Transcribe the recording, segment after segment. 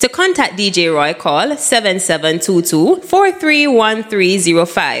To contact DJ Roy, call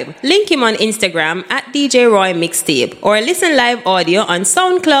 7722-431305. Link him on Instagram at DJ Roy Mixtape or listen live audio on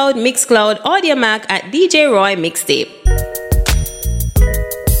SoundCloud, Mixcloud, AudioMac at DJ Roy Mixtape.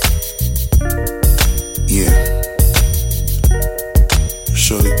 Yeah.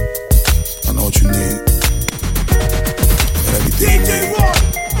 Shorty, I know what you need. Everything DJ Roy,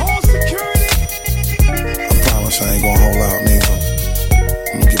 all security. I promise I ain't gonna hold out, nigga.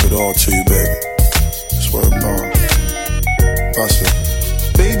 I'm gonna give it all to you, baby. Swear to God. Bust it.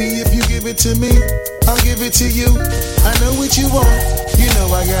 Baby, if you give it to me, I'll give it to you. I know what you want. You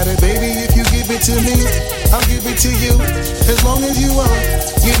know I got it, baby. If you give it to me, I'll give it to you. As long as you want,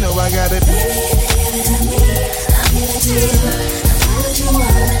 you know I got it. Baby, if you give it to me, I'll give it to you. As long as you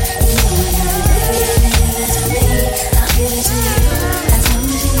want, you know I got it. Baby, if you give it to me, I'll give it to you. As long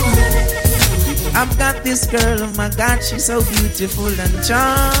as you want. I've got this girl, oh my God, she's so beautiful and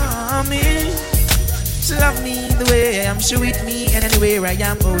charming. She loves me the way I am, she with me anywhere I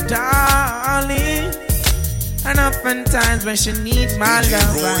am, oh darling. And oftentimes when she needs my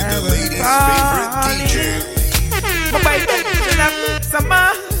love, I have her calling. But baby, she loves me so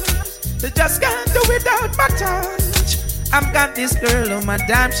much, they just can't do without my touch. I've got this girl, oh my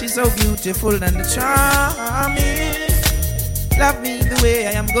damn, she's so beautiful and charming. Love me the way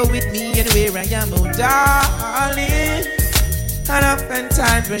I am, go with me anywhere I am, oh darling. And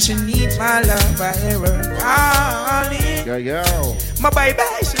oftentimes when she needs my love, I hear her calling. Yo. My baby,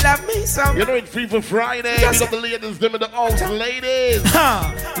 she love me so much. You know it's Free for Friday. We got the ladies, them in the house, ladies.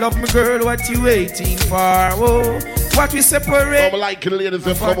 Love me girl, what you waiting for? Oh, what we separate. I'm like the ladies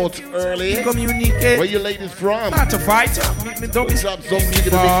that come out early. Communicate. Where you ladies from? Not to fight up, make me don't be drop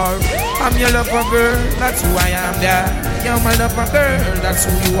something far. I'm your lover girl, that's who I am, yeah. You're my lover girl, that's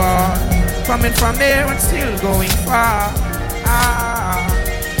who you are. Coming from there and still going far.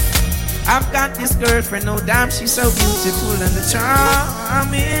 I've got this girlfriend, no damn, she's so beautiful and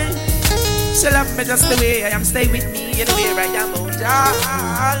charming. She love me just the way I am, stay with me anywhere I am, oh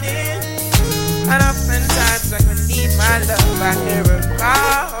darling. And oftentimes I can need my love, I hear her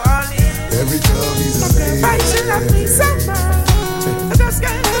calling. Every dog needs a lady. But she love me so much, I just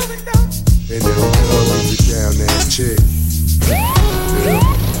can't do it though. And every dog needs a down ass chick.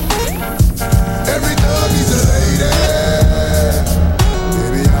 Every dog needs a lady.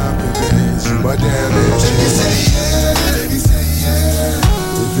 Baby, I'm convinced you my damn ass chick. Baby, say yeah, baby, say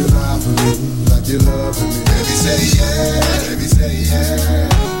yeah. If you lie for me, like you love for me. Baby, say yeah, baby, say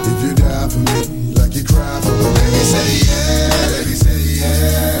yeah. If you die for me, like you cry for me. Baby, say yeah, baby, say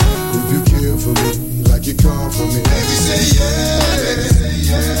yeah. If you kill for me, like you come for me. Baby, say yeah, baby, say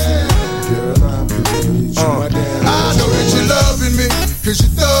yeah. Girl, I'm convinced you my damn ass chick. I know that you're loving me, cause you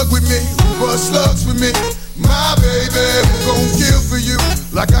thug with me, bust slugs with me. My baby, who gon' kill for you,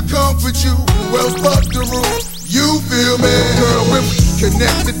 like I comfort you, who else but the rule? You feel me? Girl, when we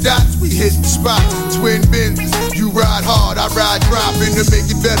connect the dots, we hit the spots, twin bends. You ride hard, I ride dropping to make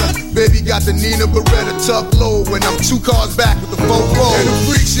it better. Baby got the Nina Beretta tucked low when I'm 2 cars back with the 4-4. And the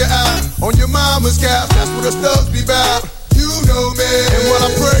freaks you out on your mama's couch, that's what us thugs be bout. You know me, and when I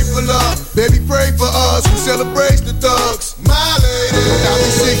pray for love, baby pray for us who celebrates the thugs. My lady, I be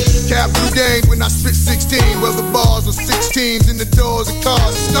sick, capital game when I spit 16. Well, the bars are 16s in the doors of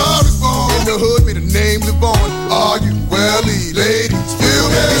cars. The star is born in the hood, may the name live on. Are you welly, ladies? Feel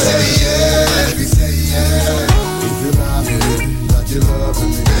me? Baby say yeah, baby say yeah. If you love me, like you love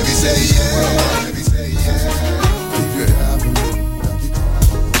me. Baby say yeah, baby say yeah. If you have me, like you cry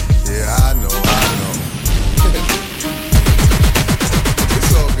for me. Yeah, I know.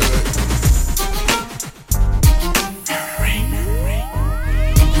 It's all good.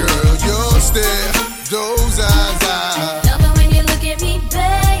 Girl, your stare, those eyes. Love it when you look at me,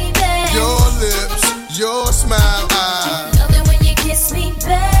 baby. Your lips, your smile. Love it when you kiss me,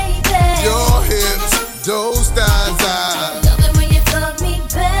 baby. Your hips, those thighs. Love it when you fuck me,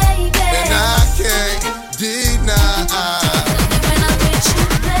 baby. And I can't deny. Love it when I'm with you,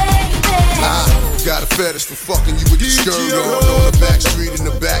 baby. I got a fetish for fucking you with the skirt on the back street in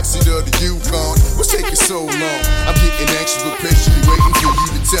the backseat of the Yukon. What's taking so long? I'm getting anxious but patiently waiting for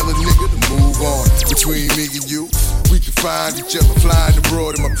you to tell a nigga to move on. Between me and you, we can find each other flying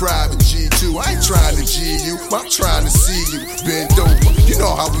abroad in my private G2. I ain't trying to G you, I'm trying to see you bend over. You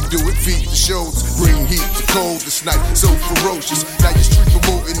know how we do it, feet to shoulders, bring heat to cold this night, so ferocious. Now your street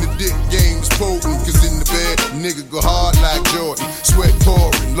promoting the dick game is potent, cause in the bed, nigga go hard like Jordan. Sweat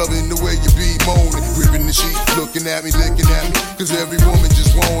pouring, loving the way you be moaning, ripping the sheet, looking at me, licking at me, cause every woman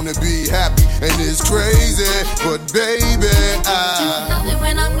just wanna be happy, and it's crazy, but baby, I love it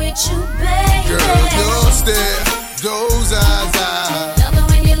when I'm with you, baby. Girl, your stare, those eyes. Love it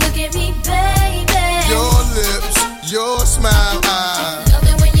when you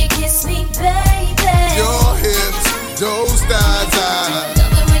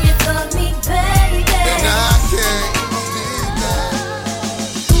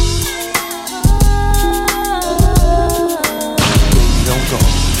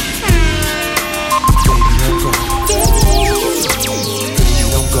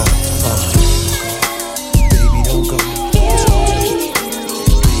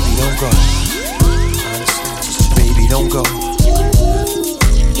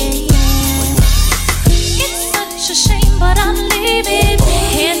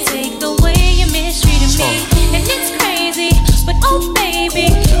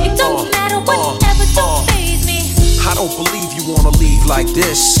leave like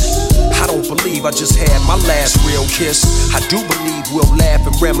this. I don't believe I just had my last real kiss. I do believe we'll laugh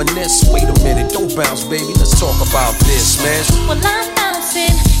and reminisce. Wait a minute, don't bounce, baby. Let's talk about this, man. Well, I'm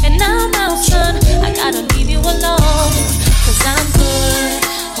bouncing and I'm out, son. I gotta leave you alone. Cause I'm good,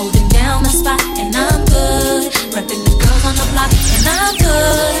 holding down my spot, and I'm good. Repping the girls on the block, and I'm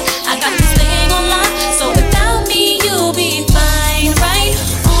good. I got this thing on lock, so without me, you'll be fine, right?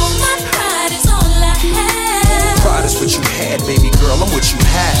 All my pride is all I have. Pride is what you had, baby girl. I'm what you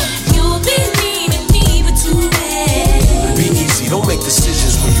have. You'll be needing me, but too bad. Be easy, don't make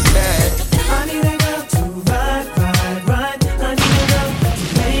decisions when you're mad. I need a girl to ride. I need a girl to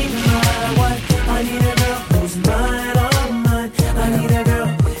make my wife. I need a girl who's mine, all mine. I need a girl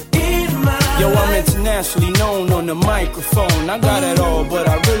in my Yo, I'm internationally known on the microphone. I got it all, but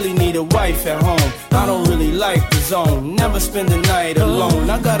I really need a wife at home. I don't really like the zone, never spend the night alone.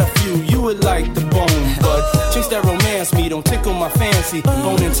 I got a few, you would like the bone, but chicks that romance me don't tickle my fancy.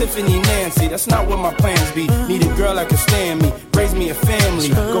 Boning Tiffany Nancy, that's not what my plans be. Need a girl that can stand me, raise me a family.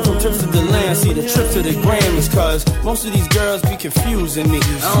 Go from trips to the land, see the trip to the Grammys. Cause most of these girls be confusing me.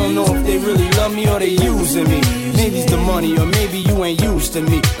 I don't know if they really love me or they using me. Maybe it's the money or maybe you ain't used to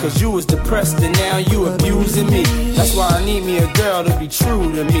me. Cause you was depressed and now you abusing me. That's why I need me a girl to be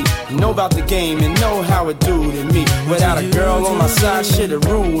true to me. Know about the game and know how it do to me. Without a girl on my side, shit'll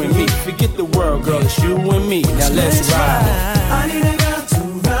ruin me. Forget the world, girl, it's you and me. Now let's ride. I need a girl to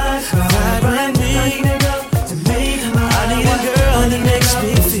ride. I need a girl to make my wife. I need a girl that makes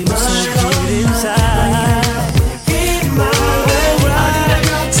me feel so good inside. In my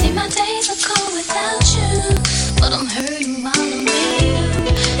way. See, my days are cold without you, but I'm hurting while I'm with you.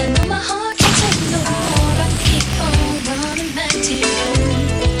 And though my heart can't take no more, I keep on running back to you.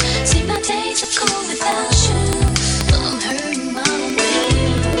 See, my days are cold without you, but I'm hurting while I'm with you.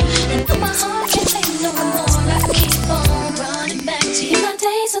 And though my heart can't take no more, I keep on running back to you. My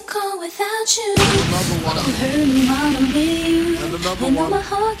days are cold without you, but I'm hurting while I'm with you. And though my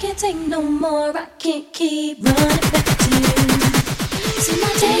heart can't take no more, I can't keep running back to you. See,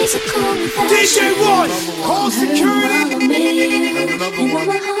 my days are cold without DJ you. Roy, call security. And though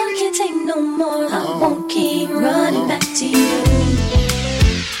my heart can't take no more, I won't keep running back to you.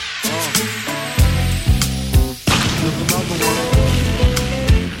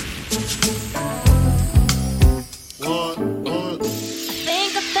 I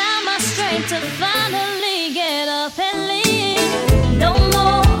think I found my strength to finally get up and leave. No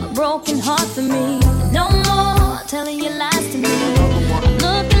more broken heart for me. No more telling your lies to me. I'm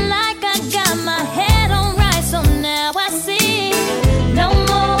looking like I got my head on right, so now I see. No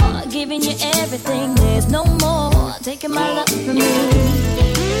more giving you everything. There's no more taking my love from me.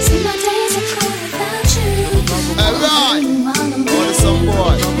 See, my days are cold without you. Alright, order some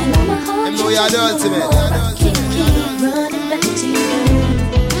boy. And know you're the ultimate. Can't keep running back to you.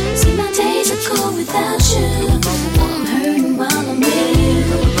 See, my days are cold without you. I'm hurting while I'm with you.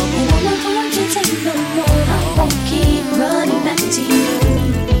 And my heart can't take no more. I won't keep running back to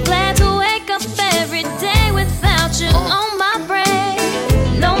you. Glad to wake up every day without you on my brain.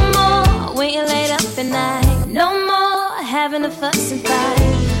 No more waiting late up at night. No more having a fuss and fight.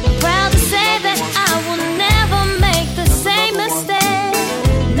 I'm proud to say that I will never make the same mistake.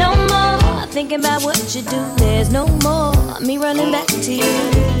 No more thinking about what you do. There's no more me running back to you.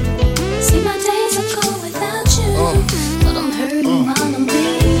 See, my days are cold without you, but I'm hurting while I'm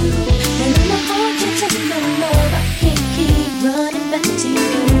with you. And my heart can't take no more. I can't keep running back to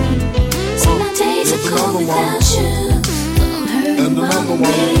you. See, my days are cold without you, but I'm hurting while I'm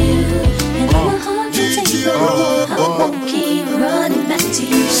with you. And my heart can't take no more. I won't keep running back to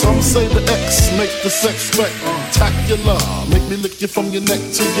you. Some say the X make the sex spectacular. Make me lick you from your neck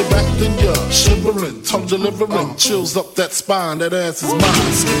to your back, then you're shivering, tongue delivering, chills up that spine. That ass is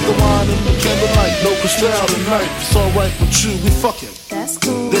mine. Skip the wine and the candlelight, no Cristal tonight. It's alright with you, we fucking. That's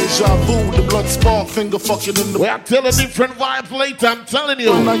cool. Deja vu, the blood spark, finger fucking in the. We're telling different vibes later, I'm telling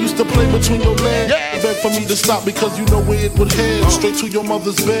you. When I used to play between your legs, Yes. beg for me to stop because you know where it would head. Straight to your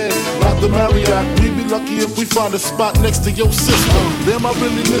mother's bed, not the Marriott. We'd be lucky if we find a spot next to your sister. Damn, I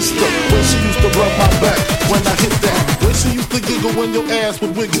really missed her when she used to rub my back when I hit that. When she used to giggle when your ass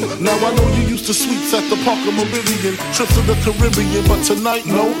would wiggle. Now I know you used to sweets at the Parker Meridian, trips to the Caribbean, but tonight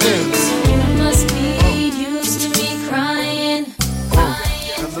no ends. You must be used to me crying,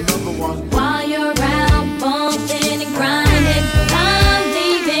 That's another one. while you're out bumping and grinding. But I'm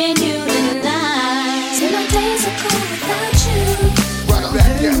leaving you tonight. See, my days are cold without you. Right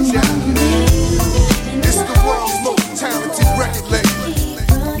back at ya. It's the world's most talented record label,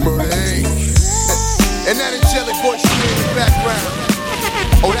 Murder Inc. And that angelic voice you hear in the background.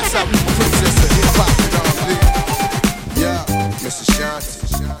 Oh, that's how we princess of hip hop, you know what I mean? Yeah. Mr. Shanti.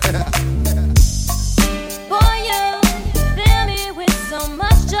 Boy, you fill me with so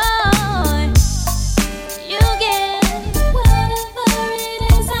much joy. You get whatever it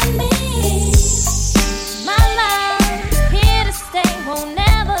is I need. My love, here to stay, won't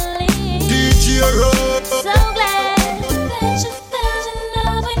never leave. DJ Roy. So glad that you fell in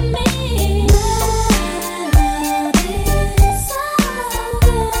love with me. Love is so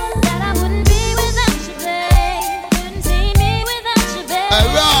good that I wouldn't be without you, babe. Couldn't see me without you, babe.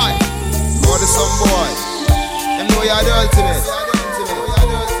 Alright. For the some boy. You know you're the ultimate.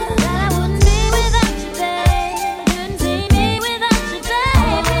 That I wouldn't be without you, babe. Couldn't see me without you,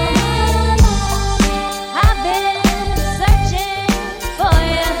 babe. I've been searching for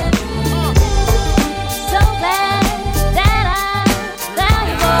you. So glad that I found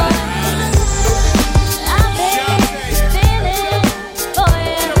you, boy. I've been feeling for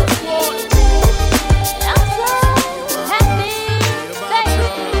you. I'm so happy, baby.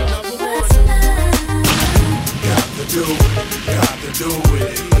 What's love? Got to do with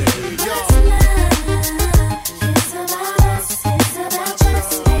it, baby. What's love? It's about us. It's about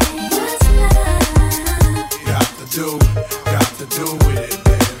just me. What's love? Got to do with it,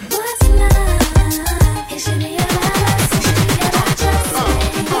 baby. What's love? It should be about us. It should be about just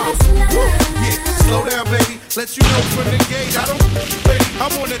me. What's love? Yeah, slow down, baby. Let you know from the gate. I don't, baby.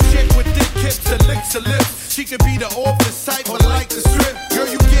 I'm on a chick with thick hips and licks her lips. She could be the office type, but like the strip. Girl,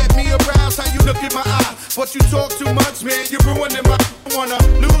 you get me aroused. How you look in my eye? But you talk too much, man. You're ruining my. I wanna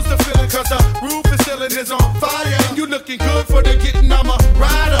lose the feeling, cause the roof is ceiling is on fire. And you looking good for the getting. I'm a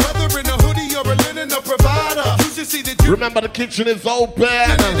rider. Whether in a hoodie or a linen, a provider. You should see that you. Remember the kitchen is open.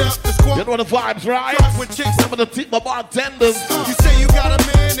 You know the vibes, right? With chicks. Some of the team, my bartenders. You say you got a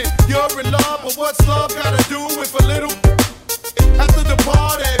man and you're in love, but what's love gotta do with a little? After the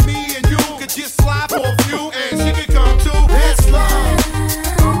party, me and you could just slap off you and she could come too. That's love.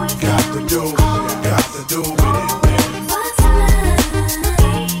 Got to do with it, baby. What's love?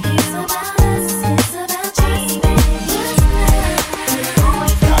 It's about us. It's about just me. What's love?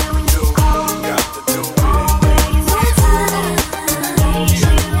 Got to do with it, baby. What's love?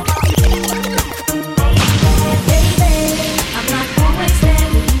 Baby, I'm not always there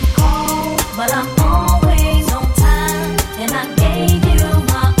when you call, but I'm always on time, and I gave you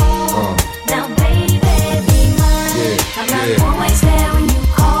my all. Now, baby, be mine. I'm not always there when you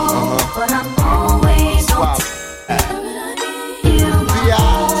call, but I'm always on time. You my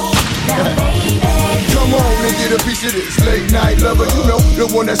all. Now, baby, Come on and get a piece of this late night lover. You know, the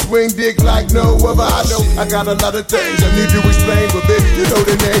one that swing dick like no other. I know I got a lot of things I need to explain, but baby, you know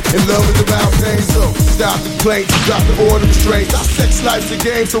the name. And love is about pain, so stop the complaints, drop the order restraints. Our sex life's a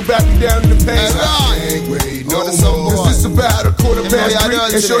game, so back me down in the pain. I can't wait no more. Cause it's about a quarter past 3,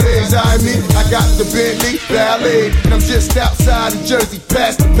 and sure the anxiety. I got the Bentley Ballet, and I'm just outside of Jersey,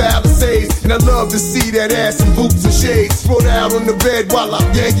 past the Palisades. And I love to see that ass in boots and shades. Throw out on the bed while I'm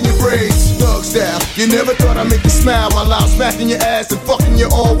yanking your braids. Thug style, you never thought I'd make you smile while I'm smacking your ass and fucking you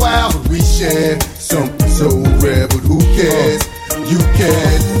all wild. But we share something so rare, but who cares? You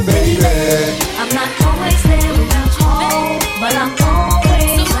can, baby. I'm not always there when you call, but I'm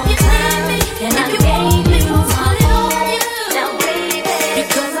always on time, and I gave you my all. Now, baby,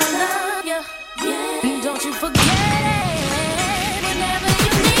 because I love you, yeah. Don't you forget it. Whenever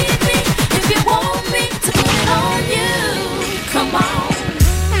you need me, if you want me to put it on you, come on.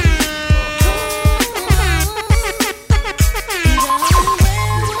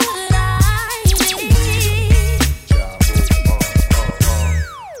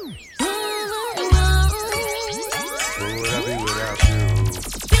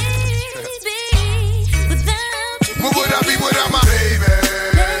 What would I be without my baby?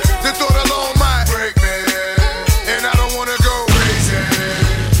 The thought alone might break me, and I don't wanna go crazy.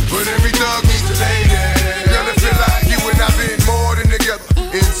 But every thug needs a lady. Girl, it feel like you and I've been more than together.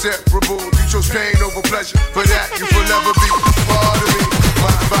 Inseparable, you chose pain over pleasure. For that, you forever be part of me. My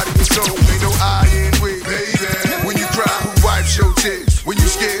body and soul, ain't no I in way, baby. When you cry, who wipes your tears? When you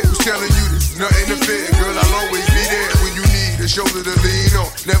scared, who's telling you this? Nothing to fear, girl, I'll always be there. When you need a shoulder to lean on,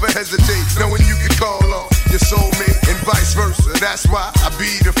 never hesitate, knowing you can call on your soulmate and vice versa. That's why I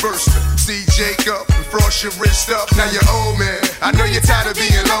be the first to see Jacob and frost your wrist up. Now you're old man, I know you're tired of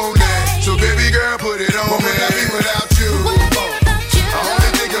being lonely. So baby girl, put it on me. What would I be without you? I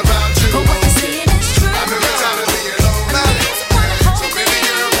only think about you. I know you're tired of being lonely. So baby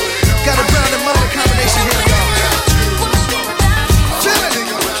girl, put it on me. Got a brown and mullet combination here, y'all. Feel it.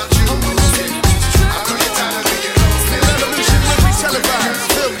 Revolution,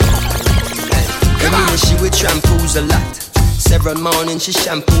 televised. She with trampoos a lot. Every morning she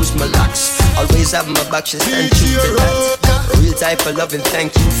shampoos my locks. Always have my back, she's and true to that. Real type of loving,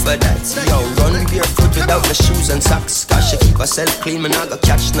 thank you for that. Yo, run barefoot without the shoes and socks. Cause she keep herself clean, man, I got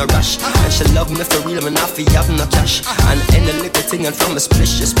catch no rush. And she love me for real, man, I feel have no cash. And any little thing and from a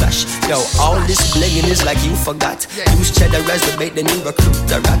splish, she splash. Yo, all this blinging is like you forgot. Use cheddar as the bait, then you recruit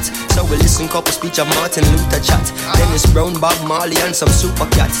the rat. So we listen couple speech of Martin Luther chat. Dennis Brown, Bob Marley and some super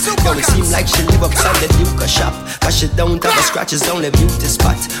cats. Yo, it seem like she live upside the Duke shop. Cause she don't have a scratch, it's only beauty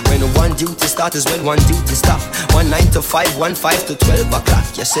spot. When one duty start is when one duty stop. 1 9 to 5, 1 5 to 12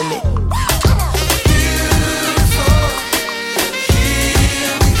 o'clock, you see me?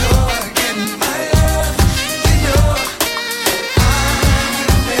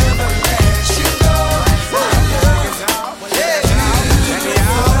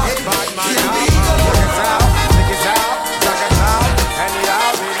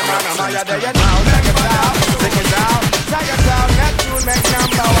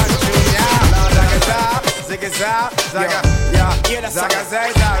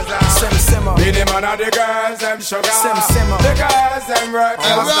 Be the man of the girls, them sugar. The girls, them rock.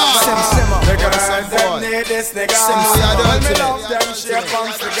 The girls, them need this nigga. When me love them, shape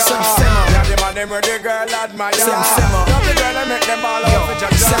and figure. Yeah, the man, them with the girl admire. Love the girl, and make them ball out for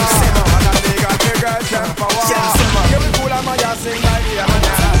Jack. And I dig on the girls, them power. Give me cool, I'm a sing by the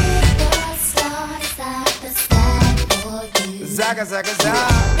Amanda. Zaga, zaga, zaga.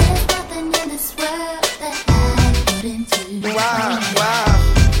 There's nothing in this world that I wouldn't do. Wow, wow.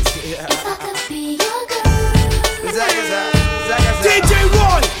 If I could be your girl. Zaga, zaga, zaga, zaga. DJ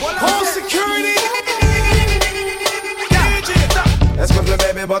Roy, home security. Let's go to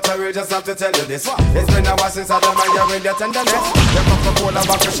baby, but I will just have to tell you this. It's been a while since I done my year with your tenderness. Your Coca-Cola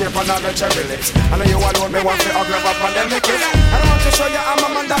back to shape and all the cherry lips. I know you alone, me want to hug up and then make it. I don't want to show you I'm a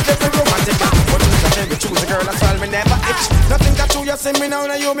man that is romantic. But you can me choose a girl as well, me never itch. Nothing that you see me now,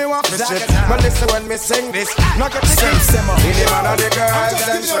 you me want to shit. But listen when me sing this, not get the kids. Be the man of the girls,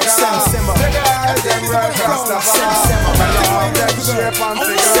 them sugar. The girls, them rock, Rastafari. I love them shape and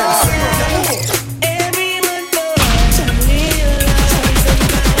figure.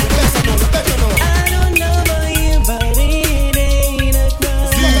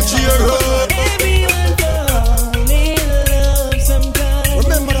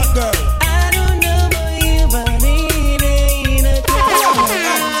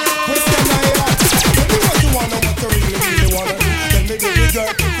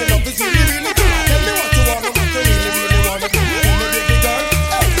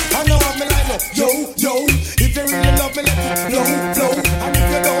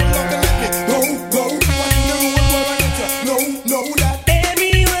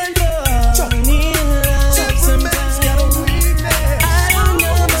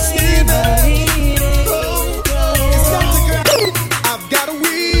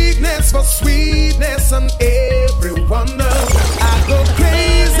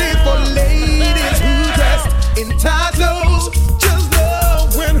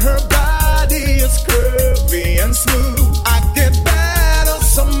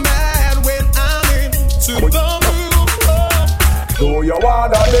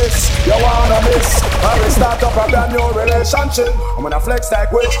 I'm gonna flex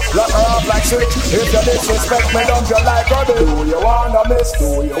like witch, lock her off like switch. If you disrespect me, don't you like her? Do you wanna miss?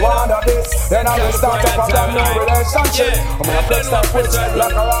 Do you wanna this? Then I will start up a brand new relationship. I'm gonna flex like witch,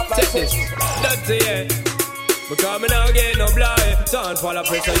 lock her off like switch. That's it. Because me now get no blind. Don't fall a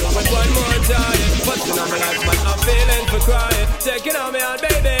pressure you with one more time. Busting on my life, man, I'm feeling for crying. Taking on me out,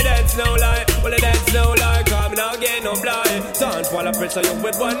 baby, that's no lie. Well, that's no lie, cause me now get no blind. Don't fall a pressure you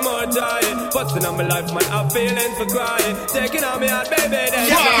with one more time. Busting on my life, man, I'm feeling for crying. Taking on me out, baby,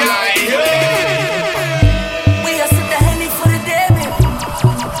 that's no lie. We are sit the Henny for the day, baby.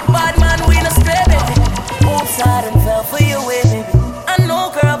 Bad man, we no stray, baby. Oops, I done fell for your way, baby. I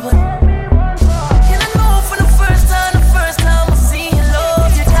know, girl, but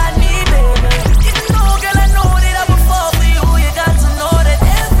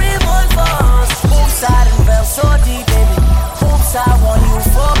so deep, baby. Oops, I want you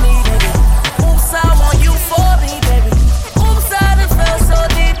for me, baby. Oops, I want you for me, baby. Oops, I done fell so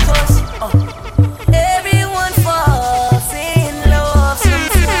deep, cause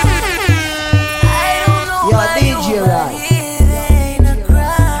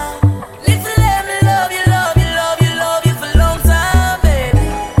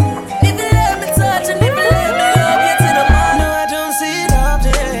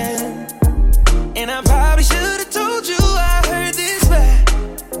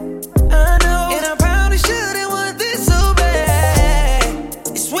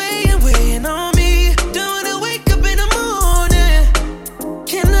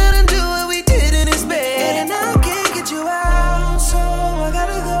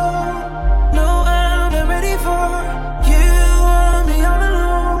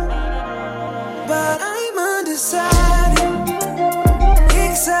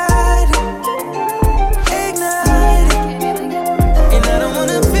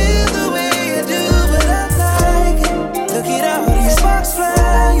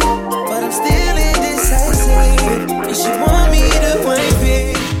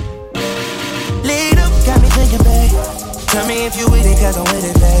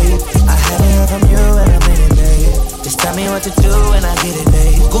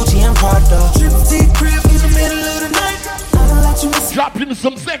me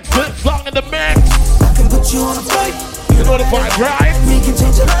some sex, song in the mix. I can put you on a flight. You know the vibe, right? We can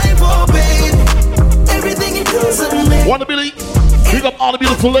change your life, oh baby. Everything you do is amazing. Wanna believe? Pick up all the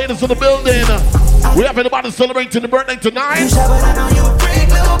beautiful ladies in the building. We have anybody celebrating the birthday tonight? You shout, but I know you a freak,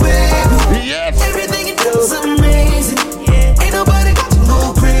 little baby. Yes. Everything you do is amazing. Ain't nobody got you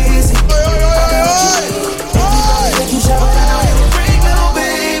go crazy. You shout, but I know you a freak, little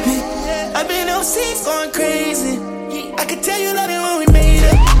baby. I've been on seats going crazy. I could tell you love it when we made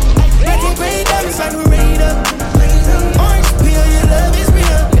up. Black and gray diamonds like we made up. Orange peel, your love is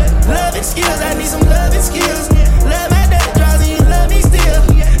real. Love and skills, I need some love and skills. Love my that drives and you love me still.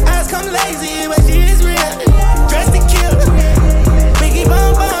 Eyes come lazy, but she is real. Dressed to kill. Biggie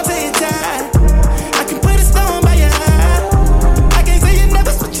bomb bomb till you're tired. I can put a stone by your eye. I can't say you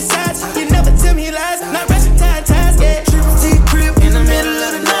never switch your sides. You never tell me lies. Not rushing tight ties, yeah. Triple T crib in the middle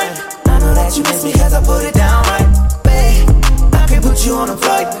of the night. I know that you miss me cause I put it down right. Babe, I can put you on a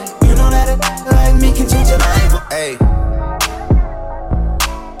flight. You know that a like me can change your life. Hey.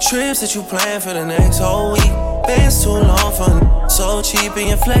 Trips that you plan for the next whole week. Bands too long for so cheap and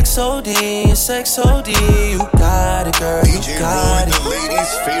your flex OD, your sex OD. You got it, girl. You DJ got Roy, it. the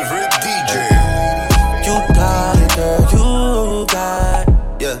ladies' favorite DJ. You got it, girl. You got it.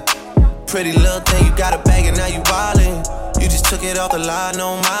 Yeah. Pretty little thing, you got a bag and now you wildin'. You just took it off the line,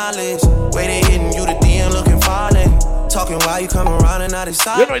 no mileage. Waiting, hitting you the DM looking falling. Talking while you come around and now they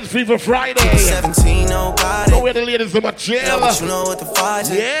silent. You know it's FIFA Friday. 17, no got it. Know where the ladies in my chair. Yeah, but you know what the fight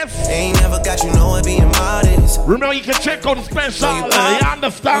is. Yes. Ain't never got you know it being modest. Remember, you can check out the special. No, you You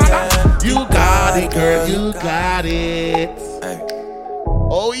understand? Yeah. You got it, girl. You got it. Hey.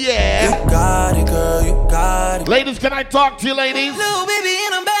 Oh, yeah. You got it, girl. You got it. Ladies, can I talk to you, ladies? Little baby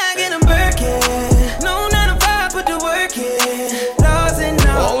in a bag and I'm Birkin. No 9 to 5, put the work in. Laws and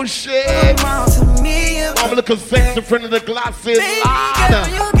no. Oh, shit. Come on to me. I'm looking sexy in front of the glasses. Baby girl,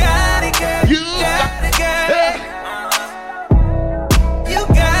 you got it, girl. You got it, girl. Hey. You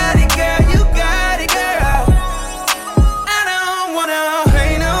got it, girl. You got it, girl. I don't wanna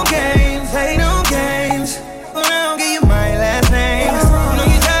play no games, play no games. But I don't give you my last name. You know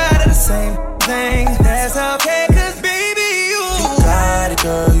you tired of the same thing. That's okay, cause baby, you got it,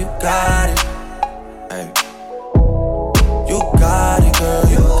 girl. You got it. Hey. You got it, girl.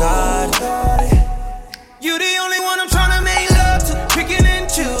 You got it. You the only one I'm tryna make love to, picking and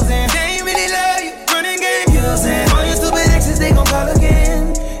choosing. They ain't really love you, running game using. All your stupid exes, they gon' call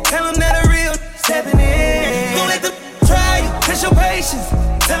again. Tell them that a real stepping in. Don't let them try you, test your patience.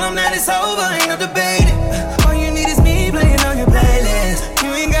 Tell them that it's over, ain't no debating. All you need is me playing on your playlist. You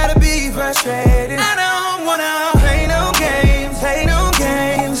ain't gotta be frustrated. I don't wanna play no games, play no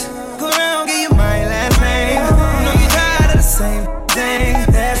games. Go around, give you my last name. I know you tired of the same thing.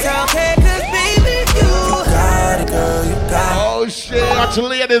 That's okay, cause baby, Girl, you got it. Oh shit, got your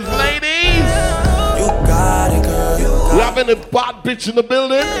ladies, ladies. You got it, girl. You got it. We having a bad bitch in the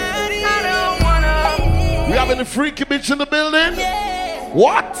building. We having a freaky bitch in the building.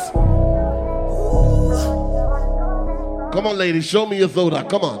 What? Come on, ladies, show me your soda.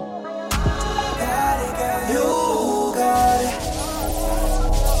 Come on.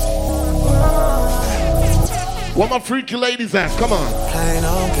 Where my freaky ladies at? Come on. Play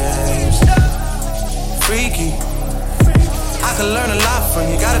no games. Freaky. I can learn a lot from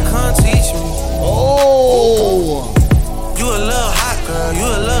you. Gotta come teach me. Oh. You a little hot girl. You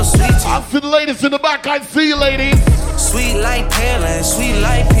a little sweet. I see the ladies in the back. I see you, ladies. Sweet like pale and sweet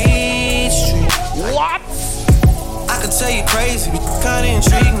like peach tree. What? I could tell you crazy, but you kinda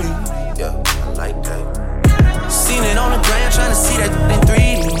intrigue me. Yeah, I like that. Seen it on the gram, trying to see that in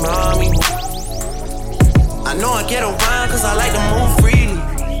 3D, mommy. I know I get around cause I like to move freely.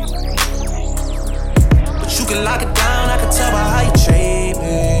 But you can lock it down, I can tell by how you treat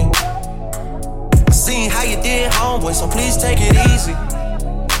me. I seen how you did, homeboy, so please take it easy.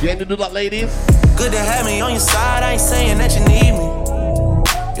 You ain't to do that, ladies? Good to have me on your side, I ain't saying that you need me.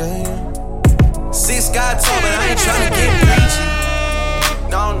 Yeah, yeah. 6 got tall, but I ain't trying to get preachy.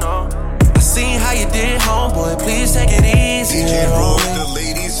 No, no. I seen how you did, homeboy, please take it easy. DJ Roy, the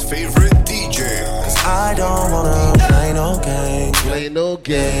ladies' favorite DJ. I don't wanna play no games. Play no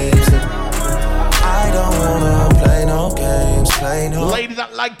games. I don't wanna play no games. Play no. Ladies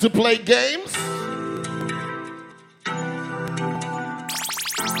that like to play games.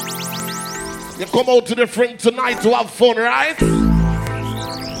 You come out to the front tonight to have fun, right?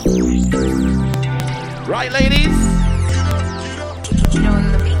 Right, ladies?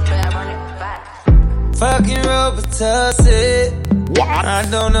 Fucking Robitussin. What? I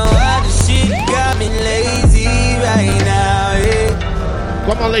don't know why this shit got me lazy right now, yeah.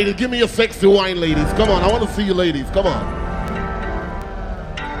 Come on, ladies. Give me your sexy wine, ladies. Come on. I want to see you, ladies. Come on.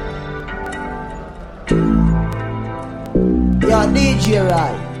 Yo, DJ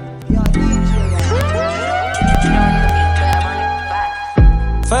Roy.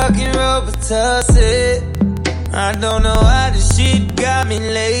 Fucking Robitussin. I don't know why this shit got me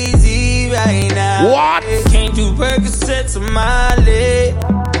lazy right now. What? Can't do Percocets on my leg.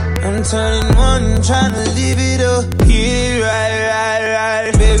 I'm turning one, trying to live it up. Yeah,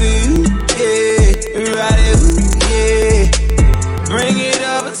 right, baby. Yeah, right, yeah. Bring it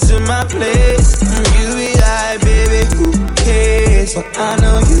over to my place. You be like, baby, who cares? But I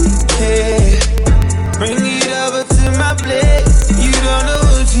know you care. Bring it over to my place. You don't know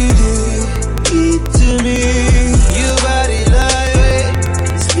what you did to me. Your body lightweight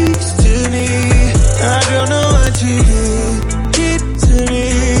speaks to me. I don't know what you did to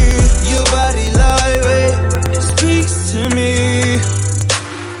me. Your body lightweight speaks to me.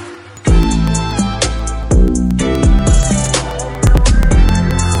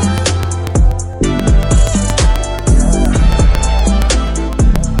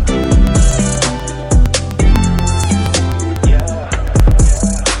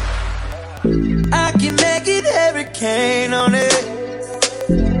 Hurricane on it,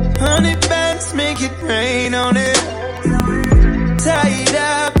 100 bands make it rain on it. Tie it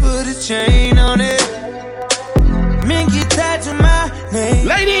up, put a chain on it. Make you tattoo my name.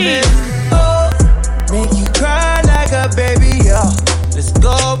 Ladies, oh, make you cry like a baby, yo. Let's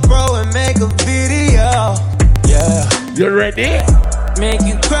go, bro, and make a video. Yeah, you ready? Make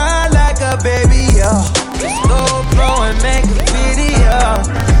you cry like a baby, yo. Let's go, bro, and make a video.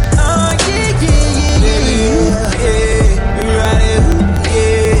 Oh yeah.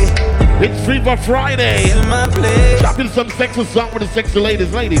 It's Fever Friday. Dropping some sexy song with the sexy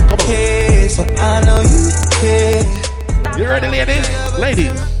ladies. Ladies, come on. I know you care. You ready, ladies?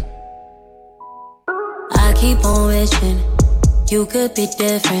 Ladies. I keep on wishing you could be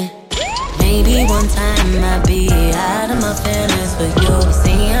different. Maybe one time I'd be out of my feelings for you.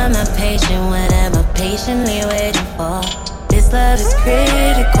 See, I'm not patient, whatever patiently waiting for. This love is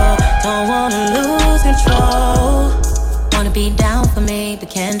critical, don't wanna lose control. Wanna be down for me, but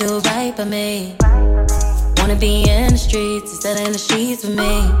can't do right by me. Wanna be in the streets instead of in the streets with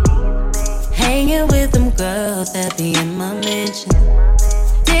me. Hanging with them girls that be in my mention.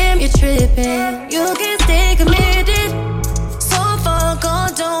 Damn, you're tripping, you can stay committed. So far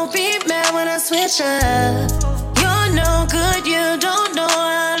gone, don't be mad when I switch up. You're no good, you don't know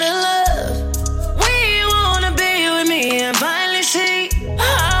how to love. When you wanna be with me and finally see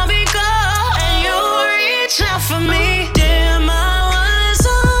I'll be gone and you reach out for me. Damn, I was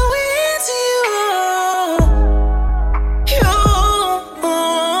so into you.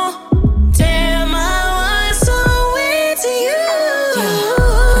 Damn, I was so into you.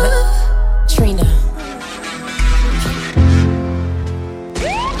 Trina.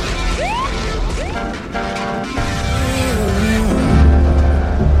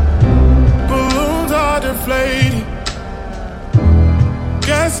 Balloons are deflating.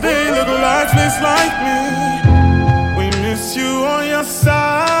 Guess they look lifeless like me. We miss you on your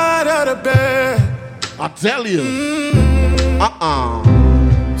side of the bed. I tell you.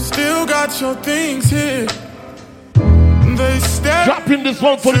 Still got your things here. They step. Dropping this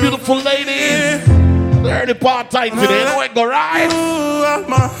one for the beautiful ladies. They're the part time today. No, it go right. Out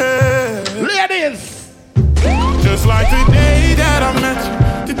my head. Ladies. Just like the day that I met you.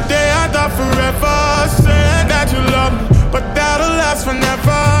 The day I thought forever. Said that you love me, but that'll last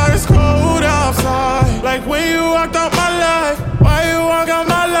forever. It's cold outside. Like when you walked out my life. Why you walk out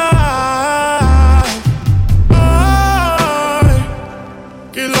my life? I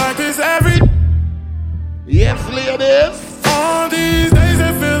get like this every. Yes, ladies. All these days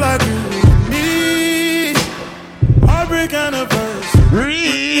it feel like you and me. Heartbreak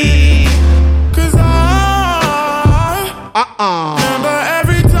anniversary. Cause remember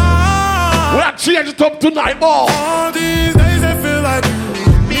every time. We're change it up tonight, boy. All these days it feel like you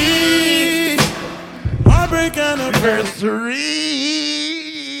and me. Heartbreak anniversary.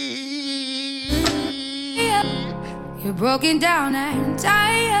 You're broken down and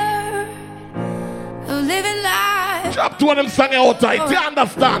tired of living life. Drop to one of them songs out tight, you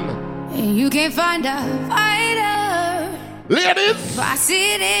understand? And you can't find a fighter. Ladies, I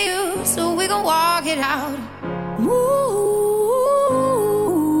see it in you, so we gon' walk it out. Move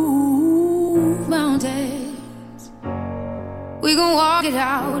mountains. We gon' walk it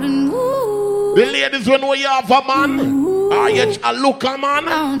out and move. the ladies when we have a man. Are you a looker man?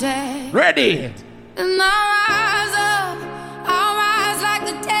 Mountains. Ready? And I'll rise up, I'll rise like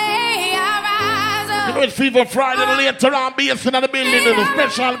the day I rise up. You know it's Fever Friday, and later on, be in the building and a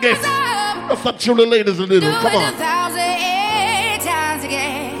special guest. That's not true, the ladies and little. Come on. Times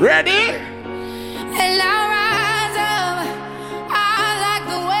again. Ready? And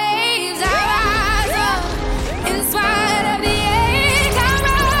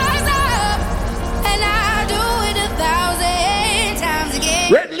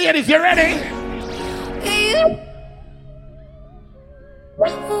ladies, you ready?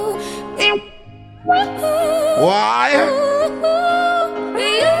 Why?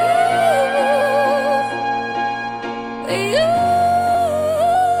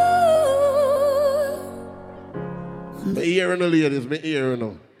 Me hearing the ladies, me hearing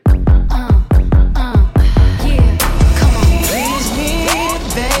them. Please me,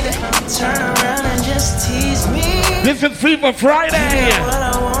 baby. Turn around and just tease me. This is Fever Friday.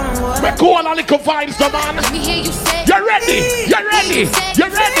 We're cool on little vibes, the man. You ready? You ready? You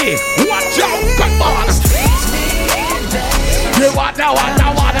ready? Watch out, come on. You wanna.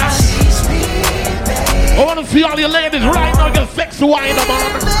 I wanna see all your ladies right now, your sexy wine, the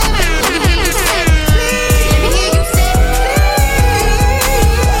man.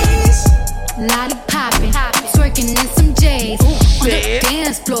 Lot of popping, twerking in some J's on the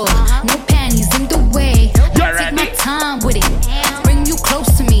dance floor. No panties in the way. Take my time with it. Bring you close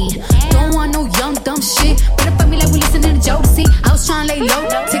to me. Don't want no young dumb shit. Better fuck me like we listening to Jodeci. I was trying to lay low,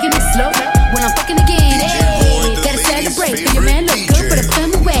 taking it slow. When I'm fucking again, hey, gotta celebrate. For your man look good, but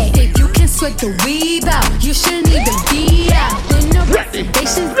I'm away. If you can sweat the weave out, you shouldn't even be out. Then no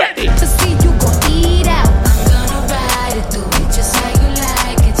reservations, to see you gon' eat out. I'm gonna ride it through it just how you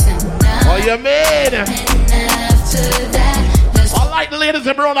like it tonight. Oh, you mean? I like the ladies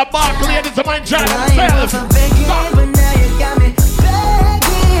that brought a bar, the ladies that might try themselves. But now you got me begging.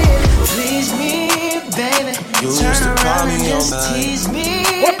 Please me, baby. Turn around and just tease me.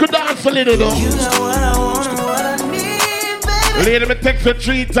 What could dance a little though? You know what I want and what I need, baby. Lady, me text you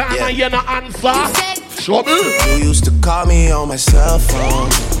 3 times and you no answer. Show me. You used to call me on my cell phone.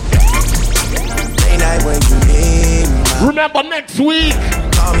 Late night when you need me. Remember next week,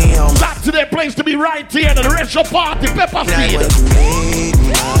 Saturday place to be right here, the retro party, Pepper Seed.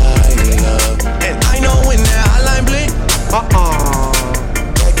 And I know when that hotline blink,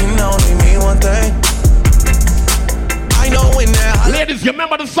 that can only mean one thing. I know when that ladies, you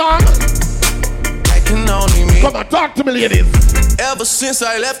remember the song? That can only mean. Come on, talk to me, ladies. Ever since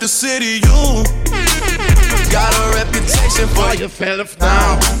I left the city, you got a reputation for yourself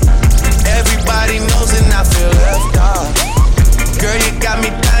now. Everybody knows and I feel left out. Girl, you got me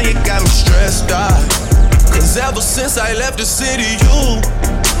down, you got me stressed out. Cause ever since I left the city, you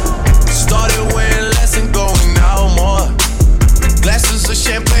started wearing less and going out more. Glasses of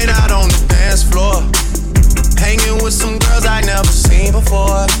champagne out on the dance floor. Hanging with some girls I never seen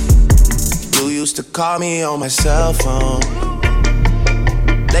before. You used to call me on my cell phone.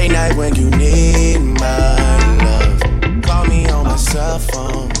 Late night when you need my love. Call me on my cell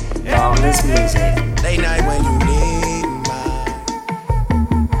phone. All this music. Late night when you need my.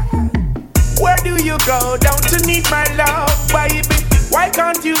 Where do you go? Don't you need my love, baby? Why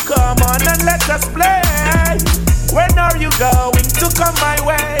can't you come on and let us play? When are you going to come my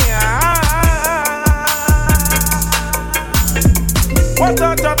way? What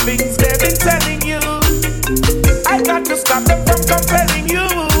sort of things they've been telling you? I got to stop them from compelling you,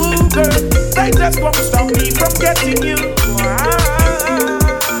 girl. They just won't stop me from getting you.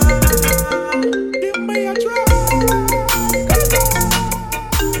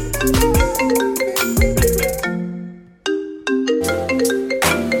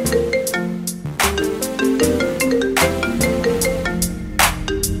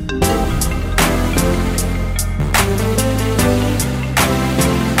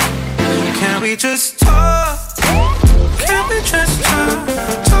 Just talk. Can we just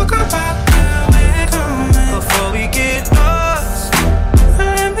talk about where we're going before we get lost?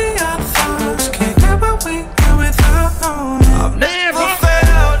 And be our thoughts. Can't get what we do without knowing. I've never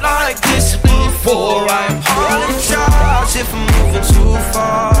felt like this before. I apologize if I'm moving too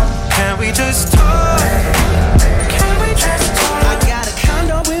far. Can we just talk? Can we just talk? I got a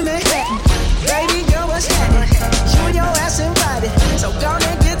condo in Manhattan. Baby girl, what's happening? You and your ass invited, so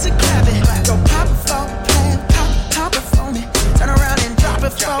gonna get to clapping. Go pop it for a plan, pop it for me. Turn around and drop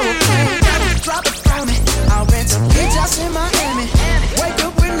it for a plan, drop it for me. I'll rent a beach house in Miami. Wake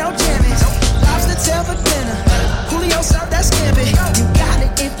up with no jammies. Lobster tail for dinner. Julio served that scampi. You got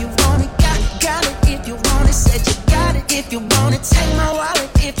it if you want it. Got it if you want it. Said you got it if you want it. Take my wallet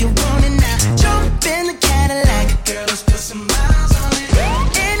if you want it now. Jump in the Cadillac. Girl, let's put some miles on it.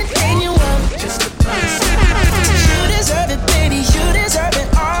 Anything you want, just a price. You deserve it, baby. You deserve it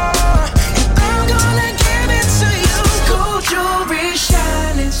all. And I'm gonna give it to you. Gold jewelry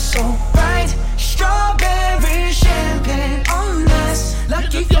shining so bright. Strawberry champagne on us.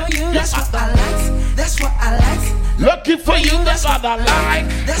 Lucky for you, that's what I like. That's what I like. Lucky for you, that's what I like.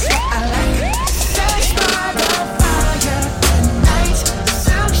 That's what I like. Sex by the fire at night.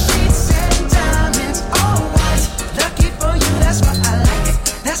 Silk sheets and diamonds all white. Lucky for you, that's what I like.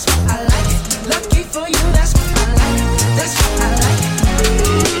 That's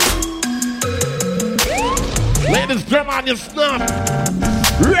on your snap.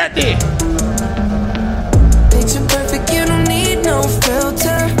 Ready. Picture perfect, you don't need no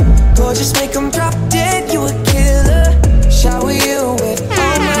filter. Gorgeous, make them drop dead, you a killer. Shower you with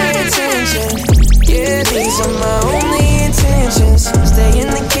all my attention. Yeah, these are my only intentions. Stay in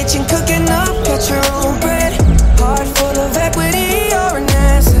the kitchen cooking up, cut your own bread. Heart full of equity, you're an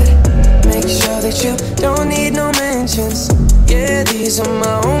asset. Make sure that you don't need no mentions. Yeah, these are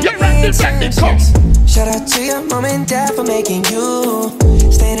my only intentions. Shout out to your mom and dad for making you.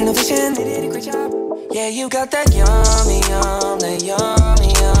 Staying in the vision, they did a great job. Yeah, you got that yummy, yum, that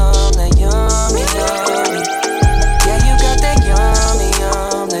yummy, yum, that yummy, yummy. Yeah, you got that yummy,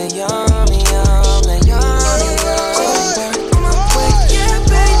 yum, that yummy, yum, that yummy, yum. On my way, yeah,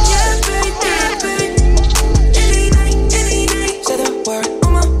 babe, yeah, babe, yeah, babe. Any night, say the word.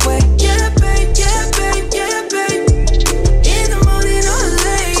 On my way, yeah, babe, yeah, babe, yeah, babe. In the morning or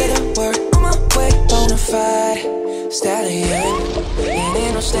late, say the word. On my way, bonafide stallion.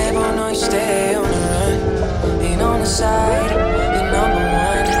 Ain't no stable, no, you stay on the run. Ain't on the side, you're number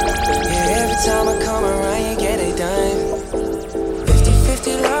one. Yeah, every time I come around, you get it done.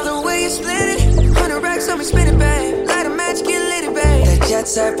 50-50, love the way you split it. 100 racks on me, spin it, babe. Light a match, get lit, babe. That jet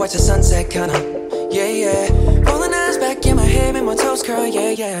set, watch the sunset, kinda. Yeah, yeah. Rolling eyes back in my head, make my toes curl,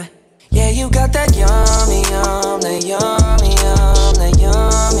 yeah, yeah. Yeah, you got that yummy, yum, that yummy, yum, that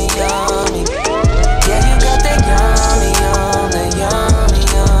yummy, yummy. Yeah, you got that yummy, yum, that yummy,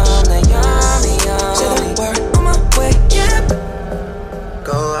 yum, that yummy, yum. Say the word, on my way, yeah.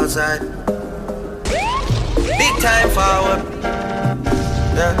 Go outside. Big time forward.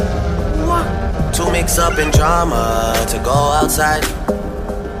 Yeah. To mix up in drama, to go outside.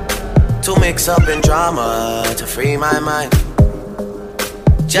 To mix up in drama, to free my mind.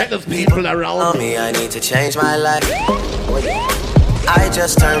 Check the people around me, I need to change my life. I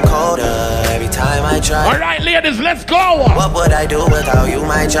just turn colder every time I try. Alright, ladies, let's go. What would I do without you,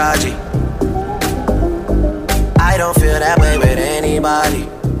 my Georgie? I don't feel that way with anybody.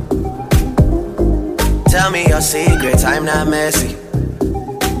 Tell me your secrets, I'm not messy.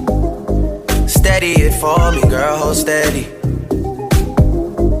 Steady it for me, girl, hold steady.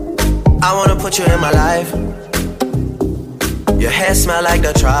 I wanna put you in my life. Your hair smell like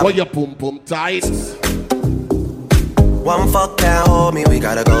the trop. Oh, your pum pum tight. One fuck can't hold me, we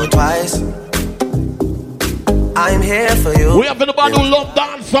gotta go twice. I'm here for you. We have anybody who love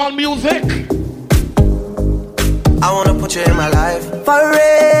dancehall music. I wanna put you in my life.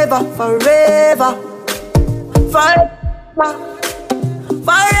 Forever, forever, forever,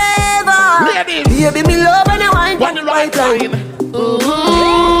 forever. Ladies, baby, me love when you wine on the right line.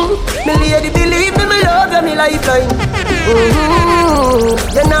 Me lady, believe me, me love you, me lifetime.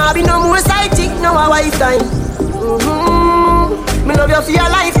 You nah be no more side chick, no a wife time. Me love you for your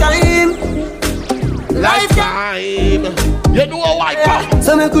lifetime. Lifetime. You know a wife. Yeah.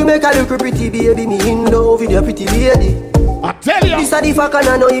 So me could make a look pretty baby, me in love with your pretty lady. I tell you. This a the fuck and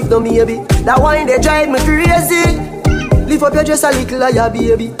I know if no maybe. That wine they drive me crazy. Lift up your dress a little like your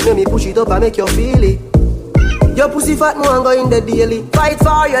baby. Let me push it up and make you feel it. Your pussy fat mo and go in the daily. Fight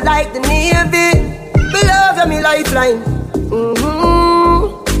for you like the Navy. Me love you, me lifeline.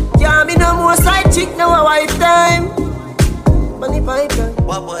 Can't be no more side chick, no a wife time. Money pipeline.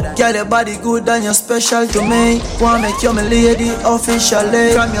 Girl, your body good and you're special to me. Wanna make you my lady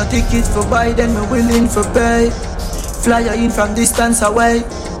officially. From your ticket for buy, then me willing for pay. Fly you in from distance away.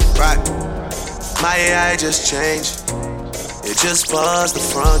 Right. My AI just changed. It just buzzed the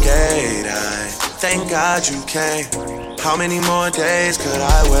front gate. I thank God you came. How many more days could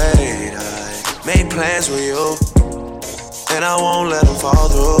I wait? I made plans with you, and I won't let them fall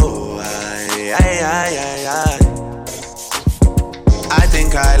through. I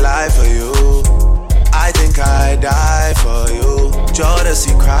think I lie for you. I think I die for you.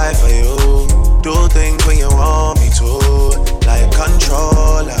 Jodeci cry for you. Do things when you want me to. Like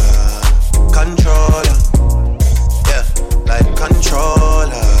controller. Controller. Yeah. Like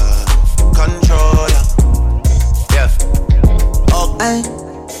controller. Controller. Yeah. Hey,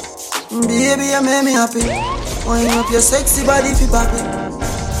 baby, you make me happy. Wind up your sexy body fi pop it.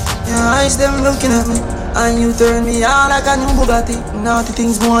 Your eyes them looking at me, and you turn me on like a new Bugatti. Naughty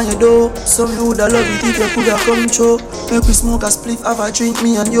things more you do, so me woulda love it if you coulda come true. Make we smoke a spliff, have a drink,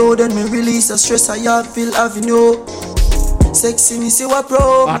 me and you. Then me release the stress I have, feel having you. Sexy, me see what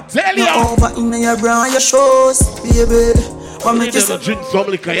pro. I tell you. Over in your bra and your shoes, baby. What make you drink some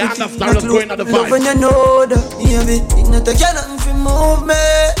liquor? You understand what's going on the vibe? When you know that, baby, it not take you nothing to move me.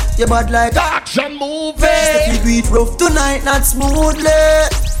 You bad like action movie. Step you do it rough tonight, not smoothly.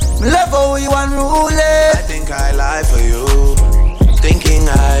 Me love how you unruly. I think I lie for you, thinking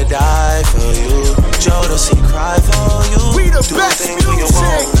I die for you. Jodeci cry for you. We the Do best things when you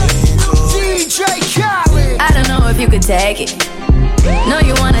want me to. DJ Khaled. I don't know if you could take it. No,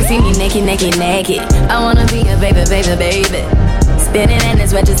 you wanna see me naked, naked, naked. I wanna be a baby, baby, baby. Spinning in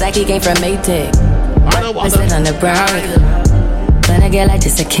his red just like he came from Maytag. I sit on the brown. When I get like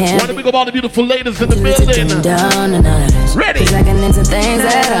this, I can't. Wanna big up all the beautiful ladies in the building. Down and out. Ready? Cause I can into things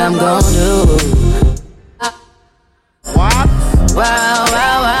that I'm gon' do. What? Wow,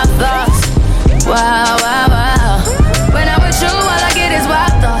 wow, wow, thoughts. Wow, wow, wow. When I'm with you, all I get is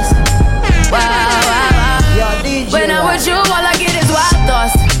wild thoughts. Wow, wow, wow. When I'm with you, all I get is wild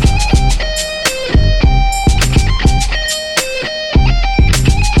thoughts.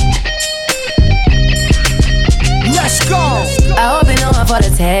 Let's go. I hope you know I'm for the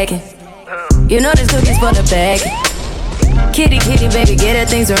tagging. You know this cookie's for the bag. Kitty, kitty, baby, get her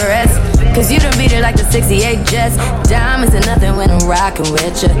things to rest. Cause you done beat it like the 68 Jets. Diamonds are nothing when I'm rockin'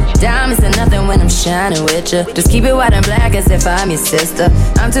 with ya. Diamonds are nothing when I'm shining with ya. Just keep it white and black as if I'm your sister.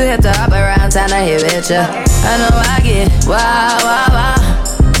 I'm too hip to hop around, time to hit with ya. I know I get wow, wow, wow.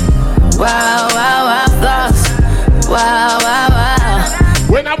 Wow, wow, wow, thoughts. Wow, wow, wow.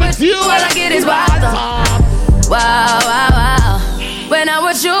 When I'm with you, all I get is wild thoughts. Wow, wow, wow. When I'm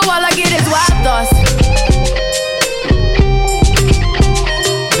with you, all I get is wild thoughts.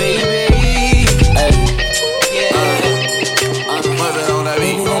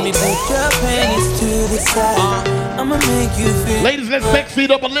 I'ma make you feel. Ladies, let's sex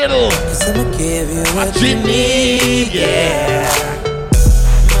it up a little. I'ma give you what you need, yeah.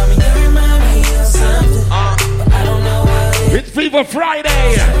 Mommy, you remind me of something, but I don't know what it is. It's Fever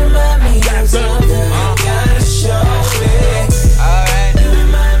Friday. You remind me of something, gotta show me. Alright. You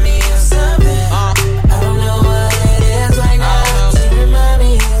remind me of something, I don't know what it is right now. You remind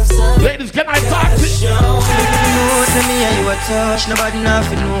me of something. Ladies, can I talk to you? Say me and you a touch, nobody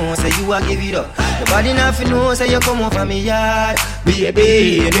nothing know. Say you a give it up. Nobody nothing know. Say you come over me yard,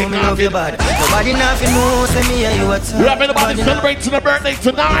 baby. You know me love your body. Nobody nothing know. Say me and you a touch. We have anybody celebrating a birthday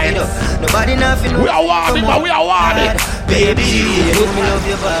tonight? Nobody nothing know. We are wanted, but we are wanted, baby. You know me love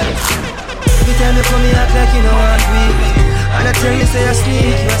your body. Every time you come, you act like you know I'm weak. And I tell you say I sneak,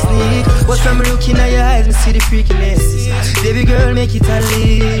 you a sneak. But from looking at your eyes, me see the freakiness. Baby girl, make it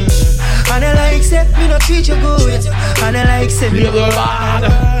unleash. And I like say me not treat you good. And I like say me go bad.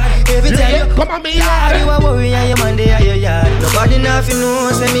 Every time you come on me yard, you a worry and your man they are your yard. Nobody nothing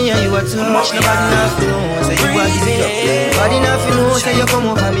knows say me and you a too much. Nobody nothing knows say you a give it up. Nobody nothing knows say you come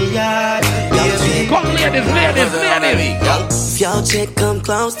over me yard. Come ladies, ladies, ladies. If your chick come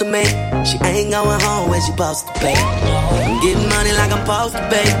close to me, she ain't going home when she supposed to pay. I'm getting money like I'm supposed to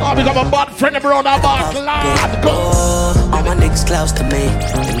pay. Oh, become a bad friend of brother, bad lad. Go. All my niggas close to me,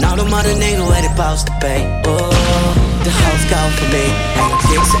 and all the mother niggas where they supposed to pay. Oh, the hoes go for me, and the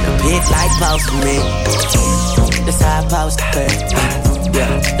chicks in the pit like close to me. That's how I supposed to pay.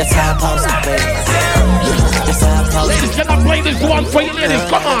 Yeah, that's how I supposed to pay. Yeah, that's how I supposed to pay. Ladies, can I play this one for you, ladies?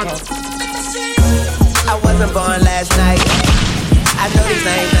 Come on. I wasn't born last night. I know these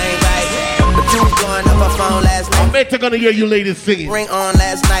names ain't right, but you was blowing up her phone last night. I'm better gonna hear you ladies singing. Ring on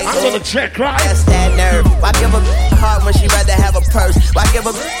last night. I'm gonna check, right? That's that nerve. Why give a heart when she rather have a purse? Why give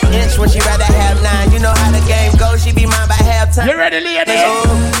a inch when she rather have 9? You know how the game goes. She be mine by halftime. You ready, ladies?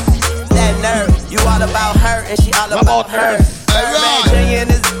 That nerve. You all about her and she all about her. Man, Junior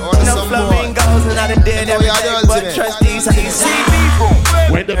is no flamingos and I done did everything but trustees. How you see me?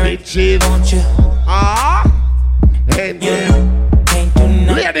 When the bitches and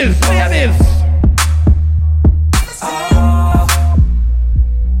ladies, ladies.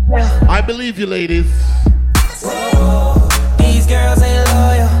 I believe you, ladies. These girls ain't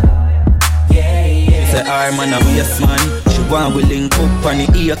loyal. Say I man a waste man. She want we link up on the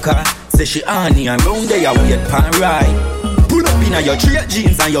ear car. Say she honey and round there you wait pan ride. Pull up in your straight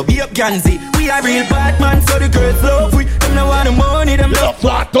jeans and your babe Ganzi. We are real bad man, so the girls love we. Them no want the money, them love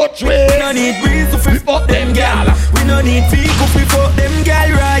flat touch we. We no need breeze to flip up them gal. We no need vehicle to flip up them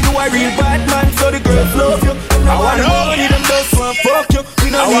gal. Right, you are real bad man, so the girls love you. I want the money, them just want fuck you. We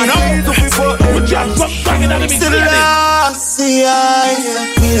no need breeze to flip up them gal. Still lost, yeah.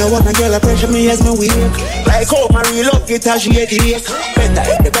 Me no want a girl to pressure me as my weak. Like hope my real love get as she get it. Better.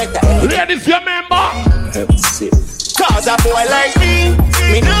 Ladies, you remember? Cause a boy like me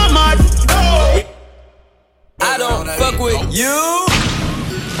no mad. I don't fuck with you.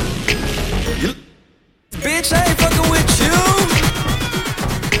 Bitch, I ain't fucking with you.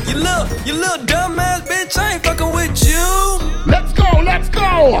 You little dumbass bitch, I ain't fucking with you. Let's go.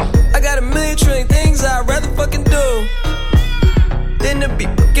 I got a million trillion things I'd rather fucking do than to be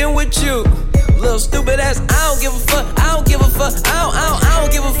fucking with you. Little stupid ass, I don't give a fuck. I don't give a fuck. I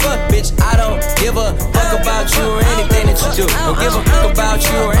don't give a fuck, bitch. I don't give a fuck about you or anything that you do. Don't give a fuck about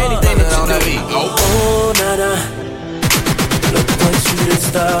you or anything that you do. Oh, nana, look what you just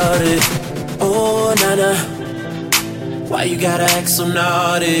started. Oh, nana, why you gotta act so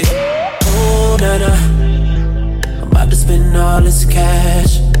naughty? Oh, nana, I'm about to spend all this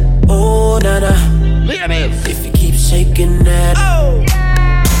cash. Oh, nana, if you keep shaking that. Oh,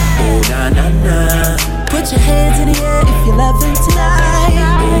 na na na. Put your hands in the air if you're loving tonight.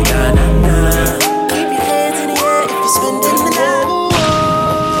 Oh, na na na. Keep your hands in the air if you're spending the night.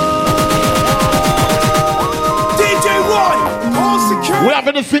 DJ Roy, call security. We're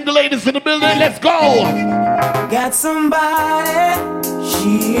having the single ladies in the building. Let's go. Got somebody,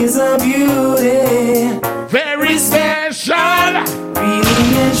 she's a beauty, very special,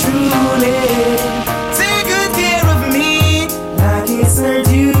 really and truly. Take good care of me, like it's her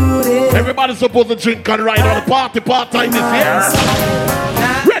duty. Everybody's supposed to drink and ride on the party part time this year.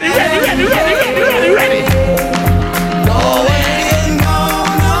 Ready.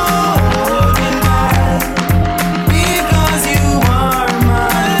 Because you are my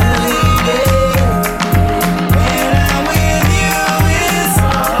lady. When I'm with you, it's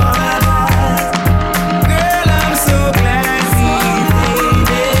all I want. Girl, I'm so glad we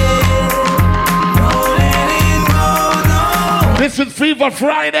made it. This is Fever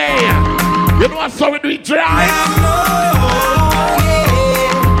Friday. You know what song we do it dry?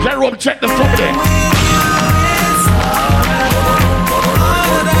 Jerome, check the somebody.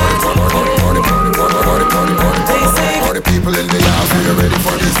 Party people in the house, are you ready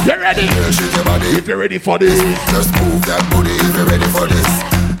for this? You ready? Shake your body. If you're ready for this, just move that booty if you're ready for this.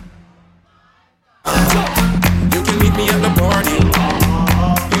 You can meet me at the party.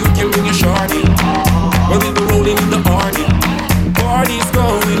 You can bring your shorty. We'll be rolling in the party. Party's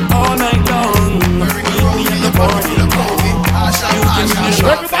going all night long. Meet me at the party.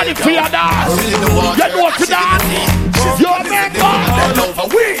 everybody feel that. You know what to dance. Your member.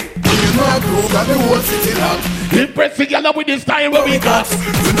 Impress the girl with this style where we got.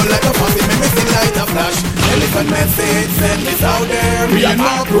 You know like a party, make me feel like a flash. Elephant message, send this out there. Me and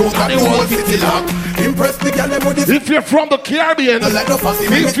my crew got the whole city locked. Impress the girl with this. If you're from the Caribbean,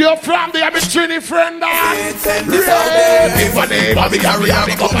 if you're from the Abitrini friend, send this out there. Tiffany, Bobby Gary, I'm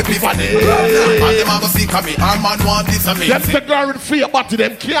coming Tiffany. And them a go see me. Our man want this of me. That's the girl with fear, but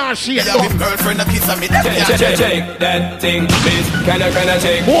them can't shake. Yeah, with girlfriend a kiss of me. Shake that thing, please. Can I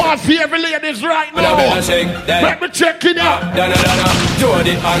shake? Who I see every ladies right now? Shake that. Let me check it out. Donna,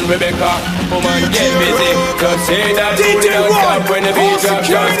 Jody and Rebecca. Woman, get busy. Just say that you don't stop when the beat drops.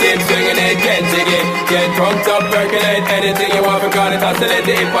 Just keep swinging it, get jiggy. Get drunk up, percolate anything you want. Because it's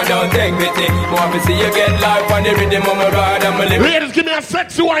oscillating if I don't take pity. Want to see you get life on the rhythm of my ride and my living. Ladies, give me a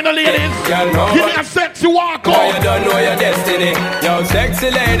sexy wine, ladies. Give me a sexy walk up. You don't know your destiny. Yo,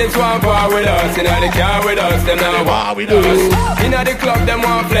 sexy ladies want bar with us. In the car with us, them now bar with us. In the club, them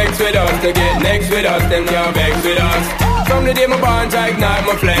want flex with us. To get next with us, them can't vex with us. From the day my bonds, I ignite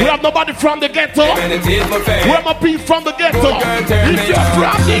my flame. We have nobody from the ghetto. Meditate my fame. Where my people from the ghetto? If you're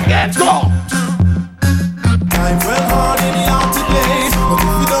from the ghetto. I'm well hard in the out today. But if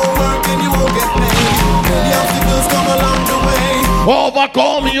you don't work, then you won't get paid. Many obstacles come along the way.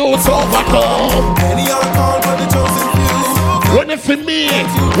 Overcome, youth, overcome. Many are called for the chosen few. When you see me,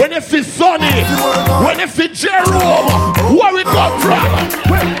 when you see Sonny, when you see Jerome, where we come from?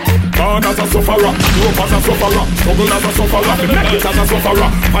 Born as a sufferer, grow as a sufferer, struggle as a sufferer, make it as a sufferer,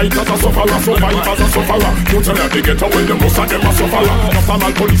 fight as a sufferer, survive as a sufferer. You tell them they get away, the most of them a sufferer. National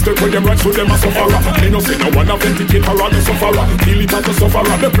police take away them rights, so them a sufferer. They no say no one of them ticket for the sufferer. Feel it as a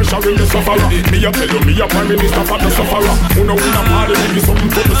sufferer, the pressure in the sufferer. Me a tell you, me a prime minister for the sufferer. Who know in a party, maybe something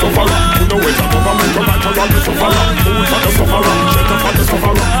for the sufferer. Who know it's a government to right around the sufferer. Who for the sufferer, shelter for the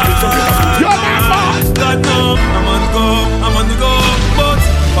sufferer. It's a bit of God no, I'm on the go, but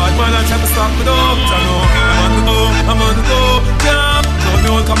bad man I try to stop me though. I know I'm on the go, yeah. Don't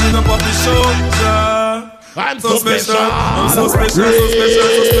know coming up the show, yeah. I'm so special. I'm so special.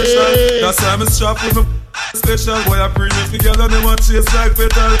 That's why I'm strapped with my special. Boy, I bring it together, they want chase like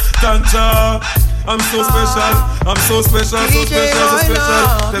petal. Tanja. I'm so special.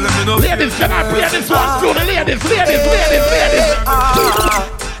 Tell them you know. Ladies, can I play this one through the ladies?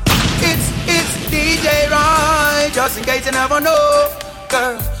 It's DJ Roy, just in case you never know.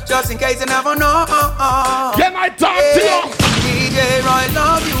 Girl, just in case you never know. Can I talk to you? DJ Roy,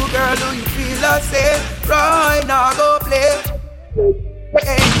 love you, girl. Do you feel the same? Roy, now go play.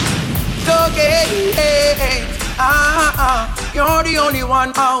 It's okay. You're the only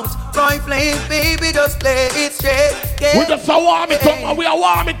one out. Boy flame, baby, just play it straight. Yeah. We just a warm it up, we are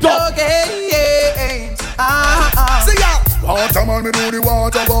warm it up. Okay, yeah. See ya. Water man, me do the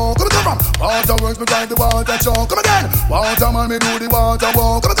water walk. Come from water works, me grind the water show. Come again. Water man, me do the water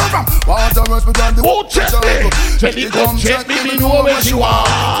walk. Come from water works, me grind the water show. Check me, me know where you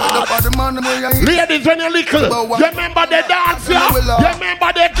are. Ladies, when you're little, you remember the dance, yeah? You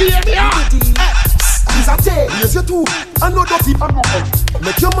remember the game, yeah? Is a tail, yes you too. And no dirty and no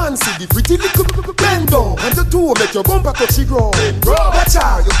make your man see the pretty little bend down. And the two make your bumper touch the ground. Watch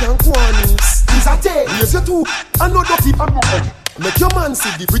out, you can't go on this. Is a tail, yes you too. And no dirty and no make your man see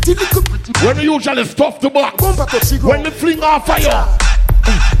the pretty little. When you usually stuff the box, bumper touch the ground. when the fling off fire.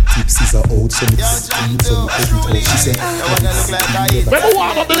 Tipsies are out, so it's she said, let me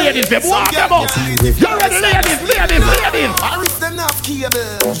warm up the ladies, them warm them up. You ready, ladies? I reach them now, cable.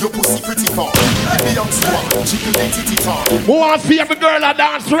 Your pussy pretty far. Beyonce one, chicken titty tar. We want to see every girl that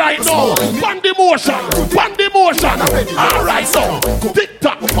dance right now. One motion. All right, so tick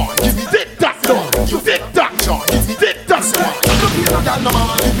tock, tick tock, tick tock, tick tock.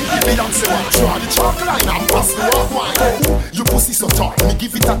 Your pussy so tight, me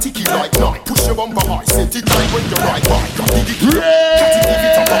give it a ticky like night. Push your bumper high, set it right when you're right by. Give it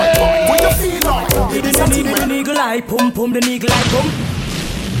a right by. What you feel like? The nigga like pum pum, the nigga like pum.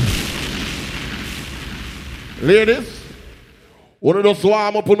 Ladies, one of those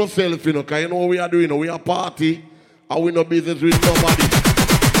warm up on yourself, you know, because you know what we are doing, we are party, and we no business with nobody.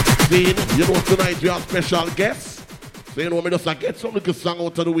 See, you know, tonight we have special guests. So you know, we just get some little song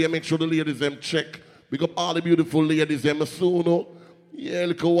out of the way, make sure the ladies them check. Pick up all the beautiful ladies them soon. Yeah,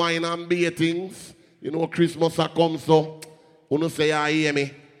 little wine and beer things. You know, Christmas a come, so wanna say I hear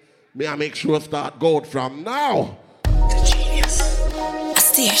me. May I make sure start gold from now. Genius. I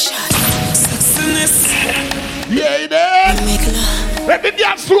stay a shot. Yeah, there. Let me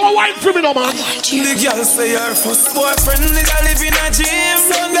get slow wine for me, no man. The girl say her first boyfriend nigga live in a gym.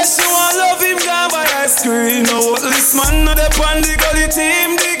 Sunday she want love him, gone buy ice cream. No this man no dep on the gully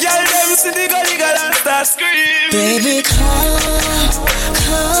team. The girl them see the gully girl and start scream. Baby, come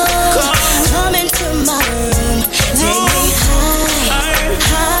into my room. Take me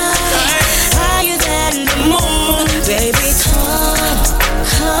higher than the moon. Baby,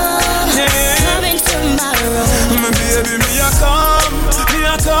 come into my room. Baby, me a come.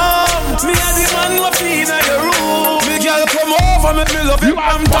 Me a the man who feed in your room. Me girl come over, make me love you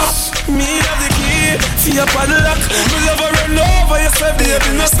and boss. Me have the key, for your padlock. Me love her run over, you say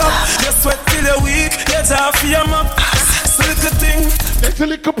baby no stop. You sweat till you're weak, you talk for your map. So little thing, it's a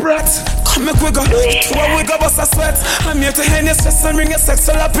little brat. Come make we go, what we go bust a sweat. I'm here to hand your stress and bring your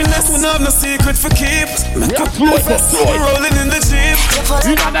sexual happiness. We don't have no secret for keep. Make up fest, we're rolling in the Jeep.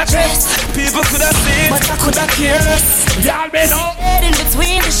 You got that dress. People could have seen, but I could have cared. Y'all been up in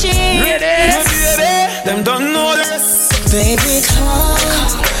between the sheets. Ready? Them don't know the rest. Baby,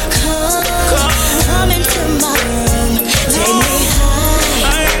 come into my room. Take me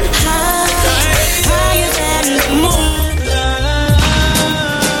higher than the moon.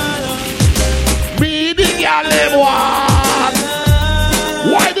 Be the girl them one.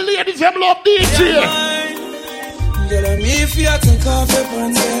 Why the ladies them love DJ? Girl, me if you take off your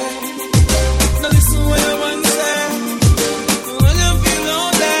pants, now listen what your man say. When you feel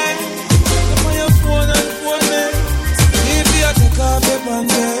lonely, come on your phone and phone me. If you take off your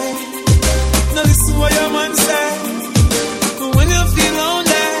pants, now listen what your man say. When you feel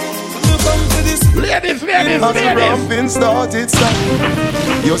lonely, come to this. Ladies. As the ramping started,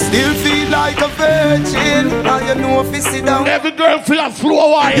 you still feel like a virgin. And you know if you sit down, every girl feel a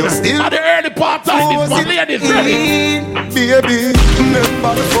slow wine. You still at the early part time. This one, ladies, ready? Baby,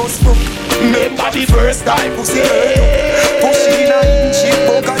 remember the first book. Remember the first time pussy hurt. Pushing a inch, she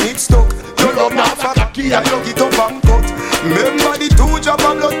broke and it stuck. You love me for cocky and you get up and cut. Remember the 2 drop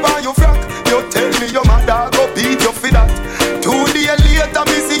of blood by your frack. You tell me your mother go beat you for that. 2 days later,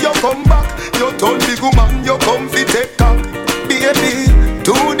 me see you come back. You told big woman you come fi take cock. Baby,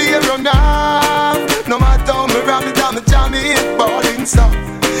 2 days run off. No matter how me ram it, I'm jam it, balling stop.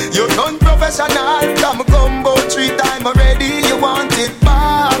 You done professional, come combo 3 times already. You want it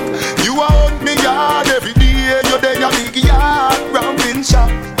back. You want me yard every day. You there a big yard, ramping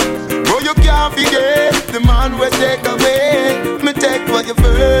shop. Bro, you can't forget the man will take away. Me take for your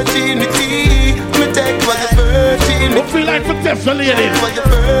virginity. Me take for your virginity. Don't feel like for test the ladies.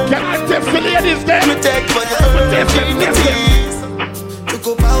 Can I test the ladies then? Me take for your virginity. To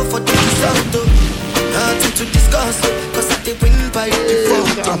go out for the result, nothing to discuss, cause I did win by default.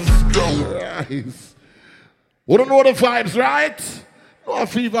 We don't know the vibes, right? No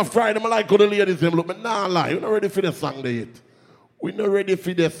Fever Friday, I like how the ladies them look, but nah lie, you're not ready for the song they hit. We not ready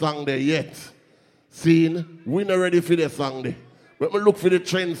for the song there yet. Seen? We not ready for the song there. Let me look for the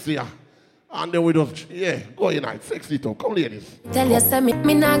trends here. And then we just, go in and fix it up. Come ladies. Tell you say me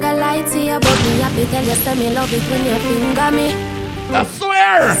nah gonna lie to you, but me happy. Tell you say me love it when you finger me. I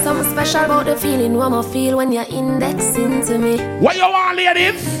swear. Something special about the feeling what I feel when you're indexing to me. What you want,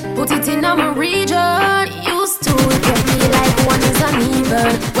 ladies? Put it in my region. Used to get me like one is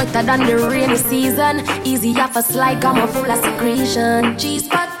uneven. Wetter than the rainy season. Easy off a slide, I'm full of secretion.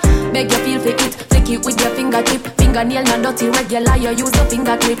 G-spot, beg you feel for it. Take it with your fingertip. Fingernail not dirty, regular, you use a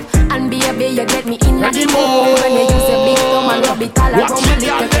finger clip. And baby, you get me in the mood. When you use a big thumb and rub it all around my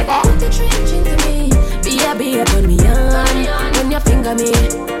little. Put the trench into me. Baby, put me on. When you finger me.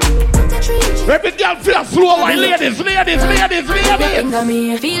 Every girl feel slow, why ladies. Finger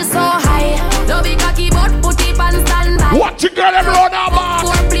me. Feel so high. Don't be cocky, but put it on standby. Watch it, girl, everyone now, man.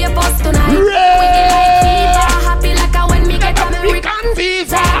 For play post tonight. We get like fever. Happy like a when me get American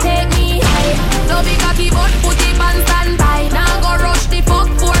visa. Take me high. Don't be cocky, but put it on standby. Now go rush the fuck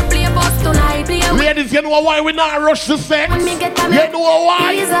for play post tonight. Ladies, you know why we not rush the sex? When me get you know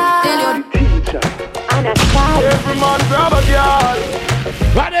why? Every man grab a girl.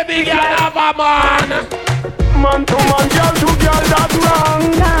 What a big girl have a man. Man to man, girl to girl, that's wrong.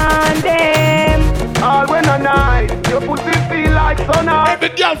 And them all when a night, your pussy feel like sun out. Every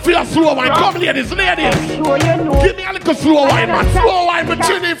girl feel a slow wine. Come ladies. Sure you know. Give me a little slow wine, man. Slow wine, my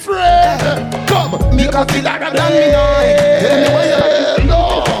chinny friend. Come, me can feel like I'm done.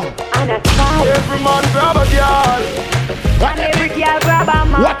 No. Every man grab a girl. And every girl grab a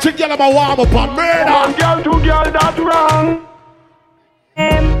man. Watch a girl about warm up and murder. One girl to girl, that's wrong.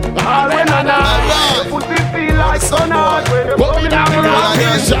 All when a night, pussy feel like sun out. Put me down around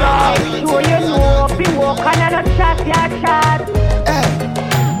here, shot. Sure you know, be walking and a chat, chat.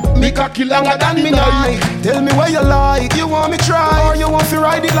 Me cocky longer than me night. Tell me what you like. You want me try or you want to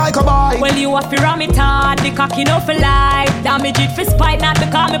ride it like a bike? Well, you want to ram it hard. The cocky no for life. Damage it for spite, not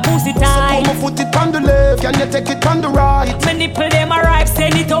because me pussy tight. So come put it on the left, can you take it on the right? My nipple them a ripe,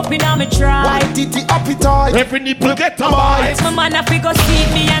 send it up in a me try. White titty appetite. Every nipple get a bite. My man a figure see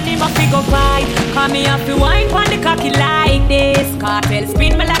me and him a figure fight. Come me have to wine pon the cocky like this. Cartel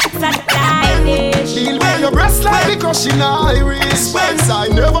spin me like it's a stylish. Feel where your breast like the crushing iris. When's I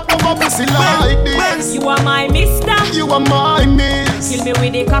never ever pussy like this. You are my mister. You are my miss. Kill me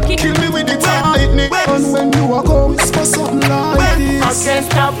with the cocky. Kill me with the tightness. And when you are going for something like this, I can't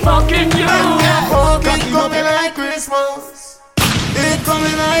stop fucking you. It coming like Christmas. It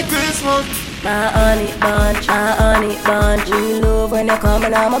coming like Christmas. My honey bunch, you love when you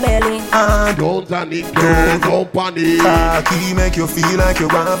coming on my belly. Don't panic, don't panic. Cocky make you feel like you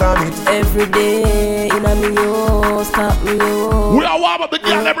want to vomit. Every day in a me yo, stop me yo. We are warm up the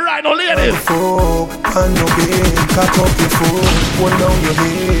girl, let me ride no ladies. And no bed, cock up your foot, hold down your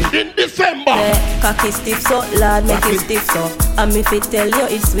head. In December. Yeah, cocky stiff so, Lord make it stiff so. And me fit tell you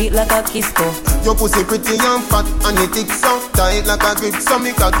it's sweet like a kiss go. Your pussy pretty and fat and it thick so tight like a grip so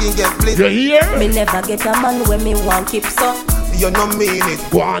me cocky get split. You hear? Me never get a man when me want keep so. You no mean it.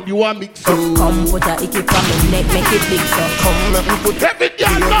 Go on, you want mix so. Come put a icky from me neck, make it big so. Come let me put every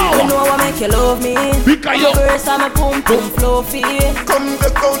girl now. You know what make you love me? Because you first time I pum fluffy. Come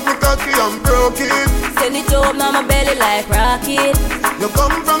back out me cocky and broke it. Send it up now my belly like rocket. You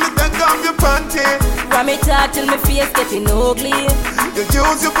come from the back of your panty. From me talk till my face getting ugly. You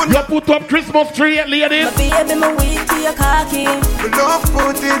use your you put up Christmas tree, ladies. My baby, my weak to your cocky. We love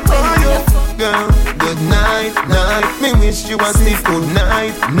put it on you, girl. Good night, night. Me wish you was stiff. Good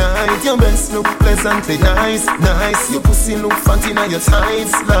night, night. Your breasts look pleasantly nice, nice. Your pussy look fat in your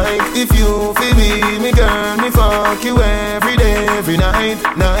tights. Like if you feel me, girl, me fuck you every day, every night,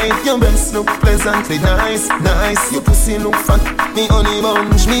 night. Your breasts look pleasantly nice, nice. Your pussy look fat, me honey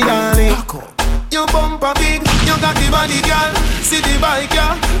bunch, me darling. You bumper big, you got the body, girl. See the bike,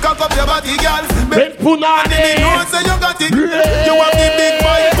 girl. Cock up your body, girl. Big punani. You know say you got it. You want the big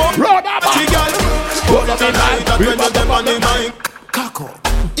bike, bump. Body, girl. Hold up the night, that when you step on the mic. Cock up.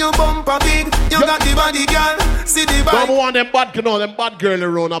 You bumper big, you got the body, girl. See the bike. Don't want them bad, you know, them bad girl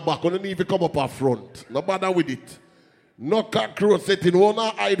around her back. You don't need to come up her front. No bother with it. No cockroach setting, won't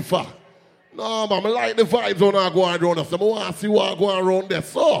hide for. No, man, I like the vibes when I go around us. I want to see what I go around there.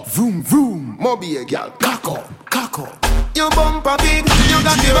 So, vroom, vroom, mobby, girl, cock up. You bumper big, you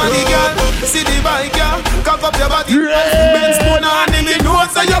Look at the body, girl. See the bike, girl. Cock up your body. Benz spoon on in the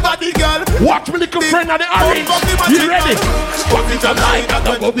nose of your body, girl. Watch me, little friend of the orange. You ready? Position like that,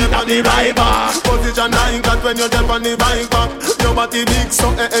 go up in the bike back. Position like that when you jump on the bike back. Your body big,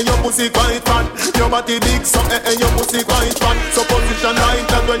 so your pussy quite fat. Your body big, so your pussy quite fat. So position like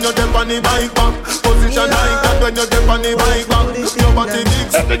that when you jump on the bike back. Position like that when you jump on the bike back. Your body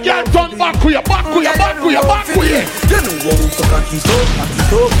big. Every girl turn back with you, back with you, back with you, back with you. You know how to back it up, back it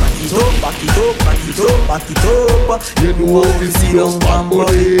up, back it up, back it up, back it up, back it up. You know how to sit down pan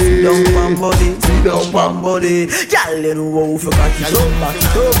body, sit down pan body, sit down pan body. Girl, you know how to back it up, back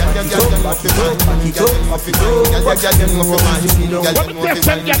it up, back it up, back it up, back it up, back it up. Girl, you know how to sit down.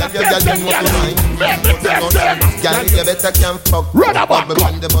 Girl, you better can fuck. Run a back up.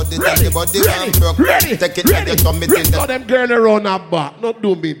 Ready. Take it to the tummy. Let them girl around her back. Not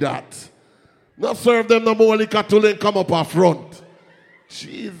do me that. Not serve them no more liquor till they come up our front.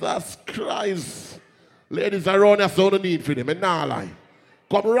 Jesus Christ. Ladies around here, so no need for them. And now lie.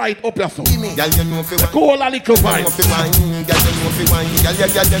 Come right up your son. Girl, you know fi wine. Cool a little Girl, wine. you know fi wine. Girl, you know fi wine. Girl, you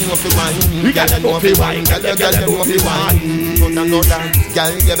know fi wine. Girl, you know fi wine.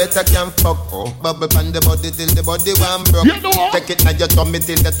 Girl, you better can fuck. Bubble pan the body till the body one broke. You know. Take it now your tummy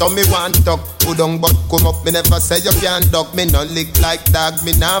till the tummy one tuck. Put on butt come up. Me never say you can't duck. Me no lick like dog.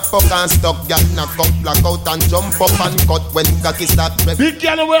 Me nah fuck and stuck. Girl, knock up, black out and jump up and cut when cocky start press. Big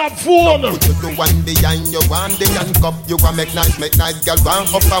girl we have phone. Put you the one behind you, one the handcuff. You want make nice, girl. One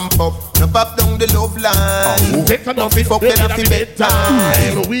up and pop. No pop down the love line. Take a Don't be fucking at the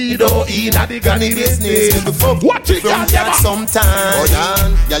bedtime. We don't eat at the granny business. Watch it, girl, sometime. Hold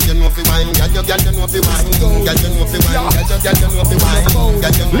on, girl, you know fi wine. Girl, you know fi wine. Girl, you know fi wine. Girl, you know fi wine.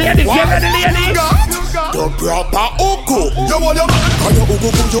 Ladies, get ready, ladies. The proper uku. You want your man? Can you uku,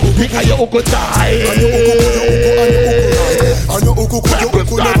 Can you uku tie? Can you uku,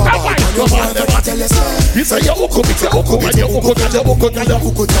 never buy. Can you man never tell us? He say you uku, and you uku, and you uku, and you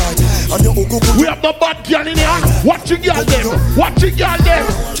uku tie. We have the bad girl in here. Watch your girl them. Watch your girl them.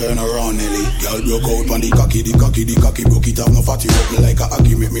 Turn around, Nelly. Girl broke out on the cocky broke it up. No fatty rock me like a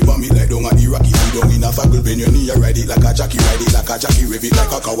hockey. Make me vomit like down at the Rocky. See down in a circle, bend your knee, ride it like a jockey, rev it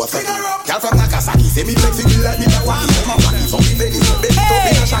like a Kawasaki. Girl from Nagasaki, say me flexible like me Kawaki. Come on, funny, so me belly, so belly, so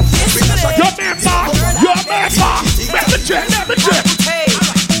be a shaki. Your member. Let me check.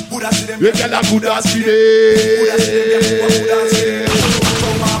 You tell a good ass today.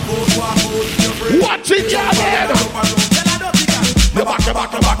 Watch it, y'all.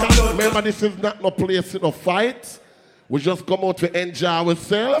 Remember, this is not no place in a fight. We just come out to enjoy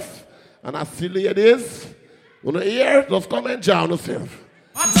ourselves. And I see ladies, you know, here, just come enjoy yourself.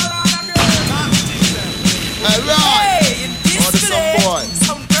 Alright, all the some boys.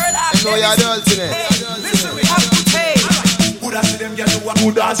 You know you're adult today.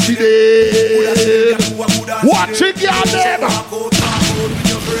 Good as she did. Watch it, y'all.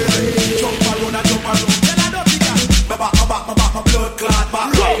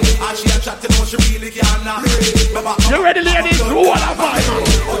 You ready, ladies? Who want to fight?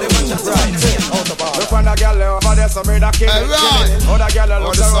 Look when the girl over there, so me da kill it. Other girl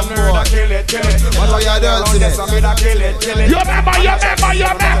looks around her, da kill it. What are you doing today? So me da kill it. You remember.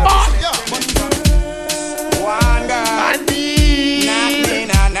 One girl. Not me,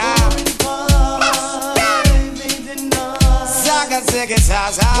 nah.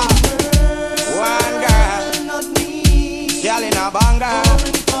 Zaga. One girl. Girl in a banger.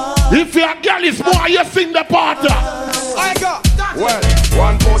 If your girl is more, you sing the part. I got. Well,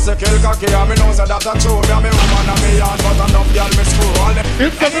 one post a kill cocky, and me know that that's true. Me and me woman and me yard, but enough girl me screw.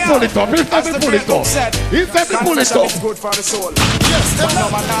 If every pull it up. It's good for the soul. Yes, but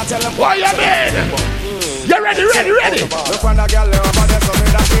no man not tell them. What you mean? You ready? Look when the girl over there, so me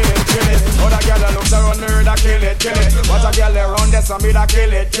da kill it. Other girl looks around her, da kill it. But a girl around there, so me da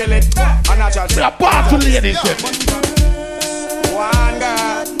kill it. And I just. We are part to ladies. One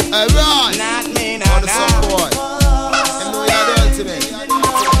girl. Alright. Not me, nah. All the some boys. You know you're adult today.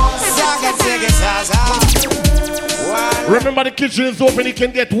 Remember the kitchen is open, you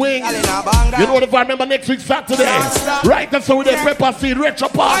can get wings. You know what if I remember next week Saturday? Right, that's how we did pepper seed retro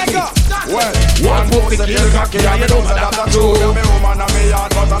party. Well, one book the kill cocky, and you know that's true.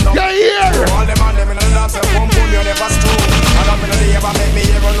 Yeah, here. All the man them in the dance, boom boom, you never screw. And I'm in the ever make me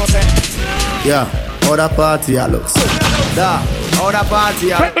ever no sense. Yeah, how that party I looks. How that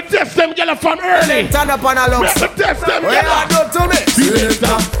party I let me test them girl from early. Turn up on a looks. Let me test them girl. do to me.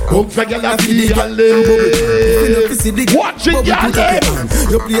 Come for girl watch it girl.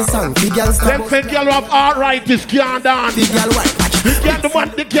 You play a song, the girl stop. Them say girl have arthritis, can't dance. The girl white.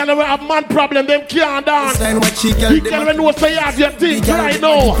 The girl will have man problem, them can't dance. The girl will know say you have your thing right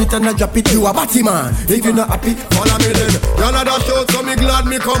now. Drop it and I drop it, you a batty man. If you not happy, follow me then. Y'all are that show, so me glad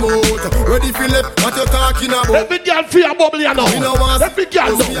me come out. Ready Philip, what you talking about? Every girl feel a bubble, you know. Every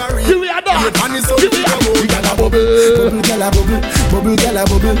girl know. Here we are dance. Here we are. We got a bubble. Bubble, girl a bubble. Bubble, girl a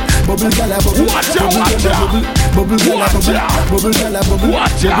bubble. Bubble, girl a bubble. Watch out, watch out. Bubble, girl a bubble. Bubble, girl a bubble.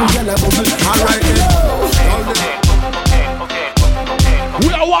 Watch out. Bubble, girl a bubble. All right then. We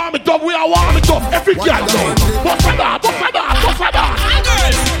are warm it up, we are warm it up. Every girl know. Bust a da, bust a da, bust a da.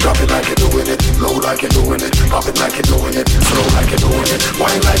 Drop it like you're doing it, low like you're doing it. Drop it like you're doing it, slow like you're doing it.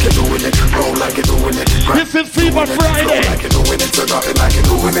 Wine like you're doing it, roll like you're doing it. This is Fever Friday. Slow like you're doing it, so drop it like you're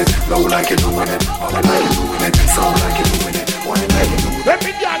doing it, low like you're doing it. Drop it like you're doing it, slow like you're doing it. Wine like you're doing it. Every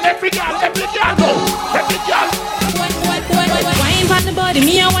girl know. Every girl. Wine from the body,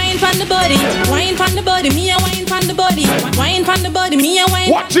 me a wine from the body. Wine from the body, me a wine from the body. Wine from the body, me a wine.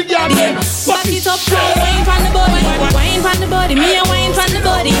 Watch it, girl. Back it up, wine from the body. Wine from the body, me a wine from the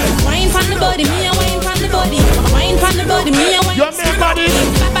body. Wine from the body, me a wine from the body. Wine from the body, me a wine. Your man body,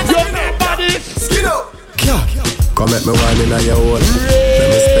 your man body. Skin up. Come at me wine in your hole. Let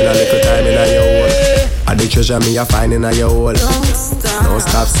me spend a little time in your hole. I the treasure me a find in your hole. Don't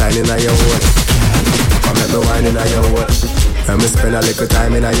stop signing in your hole. Come at me wine in your hole. Let me spend a little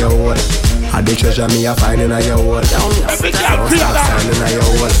time in your hole. I the treasure me a find in your hole. Don't stop signing in your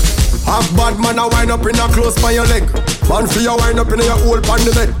hole. Half bad man a wind up in a close by your leg. Man for you wind up in your hole pan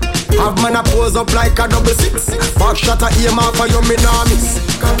the bed. Half man a pose up like a 6-6. Back shot a aim off for you me nah miss.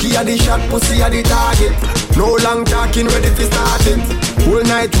 Cocky a the shot, pussy a the target. No long talking, ready to start it. Whole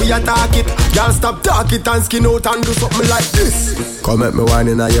night we attack it. Y'all stop talk it and skin out and do something like this. Come at me wine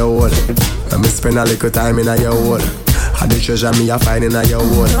in your hole. Let me spend a little time in your hole. I the treasure me a find in your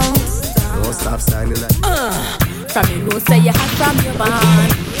hole. Don't stop signing like from you know say you hot from your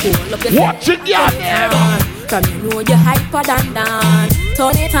band. Hold up your watch it, yeah. From you know you hyper than Dan.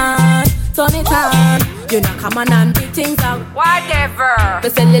 Turn it on, turn it on. You know come on and do things out. Whatever. The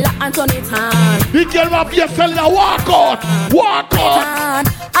cellular and turn it on. The girl up your cellular, walk out, walk out.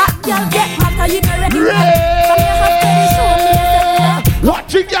 Girl get mad 'cause you not ready.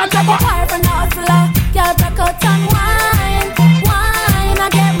 Watch it, girl. Girl back out and wine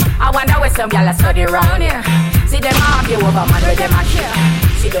again. I wonder where some y'all study round here. See them argue over man where them a share.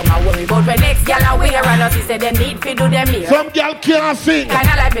 See them a worry about when next y'all are wear and us say them need to do them here. Some y'all can't sing.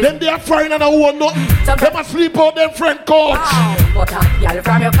 Like them they are fine and I want nothing. Them a sleep out them friend coach. But y'all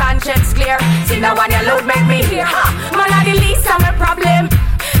from your conscience clear. See now when you load make me hear. Man are the least of my problem.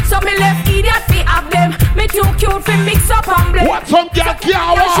 So me left idiot fi have them. Me too cute fi mix up and blend. What some girl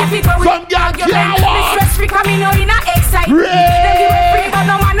can't walk? Some girl can't walk. Me stress free 'cause me know you not excited. Them give me free but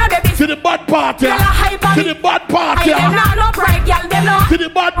no man know them. To the bad party. To the bad party. Them not no pride, girl. Them no. To the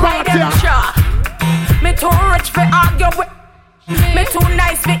bad party. Me too rich fi argue with. Me too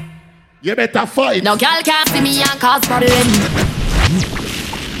nice fi. You better fight. No girl can't see me and cause problem.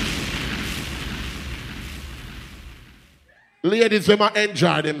 Ladies, they might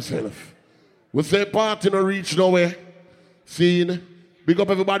enjoy themselves. We say party no reach nowhere. Scene. Big up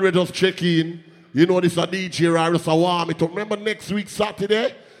everybody we just check in. You know this a DJ or just a warm it up. Remember next week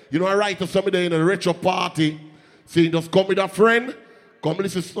Saturday? You know I write to somebody in a retro party. See, just come with a friend. Come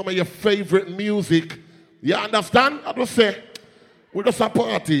listen to some of your favorite music. You understand? I just say, we're just a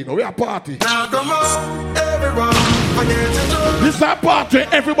party, you know, we're a party. Now come on, everyone, this is a party,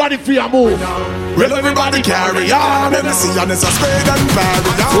 everybody feel a move. Well, everybody carry on. Let me see on this a spade and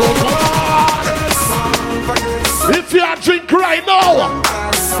carry on. If you drink right now,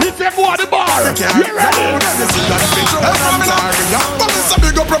 if you go to the bar, you ready? But it's a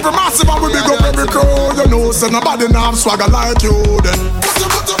big up every massive and we big up every crew. You know, so nobody now swagger like you then.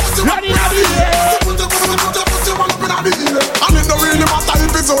 Ready, ready, and it don't really matter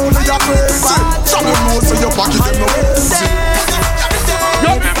if it's only your crazy. Some of you know so your pocket is no easy.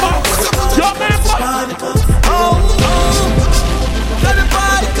 Your member.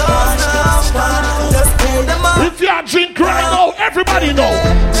 If you drink right now, everybody know.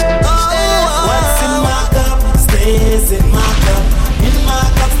 What's in my cup stays in my cup. In my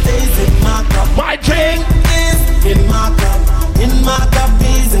cup stays in my cup. My drink is in my cup. In my cup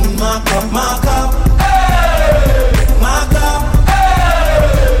is in my cup. My cup. Hey! My cup.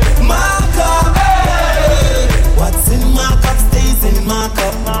 Hey! My cup. Hey! What's in my cup stays in my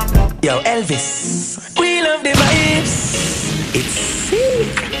cup. Yo, Elvis, we love the vibes. It's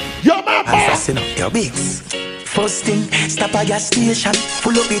sick. Yo, man, yo, Bigs. First thing, stop at gas station.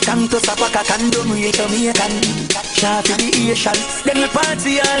 Pull up the tank to stop a condom real Jamaican. Shot to the Asian. Then we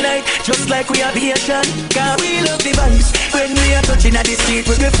party all night, just like we have Asian. Cause we love the vibes. When we are touching at the street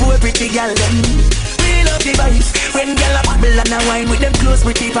with the four pretty gal them. We love the vibes. When gal a bubble and a wine with them close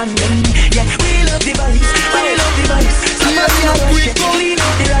pretty pan them. Yeah, we love the vibes. We love the vibes. Somebody a rush it, clean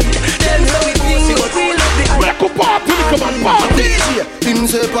up the ride. Tell me how we pussy, but we love the hype. Make a party, come on, party. Him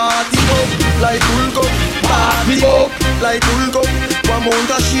say party up, like Hulk up. Party up, like Hulk up. One month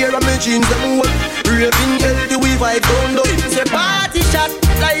a share of me jeans them wet. Raving healthy, we vibe down up. Him say party shot,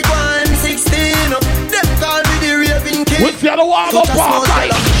 like 116 up. Them call me the raving king. What's the other one of party?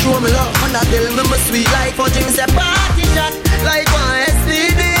 Show me love, and I tell me my sweet like for Jim. Say party shot, like 1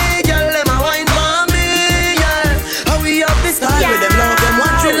 STD. Girl, them a wine for me, yeah. How we up this style with them love them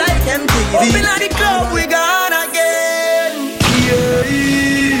watch we like MTV. Up inna the club we gone again.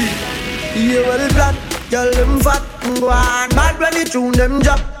 Yeah, well black, girl them fat, go on bad when they tune them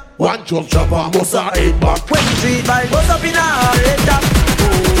drop. One chop chop and bust a head back. When 3 5 bust up in a head top.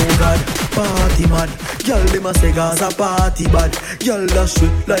 Oh God, party man. Girl them a say Gaza party bad. Girl dash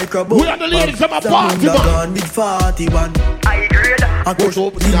it like a boat. We are the ladies them a party man. With 41. I grade. I push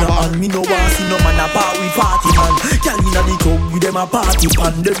up dinner and me no want see no man a part with party man. Girl inna the club with them a party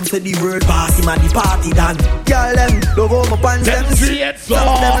pan. Them say the word party man the party done. Girl them love how my pants them straight. Some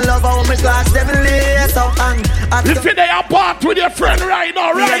them love how my class them lace out and. If you dey apart with your friend right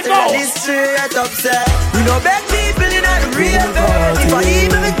now, right now. This straight up say we no beg people in a real bed. If I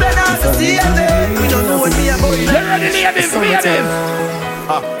even make plan out to see a bed, we don't know what we are going. You ready, ladies, ladies?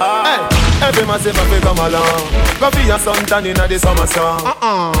 Every massive have to come along. Go for your suntan in the summer sun.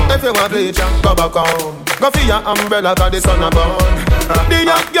 If you want bleach, go back home. Go for your umbrella cause the sun a burn. The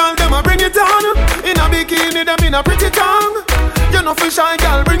young girl them a bring it on. In a bikini them in a pretty tongue. You know fish shy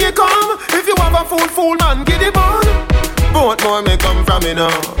girl bring it come. If you have a fool man get it on. Both more may come from me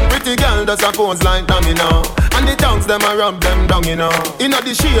now. Pretty girl does a pose like dummy now. And the tongues them a rub them down you know. In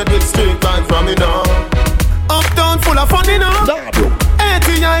the shade with street vibes from me now. Uptown full of fun you know.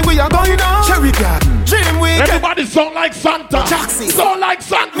 ATI we are going on. Cherry Garden, Dream Weekend. Everybody sound like Santa. Jackson. Sound like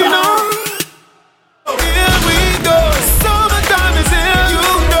Santa. You know. Here we go. Summertime is here. You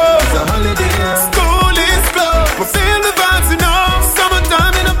know. It's a holiday. School is closed. We feel the vibes you know.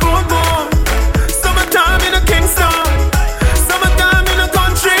 Summertime in a Baltimore. Summertime in a Kingston. Summertime in a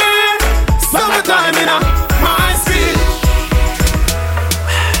country. Summertime in a my street.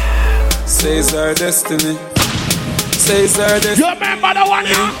 Says our destiny. Says our destiny. You remember the one,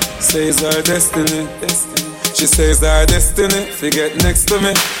 yeah? Says our destiny. She says our destiny. Forget next to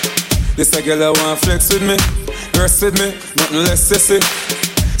me. This a girl I want flex with me. Rest with me, nothing less sissy.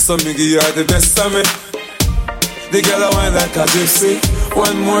 So me give her the best of me. The girl I want like a gypsy.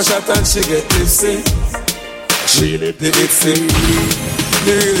 One more shot and she get tipsy. Really? The itsy.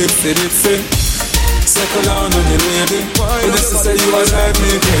 The real itsy. Circle down on the lady. When this say you was like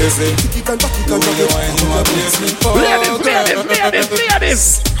me crazy. You really wine, you a place me.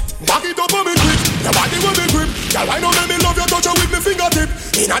 Ladies. Back it up on me quick. Your body will be grip. Girl, I know me love you touch her with me fingertip.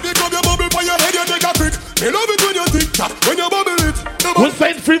 Inna the club you bubble for your head you take a trick. Me love it when you tick tock, when you bubble it. We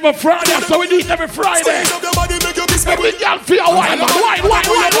say it's free for Friday, so we do it every Friday. Squeeze up your body, make you kiss me. Every girl feel a wine, man. Wine.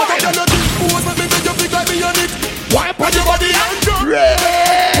 Pose me, make you feel like me on it. Wine on your body and jump.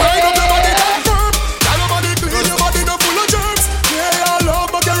 Wine up your body down firm. Girl, your body clean, your body no full of germs. Yeah, I love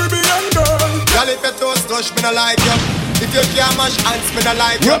my Caribbean girl. Girl, if you toast touch, me no like you. If you can't mash hands, me no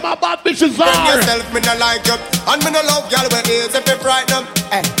like you. Where my bad bitches are? Bring yourself, me no like you. And me no love y'all when ears if you frighten them.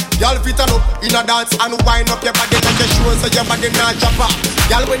 Y'all fit on up in a dance and wind up your body like your shoes so your body not chop off.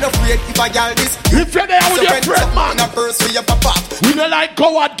 Y'all when afraid if I y'all this. If you're there with your friend, man. In a first for your papa. We don't like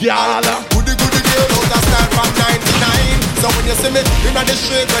coward girl. Goody girl out of style from 99. So when you see me in the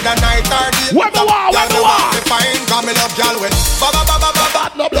street with a night or day. Where me want? Me fine, cause me love y'all when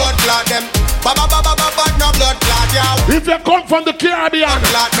bad no blood clot them. Bad no blood clot y'all. If you come from the Caribbean,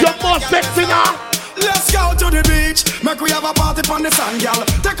 you're more sexy now. Let's go to the beach. Make we have a party on the sand, y'all.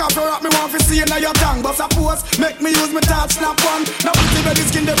 Take off your hat, me want to see you now your tongue. But suppose, make me use me touch snap one. Now we see the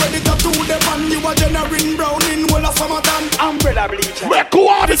skin, they ready to do the pan. You a generating brown in whole of summertime. Umbrella bleach. Make who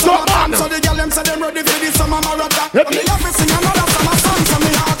are the man? So the girl them say them ready for the summer marathon. But they have to sing another summer song. So me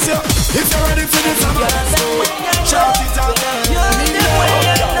ask you, if you're ready for the summer, shout it out.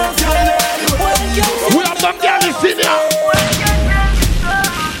 We have some girls in here.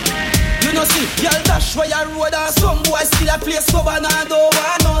 You know see, y'all dash where you road and some boys still a place cover and don't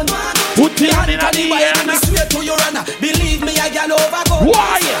want none. Put your hand in the air. Me swear to your honor, believe me a gal overgo.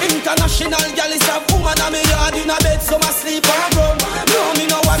 Why? International gal is a woman and me yard in a bed so my sleep and run. No me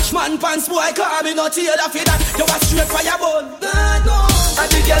no watch man pants boy my car, me not tear off it. You a straight fire bone. And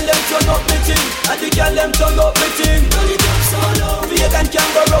the girl them turn up me thing. And the girl them turn up me thing. Turn it up so low. Vegan can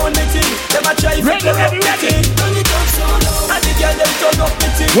go round me thing. Them a try to go up me thing. Turn it up so low. And the girl them turn up me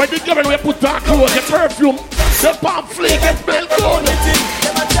thing. When the girl we put her clothes, the perfume, the pamphlet, the smell good.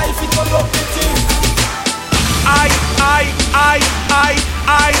 Them a try to go up me thing.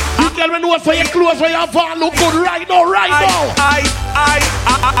 You tell me no say your clothes where your van look good right now.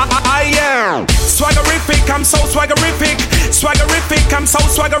 Yeah. Swaggerific, I'm so swaggerific. Swaggerific, I'm so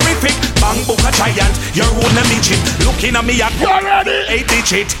swaggerific. Bang book a giant, you're one a midget. Looking at me at 8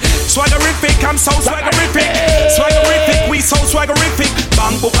 digit. Swaggerific, I'm so swaggerific. Swaggerific, we so swaggerific.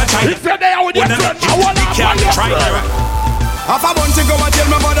 Bang book a giant. One a midget, can't try her. Half a bunch to go and tell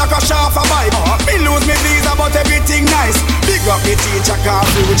me about a crash off a bike. Me lose me visa but everything nice. Big up me teacher car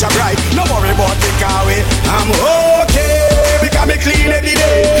future bright. No worry about the car way. I'm okay because me clean every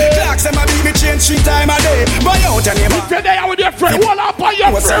day. Clocks and my baby change 3 times a day. Buy out your name. Today I with your friend. What up on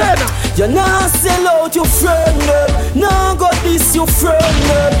your friend? You not sell out your friend. Now got this your friend.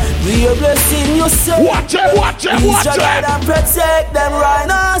 Be a blessing yourself. Watch it. And protect them right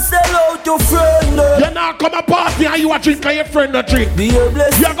now. Sell out your friend. You now come a party and you a drink and your friend a drink. Be a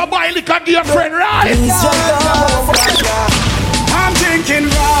blessing. You go buy liquor to your friend, right? I'm drinking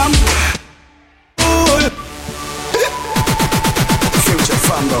rum. Future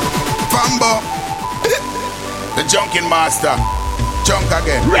Fambo. The junkin' master. Junk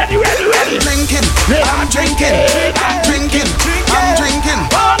again. Ready. Drinking. I'm drinking. I'm drinking.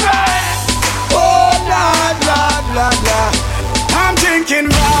 Oh, la. I'm drinking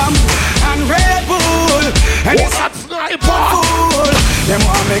rum and Red Bull. And it's a sniper. Them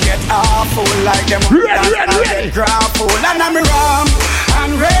want me get awful like them want me get grapple. And I'm rum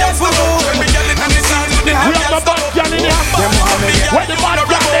and Red Bull. We have a bad girl in here. Where the bad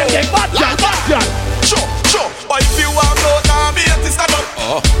girl? Sure. But if you walk out now, be at this stand up.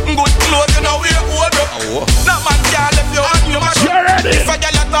 Good clothes, you know we're old up. That man can't let you on your machine. You're ready. If I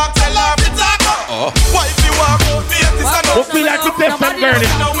get your talk, tell her to talk up. Why if you walk out, be at this stand up. Don't feel like you test them, girl.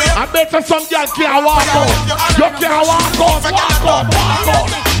 I bet some girl can't walk out. You can't walk out.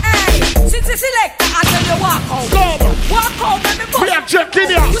 Hey, since you select, I tell you walk out. Walk out, let me go. We are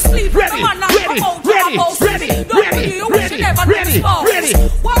checking here. You sleep with the man, ready.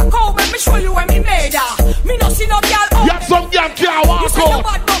 Walk out, let me show you when me made her. Me no see no girl out. You have some girl can't walk out.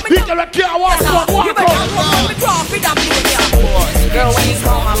 You can't walk out. You better run me drop with that baby. Girl, when you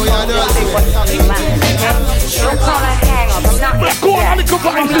come, I'm going to say what's on your mind. Don't call a hang up, I'm not going to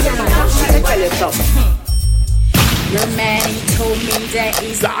tell you something. Your man, he told me that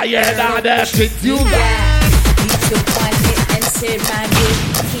he's that's it, you got. He took one hit and said my dick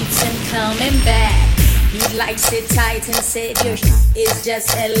keeps him coming back. He likes it tight and said your is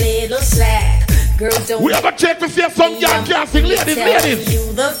just a little slack. Girl, don't we ever check to see some young dancing ladies.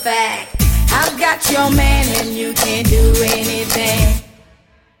 You the fact. I've got your man and you can't do anything.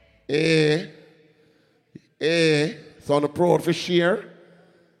 So on the proud for share.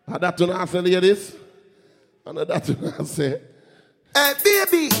 And that to answer ladies. And that to answer. Hey,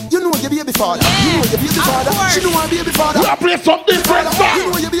 baby, you know your baby father. You know your baby father. She know her baby father. We are playing some different stuff.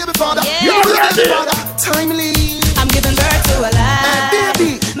 You know your baby father. You know your baby father. Timely. I'm giving birth to a lie. Hey,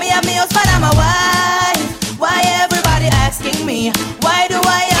 baby. Me and me husband, I'm a wife. Why everybody asking me? Why do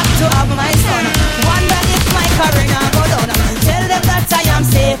I have to have my son? Wonder if my career now go down. Tell them that I am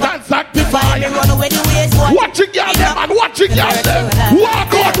safe. That's sanctified. Run away the ways. Watching y'all them and watching y'all them.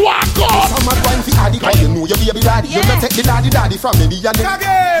 Walk out. Some are going for addy, cause you know your baby daddy. You can take the daddy from me. Y'all now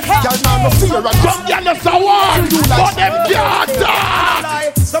no fear. Some y'all just a war. But them can't die.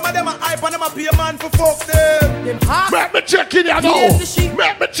 Some of them are hype and them are pay a man for fuck them. Make me check in here now.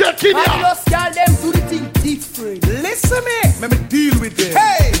 Make me check in here. Just girl them do the thing different. Listen me. Let me deal with them.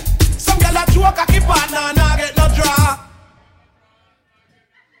 Hey, some girl that joke a keep on now get no draw.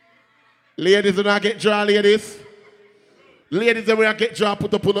 Ladies do not get draw, ladies. Ladies, when I get draw,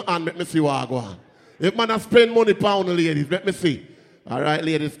 put up on the hand, let me see what I go on. If man spend money pound the ladies, let me see. All right,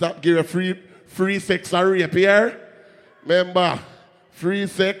 ladies, stop giving free sex or rape here. Remember, free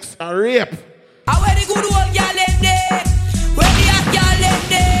sex or rape. Where the good old girl them there? Where the hot girl them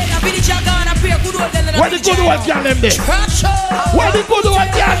there? I be the jagan, I pray good old them. Where the good old girl them there? Where the good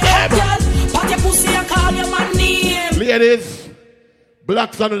old girl them? Pat your pussy and call your man name. Ladies,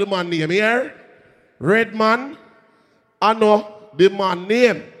 black son of the man name here. Red man, I know the man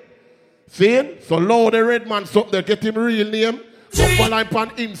name. See? So loud the red man something there, get him real name. So follow him on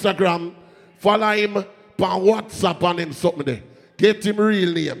Instagram. Follow him on WhatsApp on him something there. Get him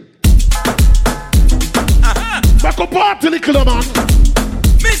real name. Back up party, little man.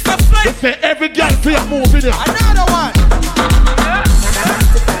 Mr. They say every girl feel a move in here. Another one.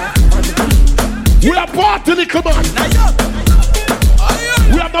 We are party, little man.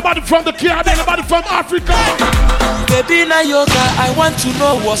 We have nobody from the Caribbean, nobody from Africa. Baby Nayoka, I want to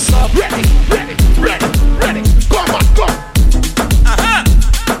know what's up. Ready. Come on, come.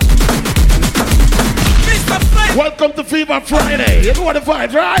 Welcome to Fever Friday. You know what the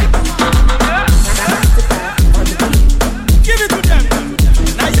vibes, right? Give it to them.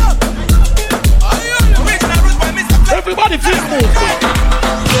 Everybody feel move.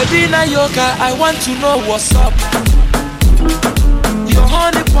 Baby Nayoka, I want to know what's up. Your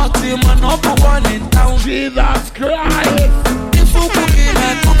honey party, my number one in town. Jesus Christ. If you cooking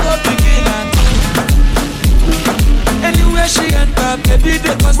and cook up again. Anywhere she enter, baby,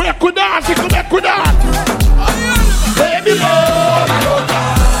 they must make good dance, make good dance. Baby more,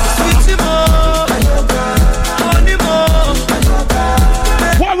 sweetie more, honey more.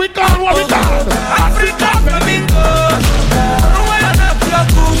 What we got? Africa flamingo.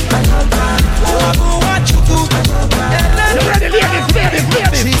 You ready,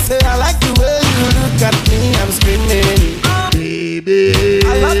 ladies? She say I like the way you look at me, I'm screaming. Baby, I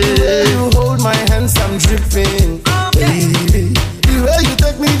like the way you hold my hands, I'm dripping. Baby, the way you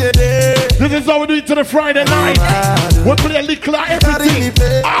take me today. This is how we do it to the Friday night. We play a little of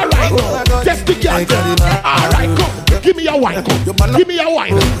everything. Alright, test the girl. Alright, go. Give me a wine, go. Give me a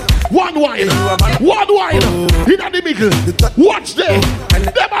wine. One wine. In the middle. Watch them.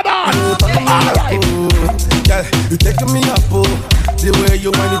 Them are done. Alright. Girl, you taking me up, oh. The way you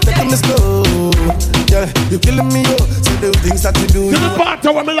want, you taking me slow. Girl, you killing me, oh. So the things that you do. To the part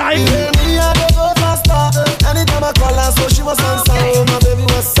of me like. Me, I don't go faster. Anytime I call her, so she must answer. Oh, my baby,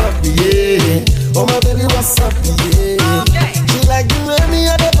 what's up, yeah. Oh, my baby, what's up, yeah. She like the way me,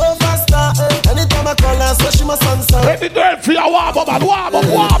 I don't go faster. Anytime I call her, so she must answer. Baby girl, feel a warm up.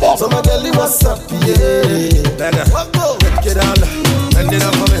 So my belly, what's up, yeah. What go? Get down, bend it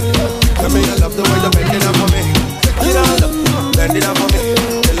up for me. Tell me you love the way you bend it up for me. Get down, bend it up for me.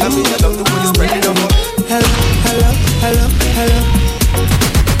 Tell me you love the way you spread it up for me. Hello.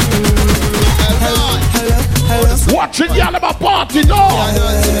 Watching y'all about party, no.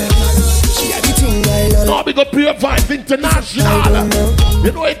 No, we go Pure Vibes International.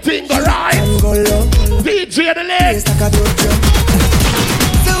 You know it thing, alright. DJ the leg.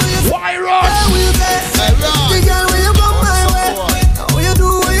 Why rush? The girl when you come my way. What you do?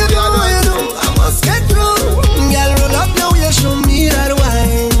 I must get through. Girl, roll up now, you show me that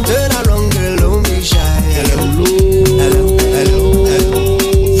wine. Turn around, girl, don't be shy. Hello.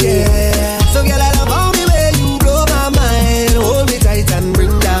 Yeah. So girl, I love how the way you blow my mind. Hold me tight and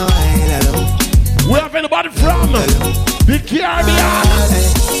bring down wine. Hello. We have anybody from the Caribbean?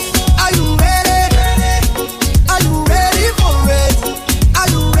 Are you ready? Are you ready for it? Are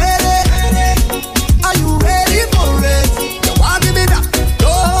you ready? Are you ready for it? You want to be that?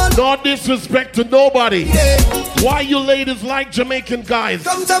 No disrespect to nobody. Why you ladies like Jamaican guys?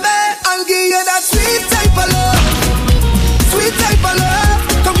 Come to me, I'll give you that sweet type of love. Sweet type of love.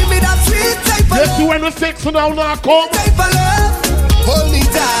 Come give me that sweet type of love. Yes, you when the sex now come. Type of love. Hold me,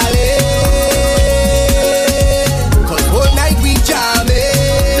 darling. Cause whole night we jamming.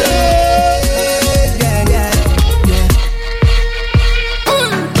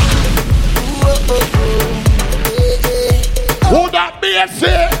 Who that be a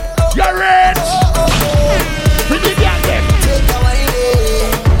say? You're rich. Bring it down there.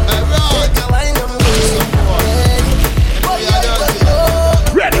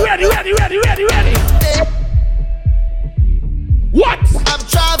 Ready. What? I've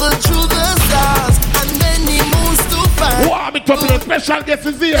traveled through the stars and many moons to find. Wow, I'm talking a special guest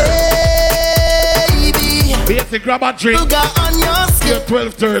is here. Baby, Basically, grab a drink. sugar on your skin.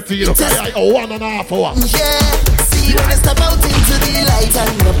 12:30, you know, 1.5 hours. Yeah, see when I step out into the light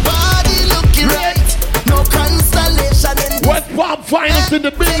and your body looking right. No constellation in West Palm Finest in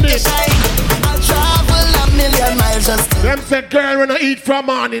the building. I'll travel a million miles just to Them say girl when I eat from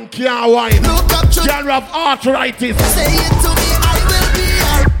morning can't wine. look up to Girl have arthritis. say it to me, I will be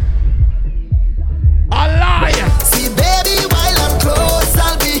A liar. See baby, while I'm close,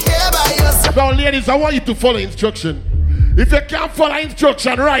 I'll be here by your side. Now ladies, I want you to follow instruction. If you can't follow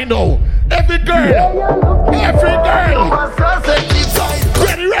instruction right now, every girl. Ready.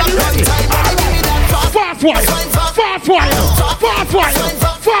 Fast wine.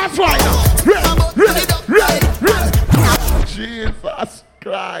 Ready. Jesus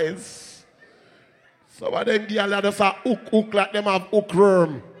Christ. Some of them girls just a hook like them have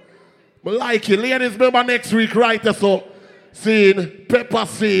hookworm. I like it. Ladies, remember next week, right? So, seeing Pepper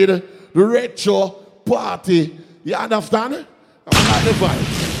Seed, the retro party. You understand? I like the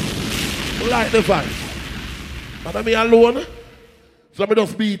vibe. Like the vibes. But I'm alone. So I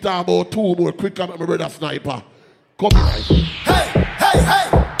just beat about 2 more quick and my brother Sniper. Come in. Hey, hey, hey.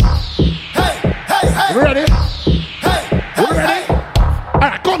 Hey, hey, hey. You ready? Hey, you ready?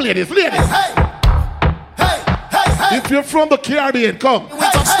 Alright, come ladies. Hey, hey. Hey, hey, hey. If you're from the Caribbean, come.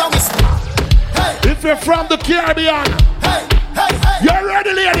 If you're from the Caribbean, you're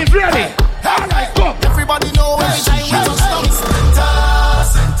ready, ladies, ready? Alright, come. Everybody know every time we touch down.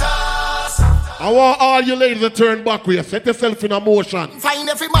 I want all you ladies to turn back with you. Set yourself in a motion. Find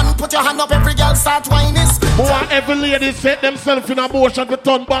every man, put your hand up, every girl start whining. I want every lady set themselves in a motion to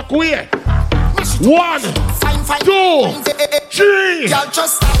turn back with you. 1, 2, 3. Girl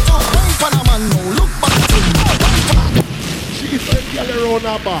just start to wine for a man, no look back. She's a girl around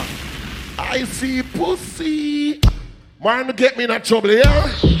her back. I see pussy. Man, get me in a trouble, yeah?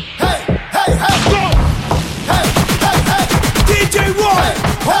 Hey, hey, hey. Go! Hey, hey, hey. DJ Roy,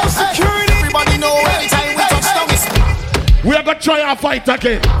 hold security. Everybody know every time we touch down. We are gonna try our fight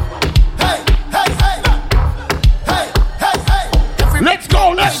again. Hey, hey, hey. Hey, hey, hey. Let's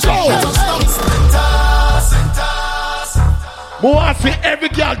go, let's go. More I see every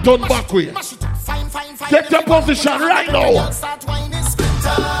girl done back with you. Take your position right now. See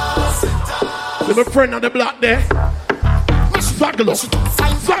my friend on the block there. Saggle up.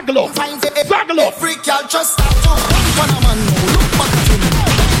 Saggle up. Saggle up. Every girl just start to run a man, no look back at him.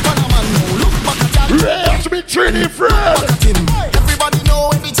 Run a man, no look back at him. Raise me Trini friend. Everybody know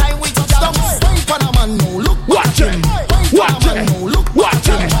every time we touch down. Run a man, no look back at him. Watch it. Watch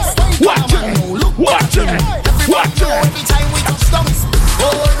it. Watch it. Watch it. Watch it. Every time we touch down.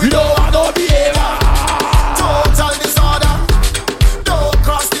 We don't want no behavior. Total disorder. Don't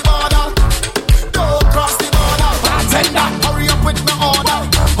cross the border. Don't cross the border. Bartender, hurry up with my order.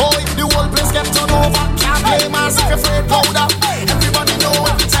 Oh, the whole place get turned over. Can't blame us if you're afraid powder. Everybody know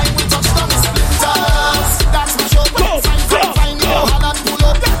every time we touch down. Splinters. That's my show. Fine. Go hard and pull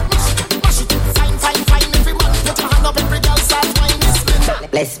up. Mash it. Fine. Every man put your hand up. Every girl start whining.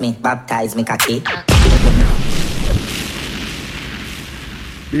 Bless me, baptize me, cocky.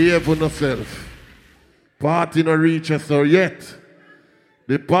 Behave on yourself. Party no reach us so yet.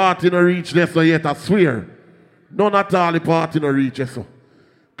 The party no reach us so yet, I swear. None at all the party no reach us so.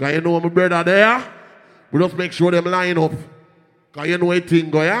 Cause you know my brother there, we just make sure them line up. Cause you know a thing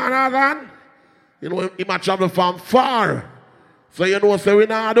go on. You know he might travel from far. So you know say we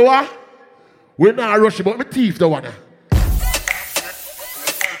not do it. We not rush but me thief the one.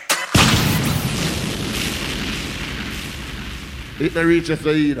 It no reach us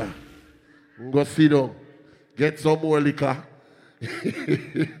either. Go sit down. Get some more liquor.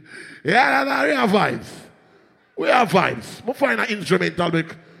 Yeah, we have vibes. We have vibes. We find an instrumental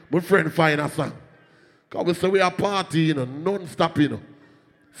make my friend find a song. Because we say we are partying, non-stop,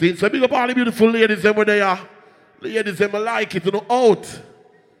 Since we big up all the beautiful ladies over there. Ladies them like it, out.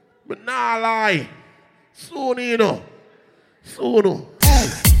 But nah lie. Soon, Soon,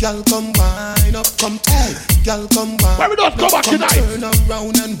 Girl, come wind up, come hey. Girl, come wind up. Why we don't come back tonight? Turn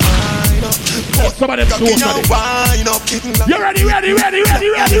around and wind up. Somebody else wind up. You ready?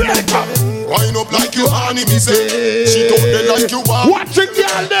 Come. Wind up like you honey, me say. She don't they like you want. Watch it,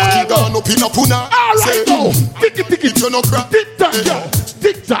 girl, there. She gone up in a puna. All right, go. Tick. You no crap. Tick-tock, girl.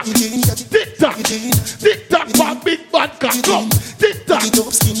 Tick-tock. For big bad cock. Go. Tick-tock. Can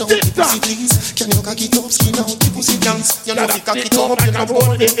you cock it up, skin out the pussy dance? You know the cock it up, you know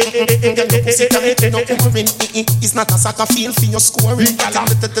boring. It's not a soccer field for your scoring.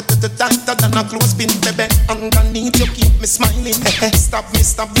 Tighter than a clothespin, baby. Underneath you keep me smiling. Stop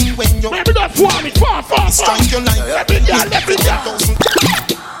me when you. Maybe that's why it's far. Strike your line. Let me down.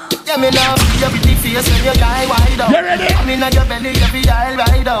 Yeah, me now see your pretty face when your guy wide out. You ready? Come in at your belly, every dial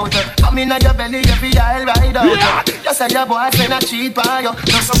ride out. Come in at your belly, every dial ride out. Yeah. You say your boyfriend a cheat by you.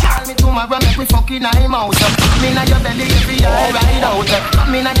 Just call me tomorrow, make me fucking I'm out. Come in at your belly, every dial ride out.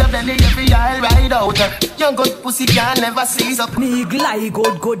 Come in at your belly, every dial ride out. Your good pussy can never cease up. Nigga like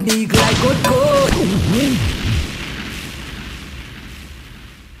good, nigga like good.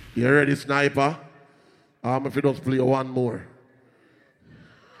 You ready, Sniper? If you just play one more.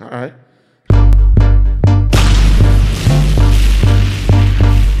 All right.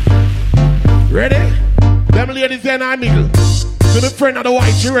 Ready? Them ladies and I mingle. To the friend of the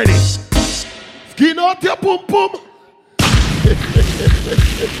white, you ready? Skin out your pum pum.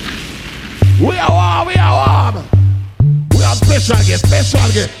 We are warm. We are special guest.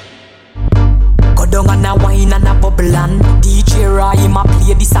 Go down and a wine and a bubble and DJ Roy him a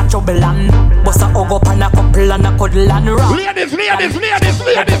play this a trouble and bust a hug up and a couple and a cuddle and rock. Ladies.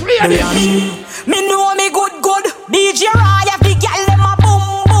 Me know me good. DJ Roy have the girl them a boom.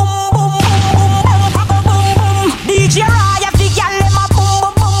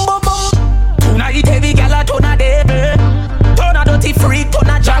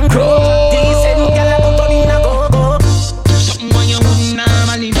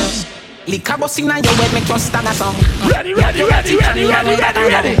 song. Ready.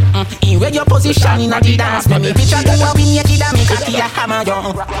 Where your position in the dance? Let me picture you a win, you did a make a key a hammer you.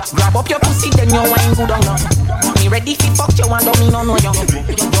 Grab up your pussy, then you wine good on you. Me ready fi fuck you and don't me no know you.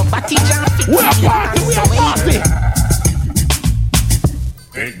 Your body jam fit. We are party.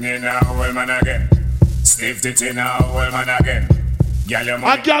 Pick me now, well man again. Stiff titty now, well man again. Girl, your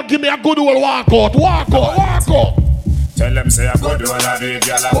money. A girl give me a good old walk out. Tell them say a good old a bit,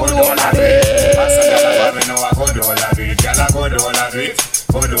 girl a good old a bit. Pass a girl a me know a good old a bit, girl a good old a bit,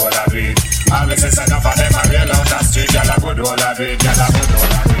 good old a bit. All the sisters enough of them a real out the street, girl a good old a bit, girl a good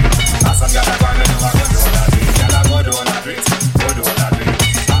old a bit. Pass some girl a me know a good old a bit, girl a good old a bit, good old a bit.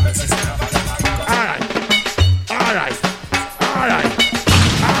 All the sisters enough of them a good old a bit. All right.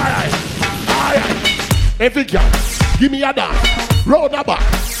 Every girl, give me a dance. Round the back,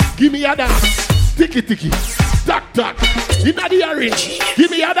 give me a dance. Ticky. Tack. Inna the orange, give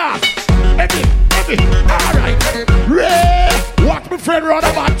me a dance. Every. All right. Ray, watch my friend round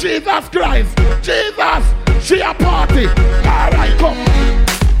the back. Jesus Christ. Jesus, she a party. All right, come.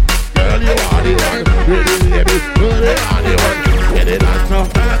 Girl, you are the one. Baby, you are the one. Get it on top.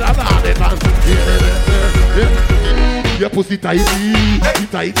 Your pussy tighty.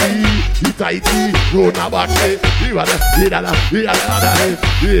 Round the back.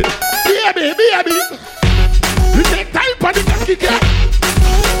 Baby. You take time for the cocky girl.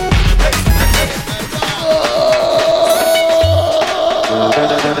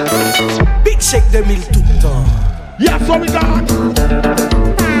 Big shake the mill tout le temps. Yeah, so we got.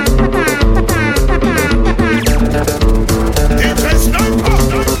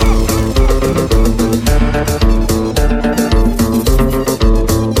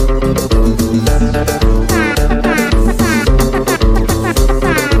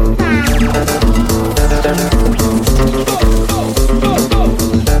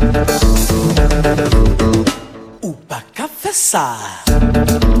 Ça.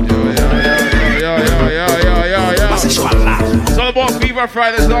 It's all about Fever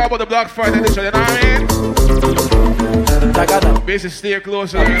Friday, it's all about the Black Friday edition, you know what I mean? Basically stay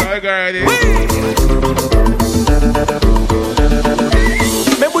closer, you know, you got it.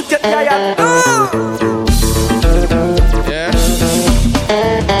 Yeah.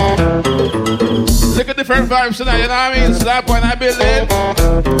 Look at different vibes tonight, you know what I mean? Slap on that building.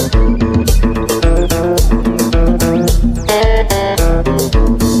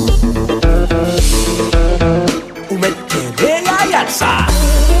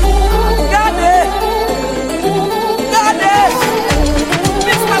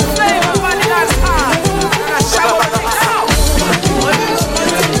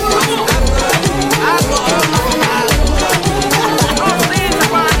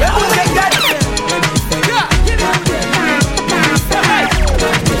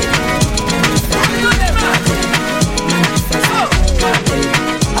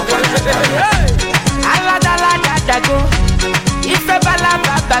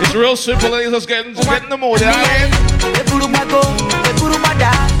 It's real simple, ladies. Let's get in the mood,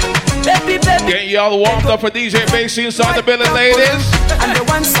 Getting y'all warmed up for DJ Basie inside the building, ladies. And the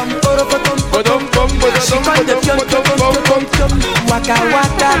one some waka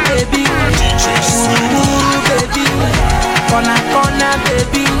waka baby, baby, corner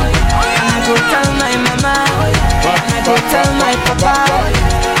baby. And I go tell my mama, and I go tell my papa,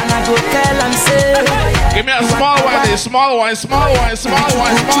 and I go tell and say. Give me a small one, baby, small one. Baby,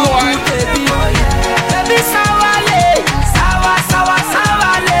 sawale, sawale.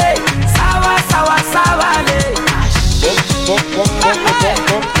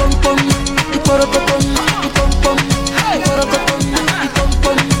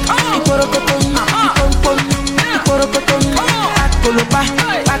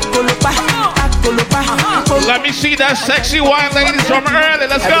 Let me see that sexy wine, ladies, from early.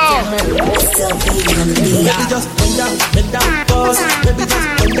 Let's go. Baby, just bend down, pause. Baby, just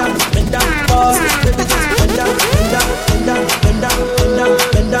bend down, pause. Baby, just bend down,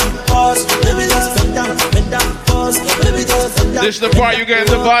 pause. Baby, just bend down, pause. Baby, just bend down. This is the part you get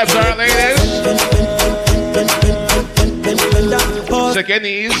the vibes, alright, ladies? Check your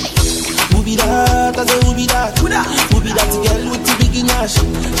knees. Who be that? I say who be that? Who be that girl with the big nash? She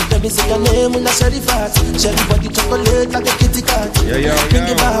tell me say your name when I share the fat. Share the body chocolate like a kitty cat. Bring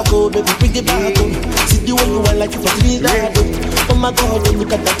it back, oh baby, bring it back, oh. See the way you want like you for me that, oh my God, when you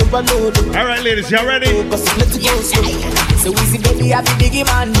got that overload. Alright, ladies, y'all ready? Let's go slow. So easy, baby, I be biggie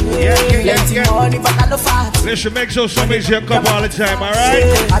man. Plenty money, but I no fat. Listen, make sure somebody's here come all the time, alright?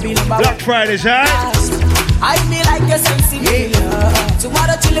 Black Fridays, alright? I me like a sensible.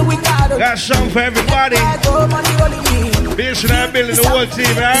 Tomorrow chilling with God. Got something for everybody. Bitch, and I'm building the whole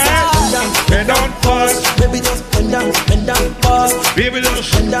team, right? And don't pause. Baby, just bend down, pause. Baby,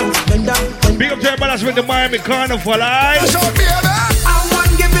 just bend down. Big up to everybody that's with the Miami Carnival, right? So, baby, I want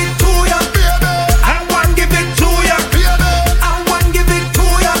to give it to ya, baby. I want to give it to ya, baby. I want to give it to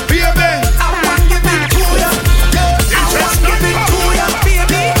ya, baby. I want to give it to ya. I want to give it to ya,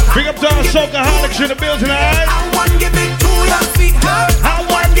 baby. Big up to our Soulcaholics in the building, right? I want to give it to ya, sweetheart. I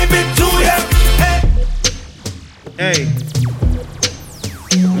want to give it to ya. Hey,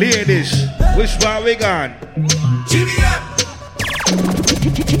 ladies, which bar we gone? Jimmy up.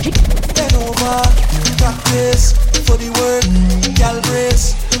 Bend over, practice for the work, gal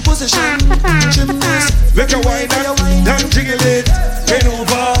brace, position, gymnast. Make a wine and jiggle it. Bend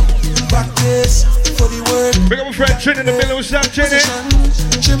over, practice for the work. Big up a friend Trin in the middle, what's up, Trin?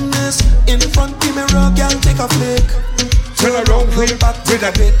 Gymnast in front of the mirror, gal take a flick. Turn around, flip back with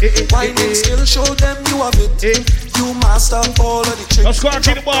a bit. Whining skill, show them you have it. You master all of the tricks. Let's go and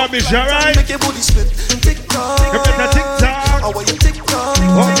keep the Barbies, alright? Make your booty split. Tick-tock. Tick-tock. How are you tick-tock?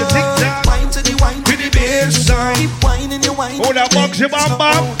 How are you tick-tock? Wine to the wine. With the bass down. Keep whining your wine. Hold that box, bam,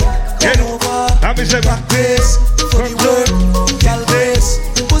 bam. Get over. Have me say practice for the work. Gal brace.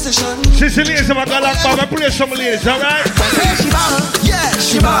 Position. Sicilians, I'm gonna lock back. I play some ladies, alright? She bad. Yeah,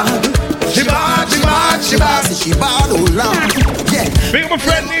 she bad. She bad, she bad, she bad. She bad, oh Lord. Yeah. Big up my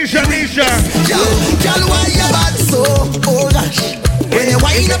friend Nisha. Girl, why you bad so? Oh gosh. When you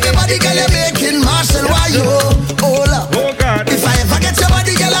wind up your body, girl, you're making Marshall. Why you? Oh Lord. Oh God. If I ever get your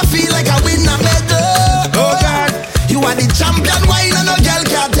body, girl, I feel like I win a medal. Oh God. You are the champion wine, and no girl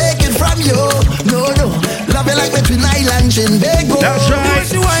can take it from you. No. Love you like between Island Gin Bego. That's right.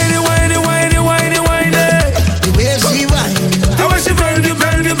 She whiny. The way she whine. I want she bang.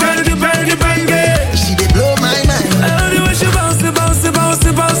 She did blow my mind. I love the way she bounce,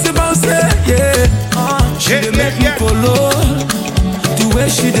 yeah. She did make me follow. The way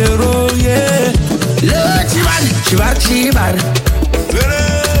she did roll, yeah. Look, she bad.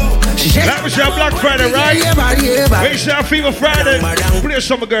 That was your Black Friday, right? Yeah. Wait, your Fever Friday. Play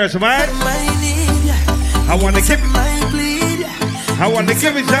some girls, man. I wanna give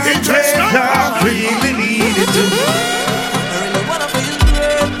it time. I really need it to.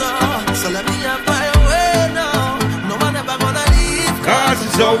 Cause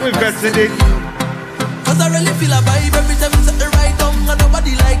it's all invested in you. Cause I really feel a vibe every time you set the right down. And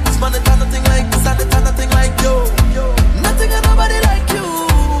nobody like this man, it's nothing like this, and it's nothing like you. Nothing and nobody like you.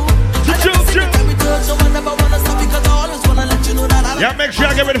 Yeah, make sure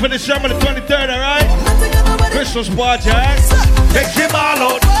I get ready for December the 23rd, alright? Christmas party, alright? Take him all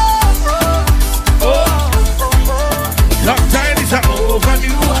out. Long time is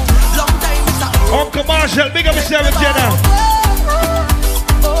overdue. Uncle Marshall, big up yourself, Jenna.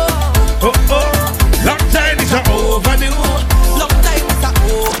 Long time is overdue.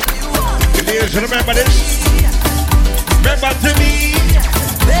 Ladies, remember this. Remember to me.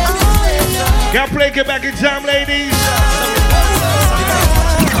 Can't play it back in time, ladies.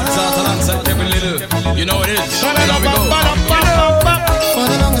 You know what it is. For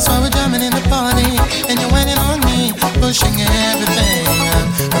the longest while we're jamming in the party, and you're waiting on me, pushing everything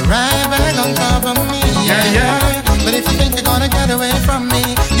right back on top of me. Yeah. But if you think you're gonna get away from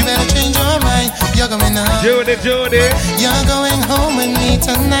me, you better change your mind. You're going home. Judy. You're going home with me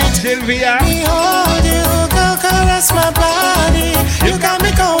tonight. Sylvia. Me hold you, go caress my body. You got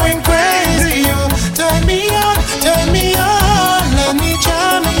me going crazy. You turn me on, let me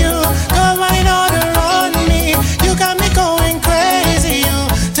charm you. Go wine order on me. You got me going crazy. You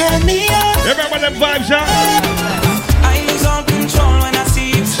turn me on. Remember them vibes, huh? I lose all control when I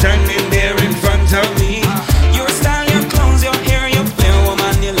see you standing there in front of me. Your style, your clothes, your hair, your fair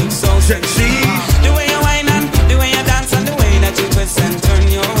woman, you look so sexy. The way you whine and the way you dance and the way that you twist and turn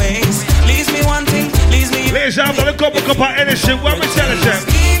your waist leaves me wanting, leaves me. Ladies, I'm gonna cup of energy. What we tell us?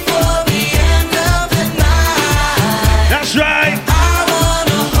 Before the end of the night. That's right. I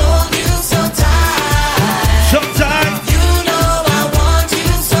wanna hold you so tight. So tight. You know I want you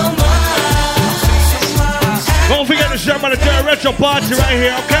so much. Don't forget to share the third retro party right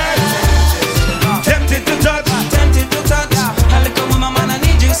here, okay? Tempted to touch. I look at my man, I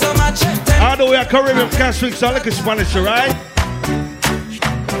need you so much. Although we are Caribbean Catholic, so I like Spanish, right?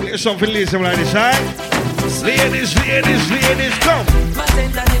 Here's something listen like this, right? Ladies, come.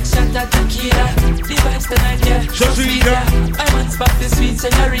 So sweet, I want spot the sweet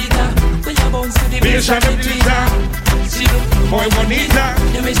señorita. When you bounce to the bass and the tweeter. Muy bonita.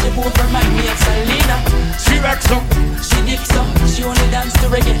 The way she move remind me of Selena. She rocks up. She dips up. She only dance to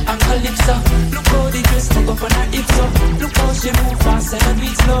reggae and calypso. Look how the dress go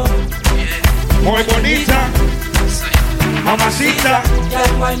Mamacita. Mamacita.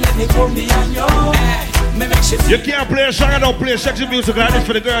 You can't play a song and don't play sexy music like this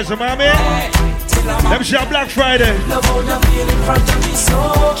for the girls, mommy. Let me see a Black Friday.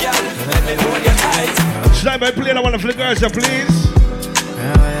 Should I play that one for the girls, please?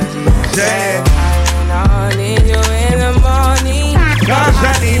 Say, I need you in the morning. Cause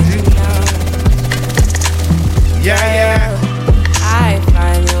I need you. Yeah. I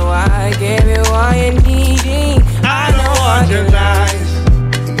find you, I give you all you need. I don't want your lies.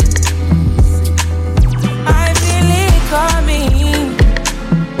 I feel it coming.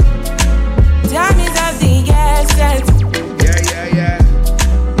 Time is of the essence. Yeah.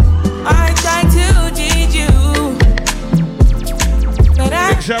 I try to teach you, but I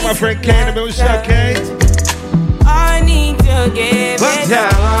Big shout my friend Kane, the music, okay? I need to give it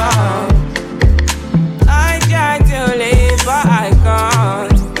down. I try to live, but I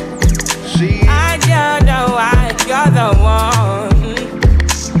can't. See, I don't know why you're the one.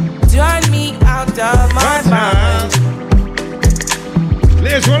 Turn me out of my mind.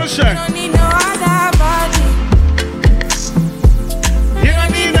 Liz, what a sec. You don't need no other body. You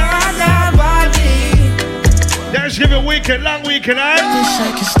don't need no other body. Thanksgiving weekend, long weekend, Wish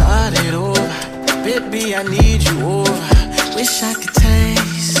I could start it over. Baby, I need you over. Wish I could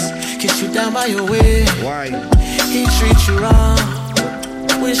taste, kiss you down by your way. Why? He treats you wrong.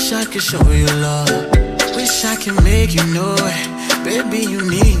 Wish I could show you love. Wish I could make you know it. Baby, you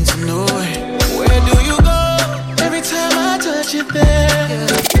need to know it. Where do you go? Every time I touch it there.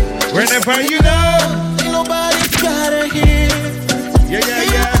 Whenever you know. Ain't nobody gotta hear.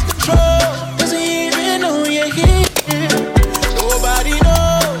 Yeah. Control. Doesn't even know you're here. Nobody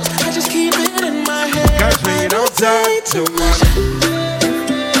knows. I just keep it in my head. Cause we don't talk too much.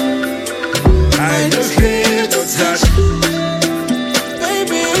 I just need to touch.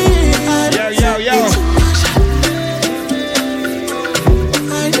 Baby, Yo.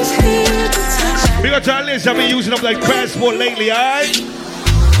 I just need to touch. Big up to our list, I've been using them like passport lately, alright?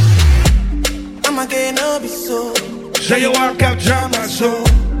 I'ma get no be so. Say you want to capture my soul.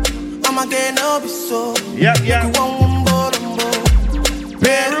 I'ma get no be so. Yep.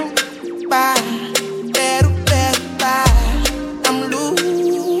 Peru, bye. I'm loose.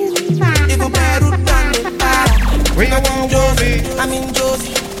 Even Peru done it bye. Where you want me? I'm in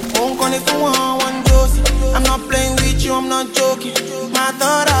Josie. Won't call it for one Josie. I'm not playing with you, I'm not joking. My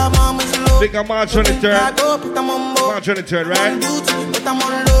thought of mom is low. Think I'm March 23rd. March 23rd, right? But I'm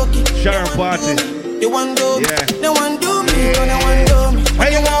on low-key. Sharon party. They want do me. Yeah. They want do me. They want do me.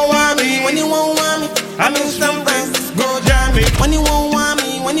 When you won't want me. When you won't want me. I'm in some friends. Go jam me. When you won't want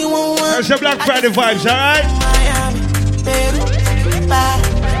me. When you won't want me. There's some Black Friday vibes, alright? Miami, Peru, bye.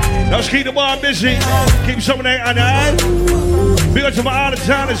 Let's keep the bar busy. Keep some of that on the eye. Big up to my out of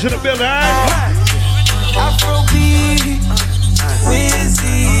towners in the building, alright? Afrobeat,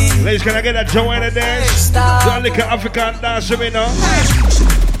 Wizzy. Ladies, can I get that Joanna dance? Do a little African dance with me now?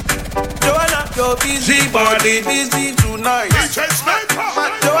 Joanna, your busy body, busy tonight.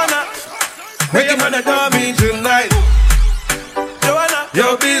 Joanna, make you wanna call me tonight. Joanna,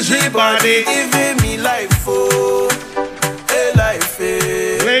 your busy body, giving me life, oh, hey life,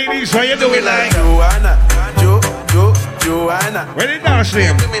 hey. Ladies, how you doing like? Joanna, Joanna. Where did dance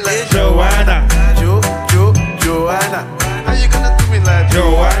name? Joanna, Joanna. How you gonna do me like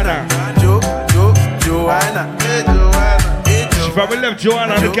Joanna? Joanna, hey Joanna. She probably left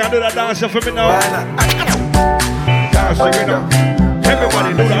Joanna. You can't do that dance for me now. Dance for me now.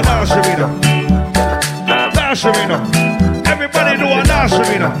 Everybody do that dance for me now. Dance for me now. Everybody do a dance for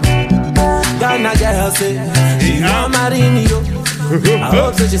me now. Ghana girl say, she want marry me yo. I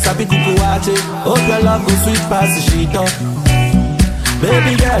hope that she sabi kuku wache. Hope your love go sweet past the sheet up.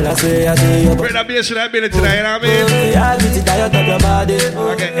 Baby girl, I say yo. Bring that bass to that minute tonight, you know what I mean? Yeah, get it tired of your body.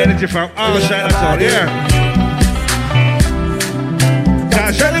 I get energy from all sides out here.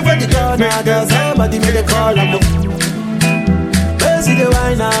 Celebrate the corner, girl, somebody make a call and look. See the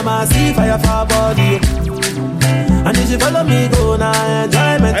wine, I'm a see fire for body. And if you follow me, go now,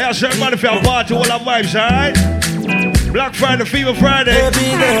 enjoyment. I ask everybody for a party, all our vibes, alright? Black Friday, Fever Friday.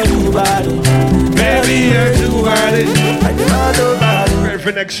 Baby, girl, you body. Baby, you body. I demand over you. Ready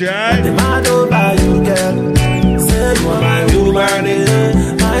for next year, alright? I demand over you, girl. Say you are my woman,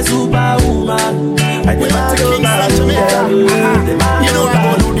 my superwoman. I demand over you, girl. You know I'm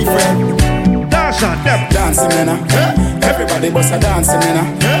gonna do different. Dance on them. Dancing, man. Everybody bust a dancing,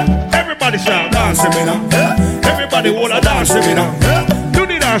 man. Everybody shout dancing, man. Everybody wanna dance, man. Do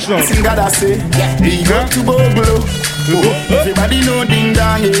the dance now. Sing that I say, he go to Bogolo. Everybody know ding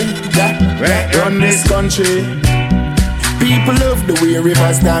dong, yeah. Run this country. People love the way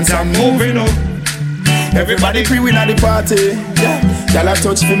rivers dance and moving up. Everybody free win at the party. Yeah, y'all a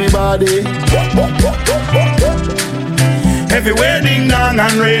touch for me body. Everywhere ding dong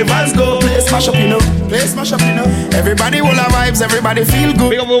and ravers go. Play smash up, you know. Play smash up, you know. Everybody will have vibes, everybody feel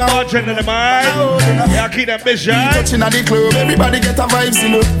good. Big up a bartender in the mind. Yeah, keep that bitch right. Touching at the club, everybody get a vibes, you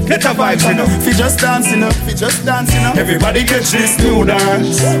know. Get a vibes, you know. Fi just dancing up, fi just dancing up. Everybody catch this new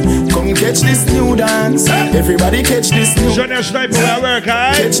dance. Come catch this new dance. Everybody catch this new dance. Show them sniper where work,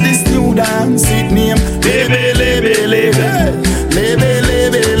 alright? Catch this new dance. It name Lebe, Lebe, Lebe. Lebe,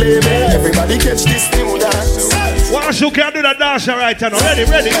 Lebe, Lebe. Everybody catch this new dance. Once you can do that dance right now. Ready.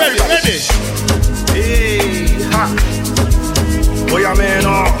 Hey, ha. Boy, I'm in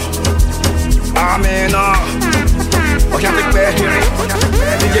Okay, I think we're here.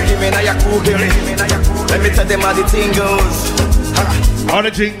 Did you give me now your cool here? Let me tell them how the thing goes. How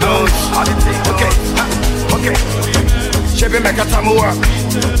the thing goes. Okay. Chevy make a tamua.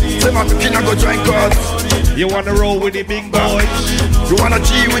 Say my picking I go join God. You wanna roll with the big boys? You wanna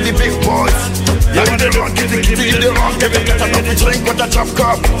G with the big boys? You wanna run, get the wrong. Get enough drink with the chop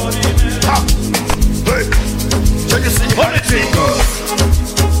cup. Ha! Hey! So you see how the thing goes.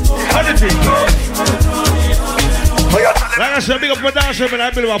 Like I said, big up my dancer, man.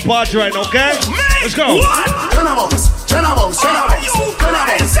 I believe a party right now, okay? Let's go.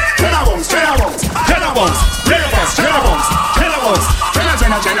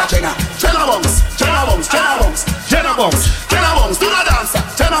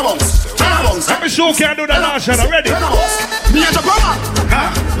 Let me show you can do the dance, ready? Me and the brother.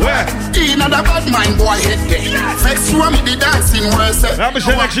 Where? In a bad mind boy head there. Next to me the dancing worse. Let me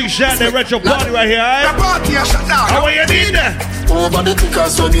say next week shot the retro party right here, alright? The party a shut down. How are you need that? Over the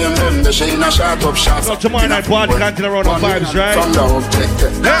tickers so them the shine a shot up shots. So tomorrow night party continue around the vibes, right? From the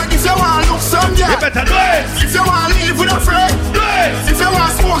objective. If you want look some yeah. You better do it. If you want live with a friend, do it. If you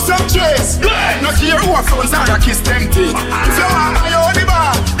want smoke some trace, do it. Not hear who a phones and a kiss them teeth. If you want buy your the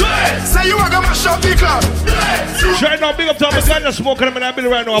bar, do it. Say you are gonna mash up the club, do it. Right now, big up to all the guys smoking them in that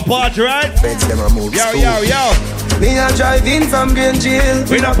building right now, a party, right? Yo. Me a driving from Green Jail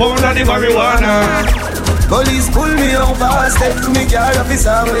with a pound of the marijuana. Police pull me over, step to me car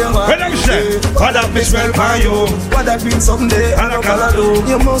officer where you want. When I'm saying, what that me smell for you? What that mean someday I don't gonna do.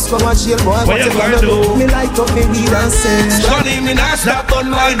 You must go and jail boy, what you gonna do? Me light up me weed and say Sonny me not stop on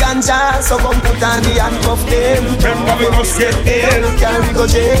my ganja, so come put on the handcuff them. Remember we must get ill. Carry go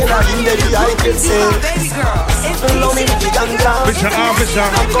jail and in the I can say baby girl, if you love me with the ganja Mr. Officer,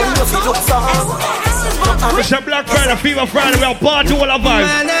 I'm going to feel up some Mr. Black Friday, Fever Friday, we'll party all our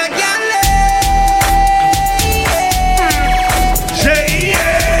vibes. Say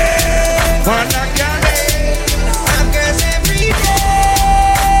yeah, man, I got it. Cause every day,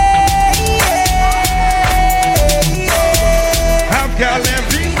 I've got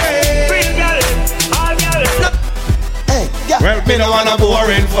every day. Well, me no want a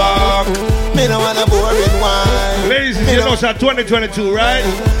boring fuck. Me no want a boring wine. Ladies and gentlemen, it's 2022, right?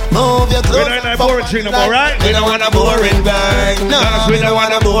 Move your clothes. We don't have boring thing no more, right? We don't want a boring guy. No, we don't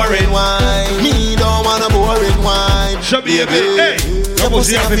want a boring wine. Me don't want a boring wine. Show me a bit, hey. Your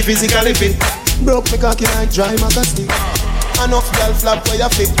pussy have to physically fit. Broke me cocky like dry maca stick. Enough girl flap for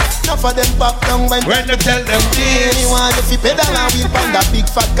your feet. Enough of them pop down when you tell them this. Anyone if you pedal and wheel on that big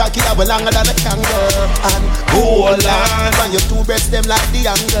fat cocky that will longer than a kangaroo. And hold on, when your two breasts them like the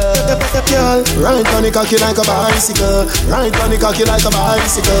angle. Girl, ride on the cocky like a bicycle. Ride on the cocky like a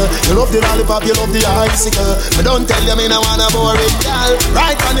bicycle. You love the lollipop, you love the icicle. But don't tell you me no wanna boring girl.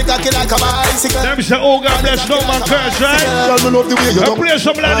 Ride on the cocky like a bicycle. Let me say, oh God bless no man curse, right? Girl, me love the way you I'll play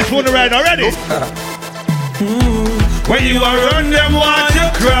something like this one right now, ready? When you are run them want you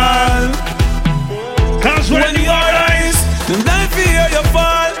crawl. Cause when you are rise, then I fear you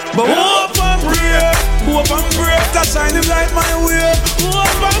fall. But hope and pray, that shine him like my way.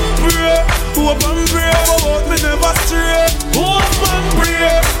 Hope and pray, but me never stray. Hope and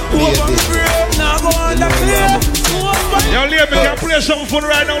pray, now go on the clear. Yo, Liam, we can play something fun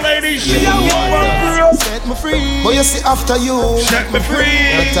right now, ladies. Set me free. But you see after you, set me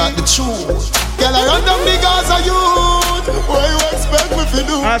free. I talk the truth. Girl, I run them niggas are youth. What you expect me to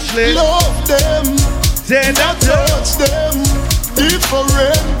do? Ashley, love them, say that touch them.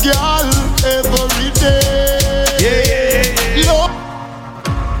 Different girl every day. Yeah. Love,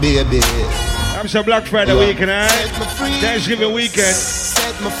 baby. I'm some Black Friday weekend, right? Thanksgiving weekend.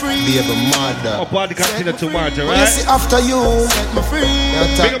 Set me free. Baby mother. Our party continue tomorrow, right? You see after you, set me free.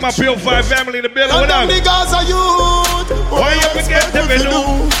 Big up my P05 family in the building. What up? Niggas are youth. Why you forget them,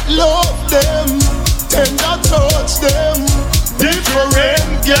 love them, tender touch them.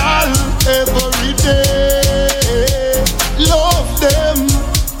 Different girl every day. Love them,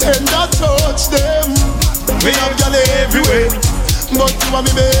 tender touch them. Me have girl everywhere, but you are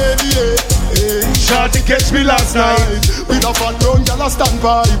me baby, Shorty catch me last night with a fat brown girl a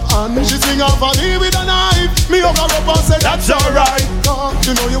standpipe, and she swing off on me with a knife. Me hug her up and say that's alright.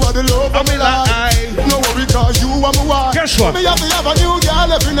 You know you are the love of me life. No worry 'cause you are my wife. Guess what? Me have to have a new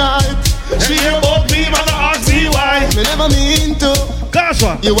girl every night. She hear about me, man, I ask me why. Me never mean to. Guess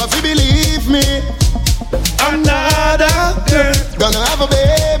what? You have to believe me. Another girl gonna have a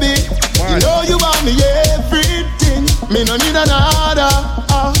baby. You know you want me everything. Me no need another.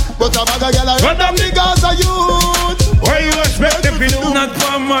 But a bag of girl I run them niggas are you. What you expect if you do? Not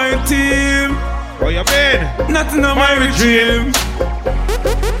for my team. What you mean? Not in my regime.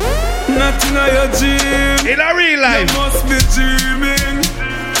 Not in your gym. In a real life. You must be dreaming.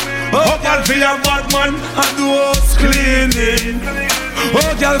 Oh, girl, feel a bad man and do house cleaning.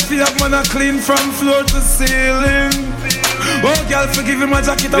 Oh, girl, feel a man a clean from floor to ceiling. Oh, girl, forgive him my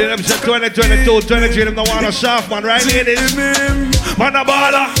jacket. Them said 2022, 23, them don't want a soft man, right, ladies? Man a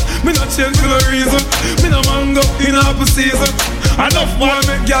baller. Me not change for no reason. Me no mango in half a season. Enough boy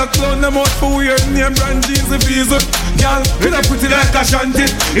make girl clown them out for weird name brand jeans and visa. Girl, we not pretty like a shanty.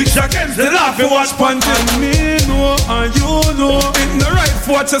 It's against the law for watch panty. And me know and you know it no right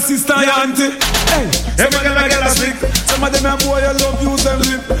for watch your sister and auntie. Hey, some of them a get a sick. Some of them a boy I love use them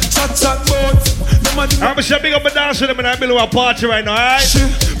lip. Chat bout. I'm a big up a dancer in the middle of a party right now, alright?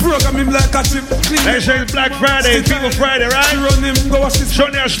 Program him like a chip. They say it's Black Friday, People Friday, right? Run him, go watch this. Show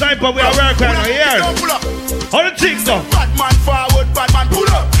me a sniper, we are working right now, yeah. How the things go? Batman forward, Batman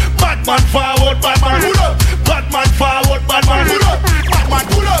pull up. Batman forward, Batman pull up. Batman forward, Batman pull up. Batman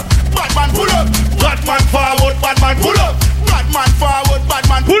pull up. Batman pull up. Batman forward, Batman pull up. Batman forward,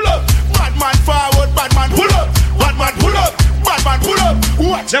 Batman pull up. Batman forward, Batman pull up. Batman pull up. Batman pull up.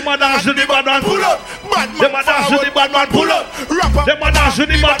 What? Them a dance to the Batman pull up. Them a dance to the Batman pull up. Them a dance to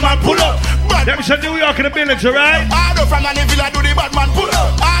the Batman pull up. Them say New York in the village, right? I do from the villa do the Batman pull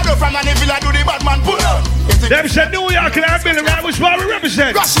up. I do from the villa do the Batman pull up. Them say New York in the village, right? Which one we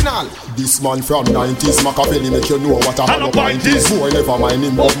represent? Rational. This man from 90s, Machiavelli make you know what a hollow point is. Boy never mind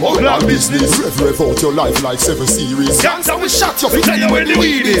him but more than business. Rev out your life like 7 series. Gangsta we shot your feet, tell you where the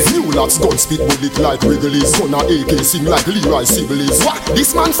weed is. New lads gun spit bullet like Wrigley's. Gonna AK sing like Leroy Sibbles. What?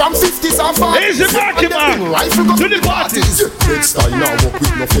 This man from 50s and 40s. He's a back man. Rifle go to the parties. Next time now walk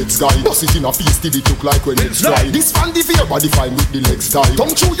with no flex guy. Bust it in a feast till it look like when it's dry. This fan the fear body fine with the legs tie.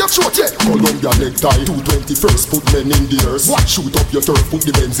 Come through your throat, yeah. Columbia leg tie. 221st put men in the earth. What? Shoot up your turf, put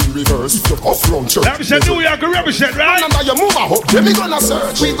the Benz in reverse. If you're off round church. That said New York represent, right? Remember your move up, then we gonna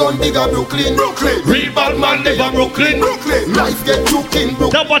search. We gon' dig a Brooklyn. Real bad man live in Brooklyn. Life get took in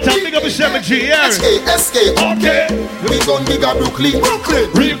Brooklyn. That what I big up a 7G, yeah. SK, okay. We gon' dig a Brooklyn.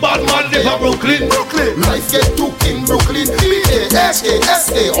 Real bad man live in Brooklyn. Life get took in Brooklyn.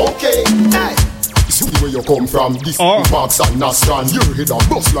 SK, okay. Hey. See where you come from, this Marks and Nascan. Your head a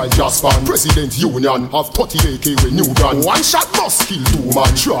bust like Jaspan. President Union have 30 AK with new gun. One shot bust kill 2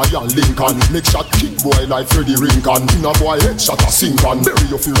 man. Try and Lincoln. Make shot kick boy like Freddie Rincon. In a boy head shot a sink on. Bury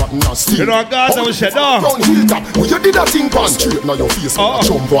your fear rotten and stink. You know God that we said no. Round hilltop, where you did a think on. Straight now your face with a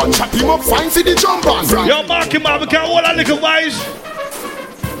jump on. Chop him up fine for the jump on. Yo mark him up, we can't hold a little wise.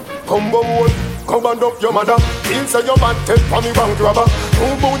 Combo one. Come and up your mother. Inside your man, take for me bank robber. Who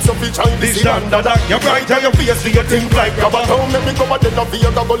boots up each time this and that. You're bright on your face, do you think like rubber? Don't make me go a dead of the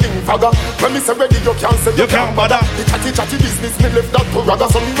other go link fagger. When me say ready, you can't say you can't bother. The chatty business, me left that to ragga.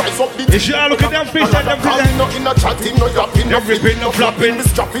 So me rise up the you should look at them fish and them fish. No in a chatting, no yapping, no ripping, no flapping. Me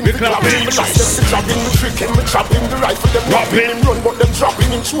strapping, me clapping, me like them, me trapping, me tricking, me trapping. The rifle them rapping, him run but them dropping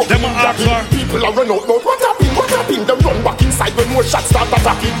him choking. Them people are run out, no what happened? Them run back inside when more shots start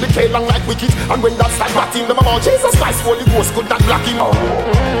attacking. They K long like wicked, and when that start batting, them about Jesus Christ, Holy Ghost could not block him.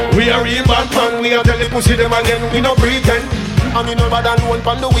 We are real bad man, we are tell the pussy them again, we no pretend. I mean no bad and one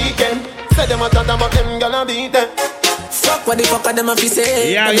on the weekend. Say them a chat about them gonna beat them. Fuck what the fuck are them a fi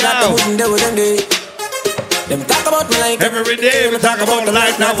say? Yeah, them talk about me like every day, we talk about the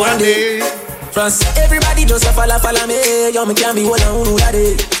life now one day. France, everybody just a follow me. Yo, me can't be one on who that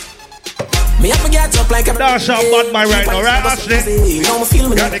day. Me have to get up like a that's how bad my right now, right? Ashley? You know me feel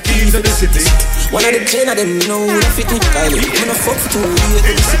me got the keys to the city. One of the chain of them, you know, who don't fit me. Kylie, you know, fuck for 2 years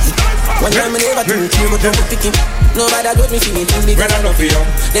to the city. One time me never took you, but don't pick him. Nobody got me feeling big enough for you.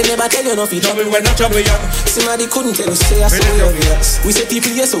 They never tell you nothing. Trouble when not trouble you. Somebody couldn't tell us, say I saw you obvious. We say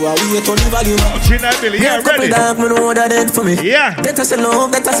people yes, so I wait on the volume. Yeah, ready. Dark, me know that dead for me. Yeah. Better say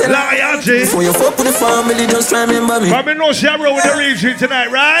love, better say loyalty. Before you fuck with the family, just try remember me. But me know she a roll with the region tonight,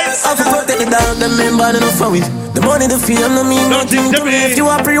 right? I for protect the dog, them member enough for it. The money, the fame, no mean nothing to me. If you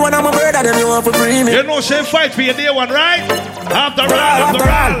want free one, I'm a brother, then you want for free me. You know she fight for your day one, right? After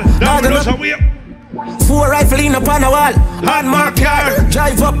all. Now we know some way. 4 rifle in upon a wall. Hard mark yard.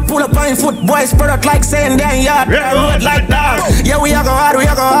 Drive up, pull up on foot. Boys spread out like saying damn yard. Road like that. Yeah, we are go hard, we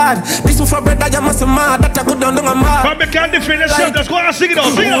are go hard. This one for bread that you must mad. That I could down a mad. But me can't defend yourself. Just go and sing it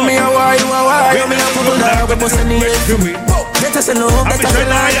out. Sing it out. Me a war, you a war. You me a couple dog. We bust in the head. Better say no, better say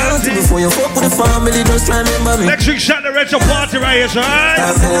loyalty. Before you fuck with the family, just remember me. Next week, shot the retro party right here,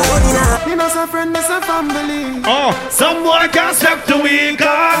 right? Me not a friend, me a family. Oh, someone can step to weak. Them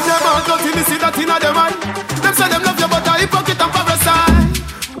out to me see that in their mind. Them say them love you, but I pocket and parasite.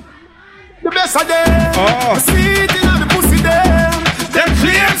 The best of them. Oh, sweet in the pussy them. Them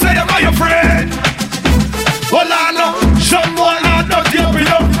claims say them are your friend. Hold on, no. Someone not dirty up, you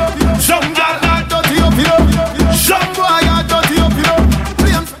know. Some girl not dirty up, you know. Some boy not dirty up, you know.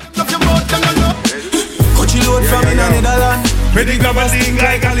 Claims love you, but them don't know. Coachy load from in Netherlands. Ready grab a thing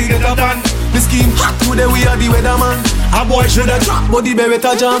like a little done. The scheme hot today, we are the weatherman. A boy should have dropped, but the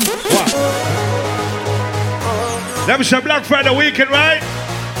beretta jam. Let me say Black Friday weekend, right?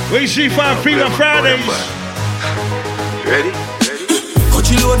 We see 5 Fever Fridays. Ready?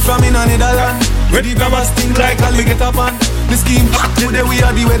 Coachy load from in Netherlands. Ready grab a sting like alligator pan. The scheme hot today, we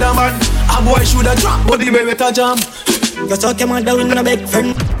are the weatherman. A boy should have dropped, but the beretta jam. You talk your mother with a big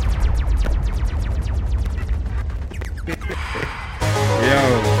friend. Yeah.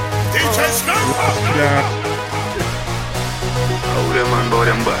 Oh, them man, boy,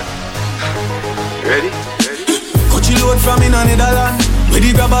 them bad. Ready? Coachy load from in Netherlands.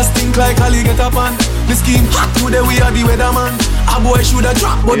 Ready grab a stink like alligator pan. The scheme hot today, we are the weatherman. A boy should have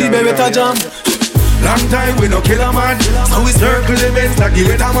dropped, but the beretta jam. Long time we no kill a man. So we circle the bends like the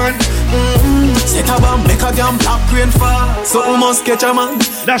weatherman. Set a bomb, make a damn black rain fall. So we must catch a man.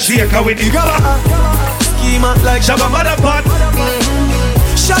 That's shaker with the gaba. Schema like Shabba Motherpot.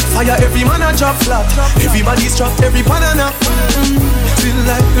 Shot fire, every man a drop flat. Everybody's trapped, every banana. Feel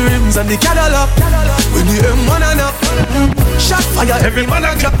like the rims and the Cadillac. When the M1 and up. Shot fire, every man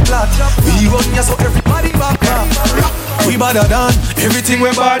a drop flat. We run ya so everybody back up. We badder than everything we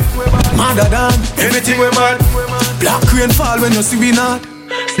bad. Madder than everything we mad. Black rain fall when you see we not.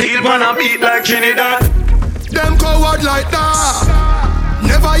 Steel man a beat like Trinidad. Them coward like that.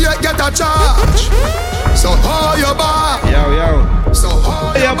 Never yet get a charge. So how you back? Yo. So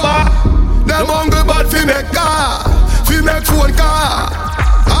how you back? Them hungry bad fi make car, fi make phone car.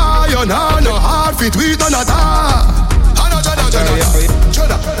 You know no hard fit we done a tar.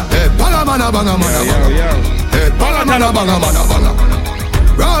 Chada, hey banga mana banga mana banga. Hey banga mana banga mana banga.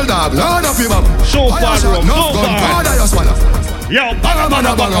 Roll dog, load up your bum. So far, bro, so far. Yo, banga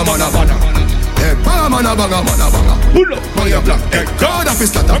mana banga mana banga. Hey, banga mana banga mana banga. Pull up, pull your black. Hey, God of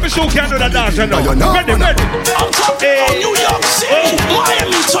his let me show you the dance now. Ready. I'm talking New York City,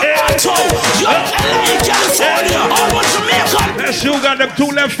 Miami, Toronto, York, LA, California, all over Jamaica. Let's you got them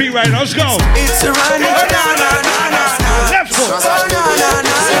 2 left feet right now. Let's go. It's a run. Left foot.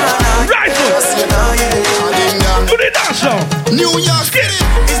 Right foot. Do the dance now. New York City.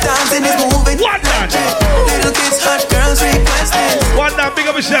 It's dancing, it's moving. What that? Little kids, hot girls requesting. What that? Big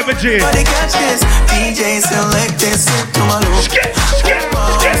up a 7G. Body catch this. DJ select this. Skip to my loop. Skip to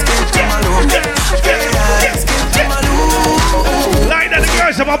my loop. Skip to my loop. Like that, the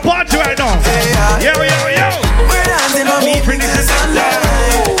girls have a party right now. Yo. We're dancing on me, Princess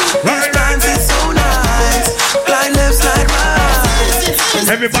Sunlight. This dance is so nice. Blind left, slide right.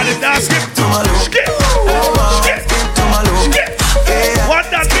 Everybody dance. Skip to my loop. Skip to my loop. What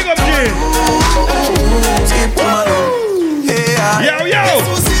that? Big up G. Skip to my loop. Yo.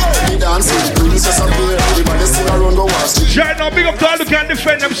 Right now, big up to all who can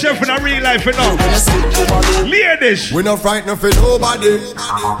defend themselves in a real life, you know. Ladies, we not frightened for nobody,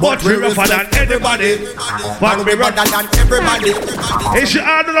 but we're rougher than anybody. But we're better than everybody. Is she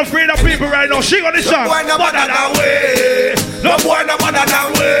all afraid of people right now? Sing on the song. No boy no better than we. No boy no better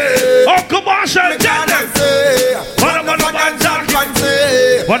than we. Oh, come on, son. Tell them.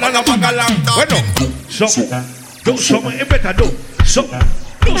 So, do something you better do. So,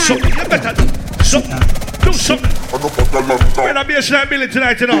 do something you better do. So, do something. We're gonna be a slime billy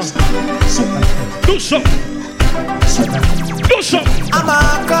tonight, you know. Do something. Do something.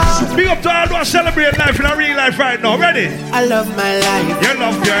 Big up to all who are celebrating life in a real life right now. Ready? I love my life. You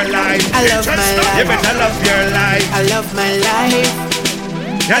love your life. I love my life. You better love your life. I love my life.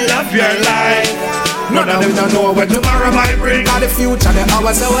 You love your life. None of them don't know what tomorrow might bring. Got the future, the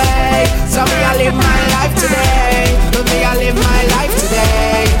hours away. So me, I live my life today. Me, I live my life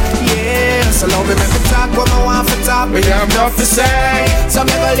today. Yeah, so love me, make me talk what I want for talk. Me have enough to say. So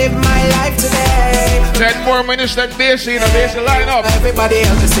me, I live my life today. 10 more minutes like this, you know, there's a line up. Everybody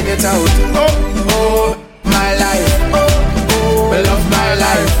else to sing it out. Oh, my life. Oh, I love my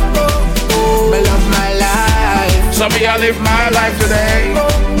life. Oh, I love my life. So me I live my life today.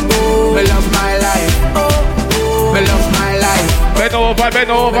 Me love my life. Me love my life. Bend over, bend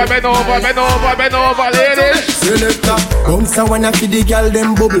over, bend over, bend over, bend over, ladies. Selector, bounce a wanna feed the girl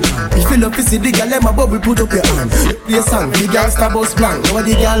them bubble. If you love to see the girl them a bubble, put up your hand. Play a song, the girl star bus blank. Over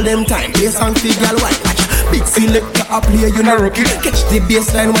the girl them time, play a song, the girl white. Big selector a play, you know rookie. Catch the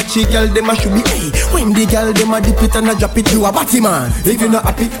baseline, watch the girl them a should be. Hey, when the girl them a dip it and a drop it, you a batty man. If you not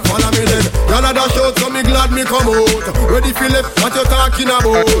happy, follow me then. Y'all a dash out, so me glad me come out. Ready for left, what you talking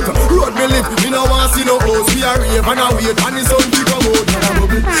about? Road me live, me no want see no house. We a rave and a wait, and the sun to come out.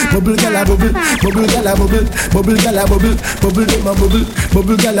 Bubble, gyal a bubble, bubble gyal a bubble, bubble gyal a bubble, bubble dem a bubble,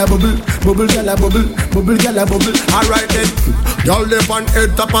 bubble gyal a bubble, bubble gyal a bubble, bubble gyal a bubble. Alright then, y'all left on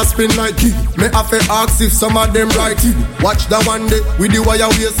head top a spin like it. Me have to ask if some of them right it. Watch that one day with the wire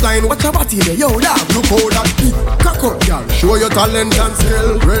waistline. Watch your body there, yo dog, look how that beat. Cock up, y'all, show your talent and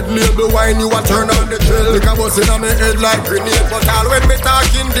skill. Red label wine, you a turn on the trail. Like a bus in my head like grenade, but all when me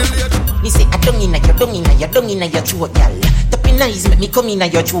talking delayed. Me say I don't inna your throat, y'all. Tapping eyes make me come inna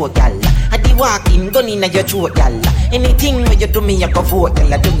your throat, y'all. I di walking gun inna your throat, y'all. Anything where you do me, I go vote, y'all.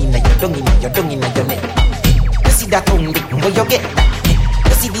 Dung inna your neck. You see that tongue, where you get that?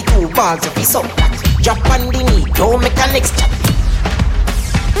 You see the two balls of his up that. Drop on the knee, don't make a next chat.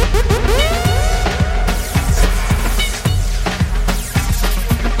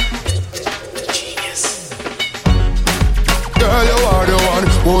 Girl, you are the one,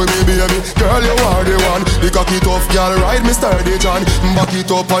 oh me baby. Girl, you are the one. The cocky tough girl, ride me sturdy John. Back it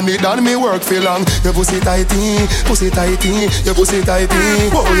up on it and me work for long. Your pussy tighty, pussy tighty. Your pussy tighty,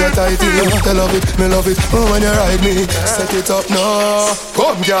 oh you tighty. I love it, me love it. Oh when you ride me, set it up now.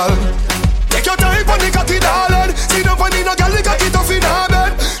 Come girl, take your time on the cocky darling. Sit down on the no girl, the cocky tough in her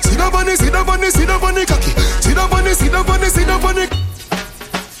bed. Sit down on the, sit down on the, sit down on the cocky. Sit down on the, sit down on the, sit down on the.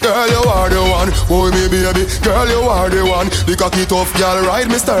 Girl, you are the one, oh me baby. Girl, you are the one. The cocky tough girl, ride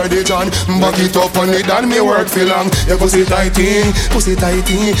me sturdy John. Back it up on it and me work for long. Your pussy tighty, pussy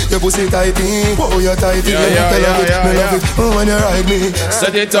tighty. Your pussy tighty, oh you tighty. I love it, me love it. Oh when you ride me,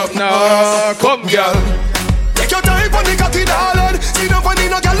 set it up now. Come girl, take your time on the cocky darling. Sit down on the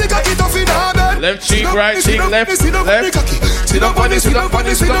no girl, the cocky tough in her bed. Left cheek, right cheek, left, left. Sit down on the, sit down on the, sit down on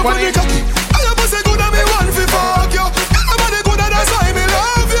the, sit down on the cocky. I am pussy good and me want fi fuck you. I am the good and that's why me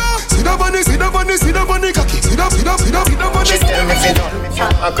love you. Sit down on the, sit down on the, sit down on the cocky. Sit down, sit down, sit down, sit down on the. She tell me sit down.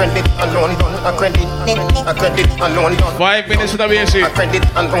 A credit alone done. A credit alone done. 5 minutes to the basic. A credit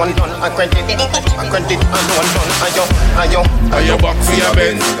alone done. A credit alone done. Ayo back for your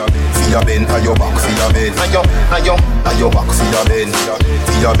bend. For your bend, ayo back for your bend. Ayo back for your bend.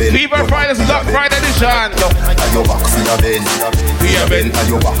 For your bend. Fever Fridays is up Friday edition. Ayo back for your bend. For your bend.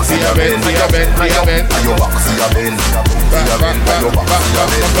 Ayo back for your bend. For your bend. For your bend. Ayo back for your bend. For your bend. Ayo back for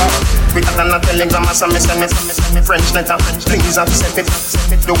your bend. With that and a telegram, I send me French letter. Please accept it.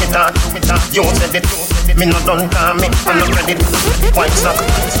 Do it hard. You said it. Me not done call me. I'm not ready. White sock.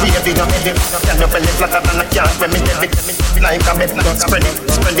 Baby, you're ready. Can you feel it flatter than a cat when me debit? Like a bed. Spread it.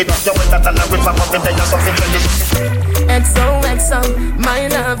 You with that and a river up in there. You're something ready. XOXO,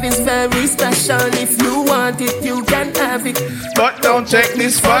 my love is very special. If you want it, you can have it. But don't take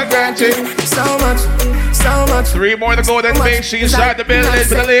this for granted. So much. 3 more to go, then make sure you start the building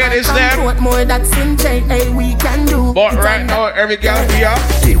for the ladies there. What more that's in chain, hey, we can do. But right now, every girl here.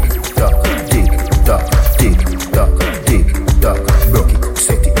 Tick tock, tick tock, tick tock, tick tock. Broke it,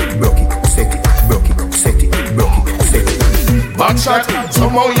 set it, broke it, set it, broke it, set it, broke it, set it. Back shot,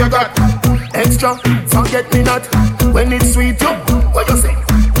 somehow you got extra, forget me not. When it's sweet, you, what you say?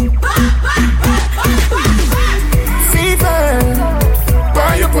 Fever,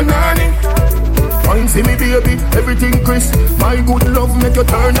 why you punani? Fine, see me baby, everything crisp. My good love make you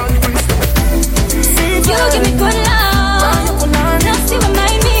turn and crisp. You give me good love, now see what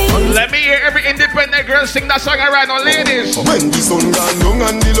I mean. Let me hear every independent girl sing that song around on ladies. When the sun gone down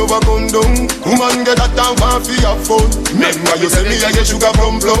and the lover come down, woman get that time for your phone. Remember you say me I get sugar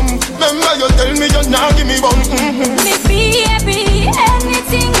plum. Remember you tell me you nah give me bum. Me be happy,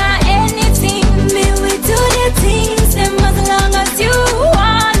 anything or anything. Me we do the things them as long as you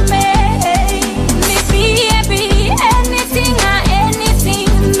want me. Me be happy, anything or anything.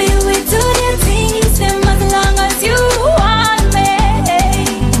 Me we do the things them as long as you want me.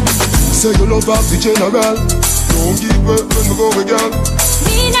 Say you love off the general. Don't give up when we go with girl.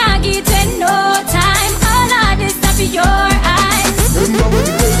 Me nah give it no time. All of this stuff in your eyes. Remember when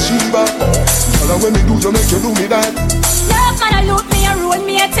you tell Sheba, and when me do you make you do me that. Love man I look me and roll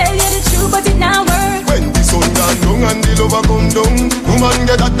me, I tell you the truth, but it now work. When the sun gone down and the lover come down, woman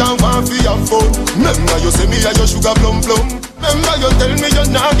get that time for your phone. Remember you say me a your sugar plum. Remember you tell me you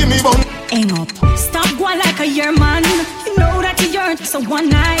nah give me bun. hang up. Stop going like a year man. You know that you're just a one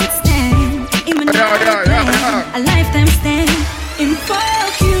night stand. Him and a lifetime stand. Him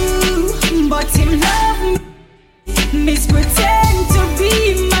fuck you, but him love me. Miss pretend to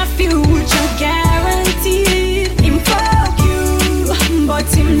be my future guaranteed. Him fuck you, but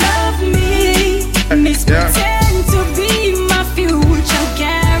him love me. Miss pretend to be my future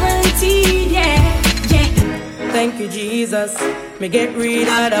guaranteed. Yeah, yeah. Thank you, Jesus. Me get rid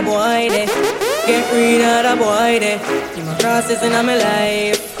of the boy there. Get rid of the boy there. In my process in my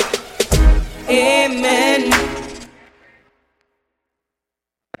life. Amen.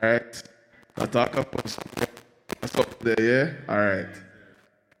 Alright. I'll talk about something. What's up there, yeah? Alright.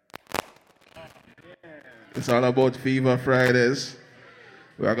 It's all about Fever Fridays.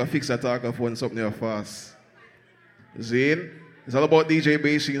 We're going to fix a talk of when something here fast. Zane, it's all about DJ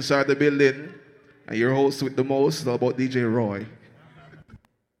Basie inside the building. And your host with the most, it's all about DJ Roy.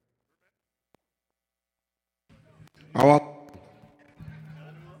 I want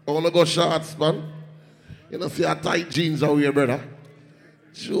to go shots, man. You know, see our tight jeans out here, brother.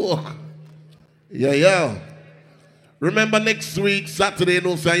 Sure. Yeah. Remember next week, Saturday,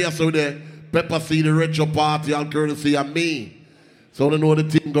 no say yesterday, Pepper see the retro party, all courtesy of me. So they know the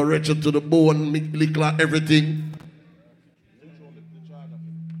team go retro to the bone, lick everything.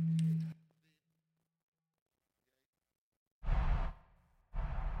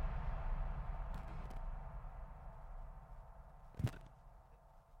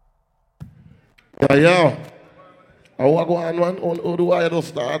 Yeah. I walk on, man. How do I just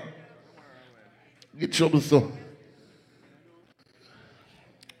start? Get trouble, so.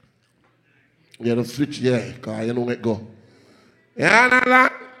 Yeah, the switch, yeah, because you know it go. Yeah, nah.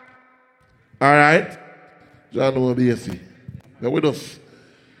 All right. John will be here. You're with us.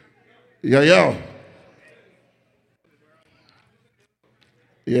 Yeah.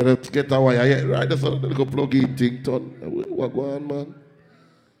 Yeah, let's get a wire. Yeah, right, that's a little plug-in thing, ton. What go on, man?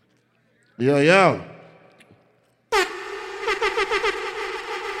 Yeah.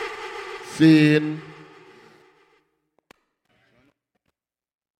 Scene.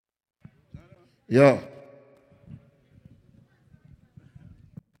 Yeah.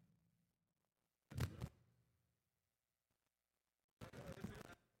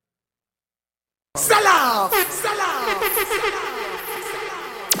 Salam.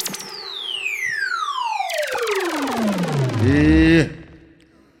 Yeah.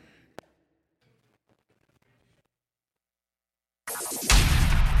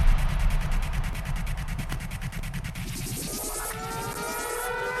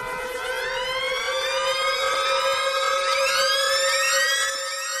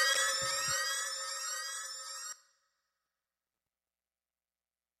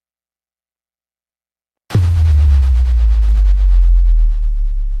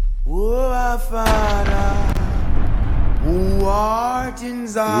 Oh, our Father, who art in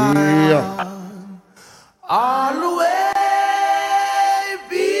Zion, always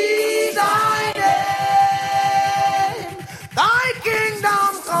be thy name. Thy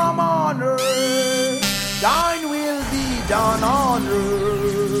kingdom come on earth, thine will be done on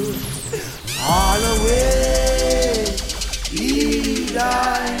earth. Always be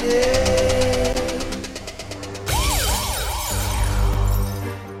thy name.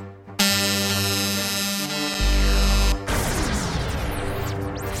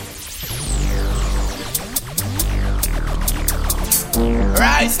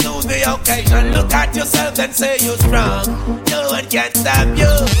 Rise to the occasion, look at yourself and say you're strong. No one can stop you.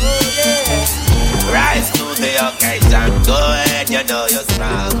 Yeah. Rise to the occasion, go ahead, you know you're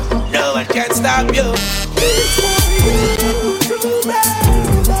strong. No one can stop you. It's for you to make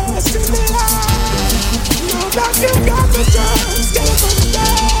the best in the life. Know that you got the chance, get up and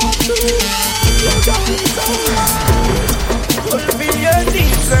down. You got it so right. Fulfill your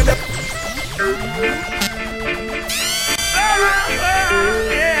needs and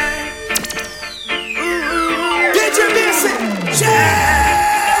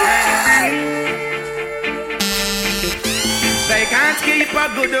They can't keep a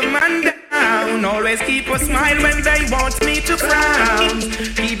good man down. Always keep a smile when they want me to frown.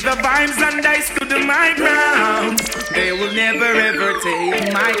 Keep the vibes and I stood my ground. They will never ever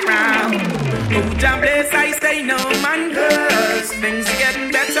take my crown. Oh, damn bless, I say no man curse. Things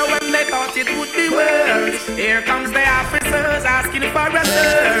getting better when they thought it would be worse. Here comes the officers asking for a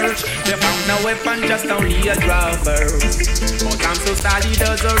search. They found no weapon, just only a dropper. But I'm so solid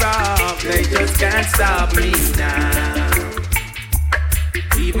as a rock, they just can't stop me now.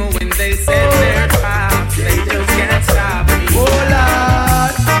 Even when they said they're trapped, they just can't stop me. Oh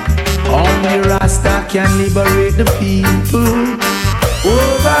Lord, only Rasta can liberate the people.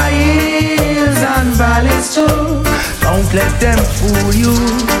 over hills and valleys too. Don't let them fool you.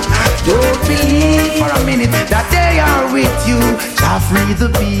 Don't believe for a minute that they are with you. Shall free the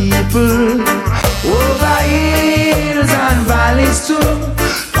people over hills and valleys too.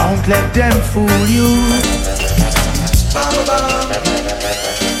 Don't let them fool you.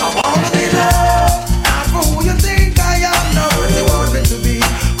 I wanna be loved, not for who you think I am, not what you want me to be.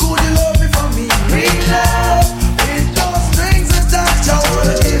 Could you love me for me? Real love, with no strings attached. I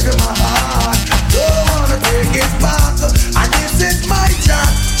wanna give you my heart, don't wanna take it back. And this is my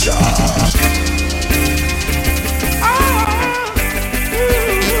chance.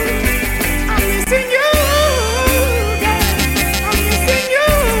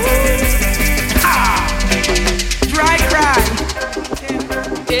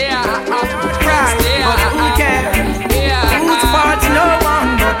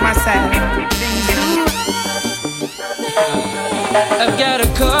 I've got a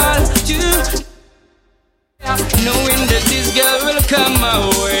call to knowing that this girl will come my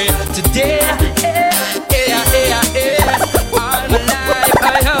way today. All my life I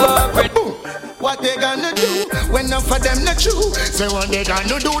hope it. What they gonna do when enough of them not true? Say what they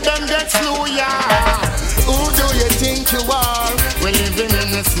gonna do, them get slow, yeah. Who do you think you are? We're living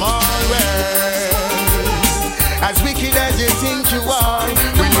in a small world. As wicked as you think you are,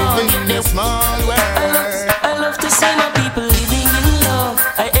 we're living in a small world. I love to see my people living in love.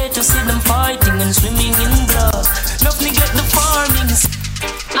 I hate to see them fighting and swimming in blood. Love me get the farming.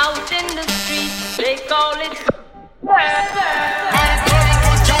 Out in the street, they call it.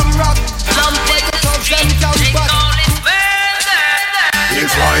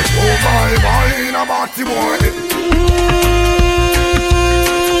 It's like, oh my, in a party boy.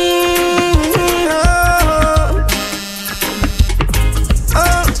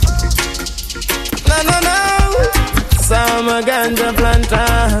 I'm a ganja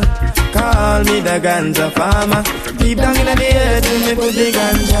planter, call me the ganja farmer. Deep down in the earth, me put the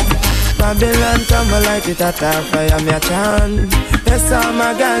ganja. Babylon come light it at a fire, me a chant. Yes, I'm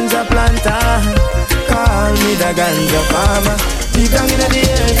a ganja planter, call me the ganja farmer. Deep down in the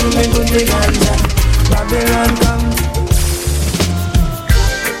earth, me put the ganja. Babylon come.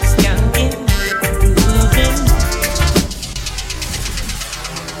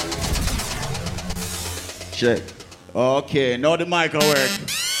 Check. Okay, now the mic will work.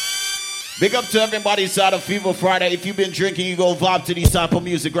 Big up to everybody inside of Fever Friday. If you've been drinking, you go vibe to this type of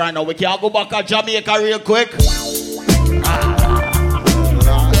music right now. We can go back to Jamaica real quick.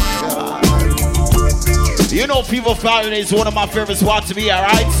 You know Fever Friday is one of my favorite spots to be,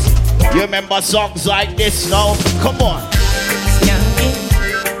 alright? You remember songs like this now? Come on.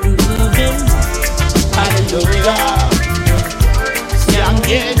 Hallelujah.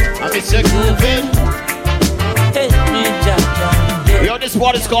 Youngin', I'm Mr. Groovin'. Yo, this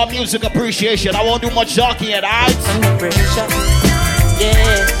one is called Music Appreciation. I won't do much talking yet, alright?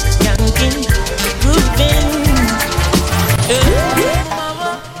 Yeah, youngin', groovin'.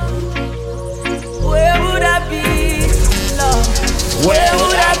 Where would I be, love? Where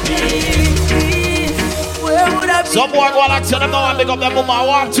would I be? Where would I be? Someone want to tell them now and pick up that woman. I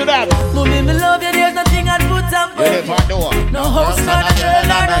walk to them. Mommy, me love you, there's nothing I'd put up for you. No house, not a girl,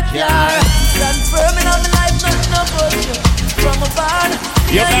 not a car. Stand firm in all my life, nothing about you. From a barn,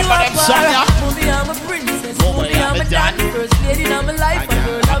 you remember them song, yeah? Mommy, I'm a princess. Mommy, I'm a dandy. First lady in my life, a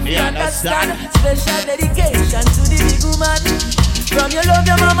girl of me understand. Special dedication to the big woman. From your love,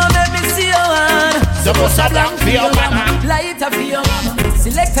 your mama, let me see your hand. Supposed to blank for your mama. Lighter for your mama.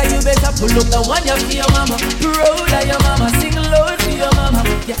 Selector, you better pull up the one you for your mama. Proud of your mama, sing loud for your mama.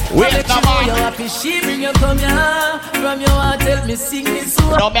 Wait, mama. You're happy, she bring you come here. From your heart, tell me sing this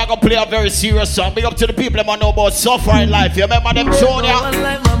one. Now, I'm going to play a very serious song. Big up to the people that know about suffering life. You remember them, Junior?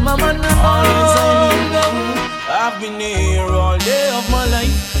 I've been here all day of my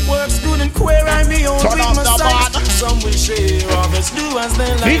life. Works good and queer, I'm the only with my sight. Some will share, others do as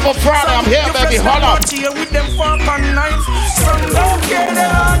they like. People Friday, I'm here, baby, hold on. Here with them fork and knife. Some don't care, their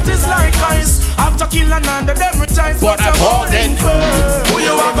heart is like ice. After killing under them rejoice, but I'm holding firm. Who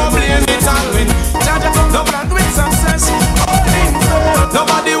you are gonna blame it on when? Judge it from the plant with success. Holding firm.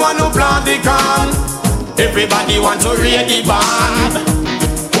 Nobody want to plant the can. Everybody want to read the band.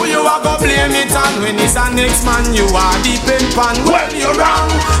 Who you are gonna blame it on when it's a next man you are deep in pan? Well, you're wrong.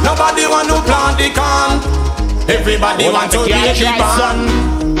 Nobody want to plant the can. Everybody want to read the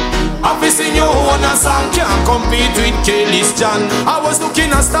band. I've seen you own a song, can't compete with Kelly's John. I was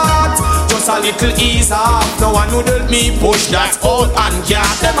looking a start, just a little ease off. No one would help me push that out and get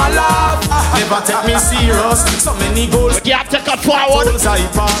them a laugh. Never take me serious, so many goals. You have to cut forward. I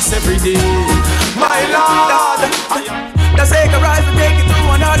pass every day. My Lord, the sake of rise to take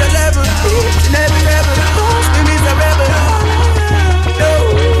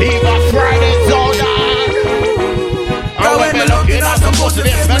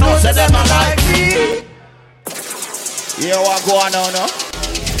Yeah, what going on now?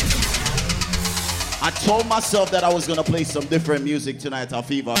 I told myself that I was gonna play some different music tonight on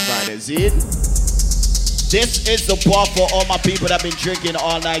Fever Fridays. See it? This is the bar for all my people that been drinking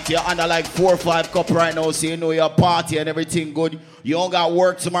all night. You're under like 4 or 5 cups right now, so you know your party and everything good. You don't got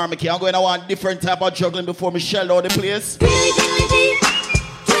work tomorrow, Mickey. I'm going to want different type of juggling before Michelle out the place.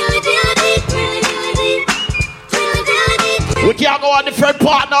 We can't go on different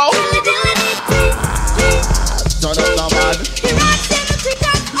part now. Turn up now, man.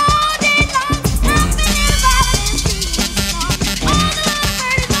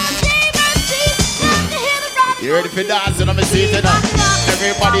 You ready for dancing on my seat tonight?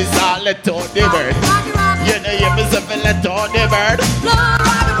 Everybody's all let out the bird. You know you myself and let out the bird.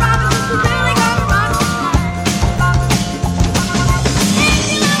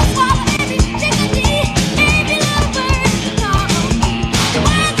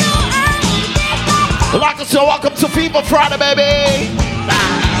 Like I said, welcome to Fever Friday, baby.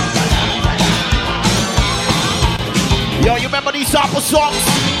 Yo, you remember these type of songs?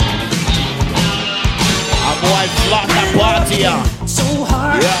 Our boy flock that party, yeah. So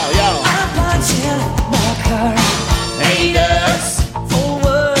hard. Yo. I'm watching like her. Haters,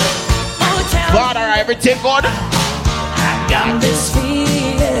 forward, Father, everything good? I got this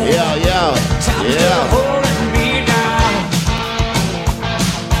feeling. Yeah. Holding me down.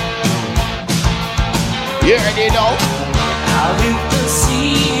 You already know. I'll hit the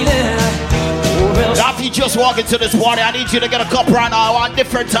ceiling. Now if you just walk into this party, I need you to get a cup right now. I want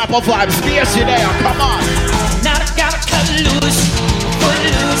different type of vibes. Yes, you there. Come on. Now I gotta cut loose, put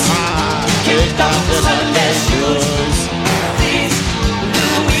loose. Kick off the Sunday shoes. Please,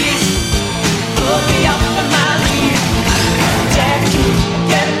 Louise, put me up on my lead. Jackie,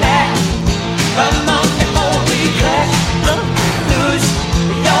 get back. Come on, before we crack. Lose,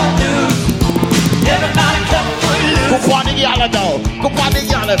 don't lose. Everybody come for loose. Go on the yellow though. Go on the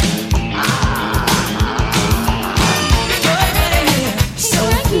yellow.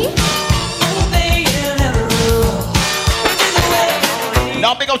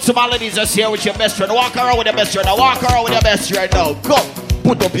 Now big up to my ladies that's here with your best friend. Walk around with your best friend. Now walk around with your best friend now. Go.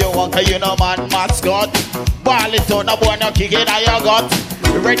 Put up your one, cause you know man, mascot. Ball it on, the boy now kick it out your gut.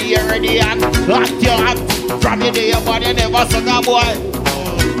 Ready, and lock your hand. From your day, your body never suck a boy.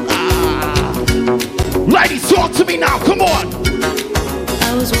 Ladies, talk to me now, come on.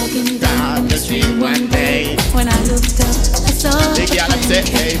 I was walking down the street one day. When I looked up, I saw the girl and said,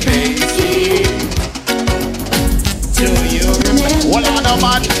 hey baby, do you remember? What on the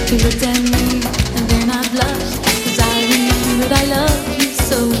man? He looked at me and then I blushed, cause I remembered I loved you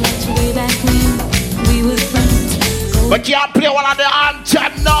so much way back when we were friends. But you can't play one of the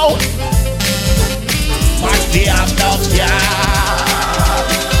anthem now. What's the anthem, yeah?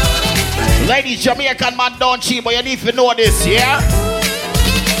 Ladies, Jamaican man don't cheat, but you need to know this, yeah?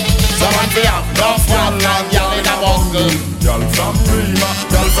 So what's the anthem? Y'all in a bungle. Y'all from Rima,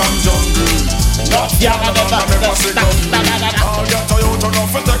 y'all from jungle. Enough y'all never stop. All your Toyota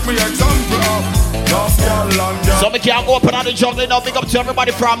enough and take me example. Enough y'all and y'all. So we can't go up and down the jungle now. Big up to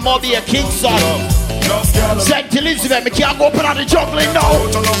everybody from Moby and Kingston. St. Elizabeth, we can't go up and down the jungle now.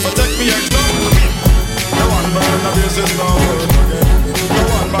 Toyota enough and take me example. The one burn the business now work again. The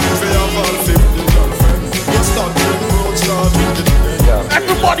one man for your false girlfriend. You start doing road, start drinking again.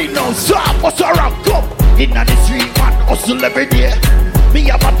 Everybody knows, what's around, come. In the street, man, hustle every day. Me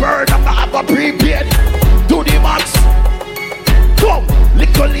have a bird, I'm have a prepaid. Do the max. Come,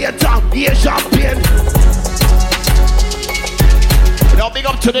 little later, be a champagne. Now big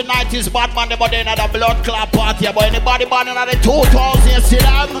up to the 90s bad man, but then at a blood clot party. But anybody born in the 2000s, you see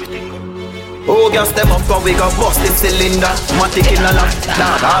them? Oh, gas them up, cause we got bust the cylinder. Matic in a lap,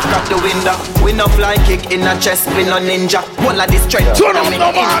 dog, half crack the window. We no fly kick in a chest, we no ninja. One of this strength, turn up,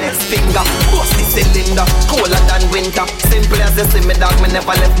 no man. Index finger, bust the cylinder. Colder than winter. Simple as you see me, dog, me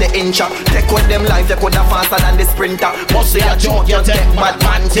never left the inch. Take with them life, you coulda faster than the sprinter. Bust the joke, you take bad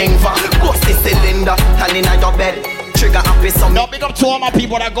man thing for. Bust the cylinder, and in your bed. Trigger happy some. Now big up to all my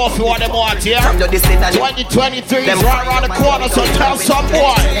people that go through what they want here. 2023 is right around the corner, so tell some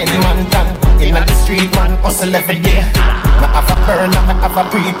boy. Any man can, in the street man, hustle every day. I have a burn, I have a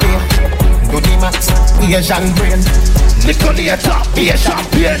prepay. Do the max, be a Jean brain. Little later, be a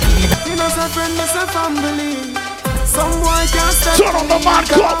champagne. You know some friend, me say family. Some boy can't stand. Turn on the man,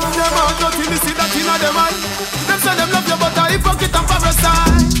 come. Them all got in the see that in them eye. Them say them love you, but I hypocrite and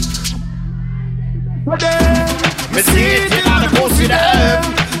parasite. Me see it in the pussy them.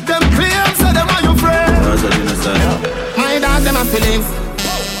 Them claims say them are your friends. My dog them a feelings.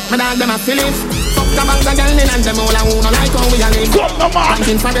 My dog them a feelings. Fuck the bangs of girl in and them all a who no like how we a live. Come no man.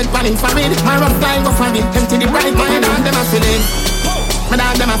 Banking for it, panning for it. My rough time go for it. Empty the bright mind and them a feeling. Me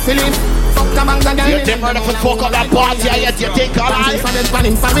dog them a feeling. Fuck the bangs of girl in and them all a who no like how we a live. You think alright? Banking for it,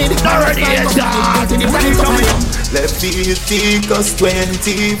 panning for it. Already is empty the bright mind. Leviticus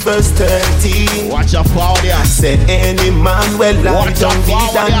 20 verse 13. Watch out for ya. Say any man well I don't be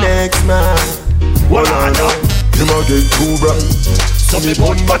the next man. Well I know. Him a get too bright. So me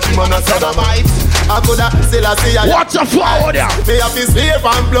bun back him on a sodomite. I coulda still a say watch out for ya. Me have his slave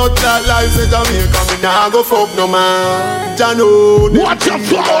and blood that life say Jamaica. Me nah go fuck no man. Jano. Watch out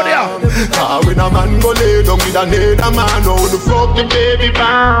for ya. When a man go lay down with another man, how the fuck the baby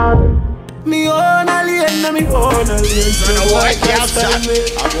bound? Me own alien, me own alien. So the boy can't stop.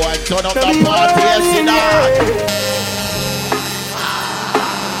 I go and turn up the party yesterday.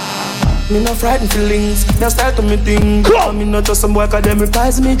 Me no frightened feelings, now start to me things. Me not just some boy cause them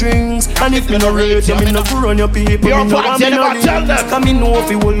replies me drinks. And if me no rate you, me no go run your people. Me no want me no links. Cause me know if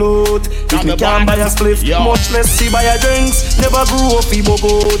he will out. If me can't buy a spliff, much less see buy a drinks. Never grew up, he bug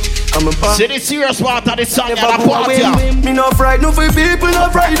out. I'm a pan. See the serious part of the song and Never the party. Me no frightened for people, no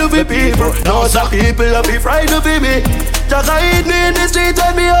frightened for people. No some people that be frightened for me. Just hide me in the street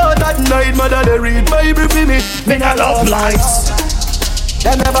when me out at night. Mother they read Bible for me. Me no love lights.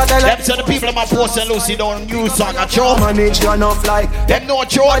 Them never tell them to the people of my post and Lucy don't use song a show. Manage you enough like them no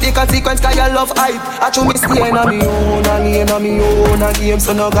show. The consequence cause you love hype. I show me staying on me own, and lane on me own. A game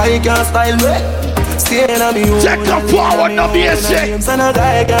so no guy can style me. Staying on me own. Take the forward, no basic. So no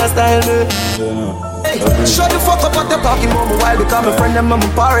guy can style me. Shut the fuck up at the parking moment while because my friend them I'm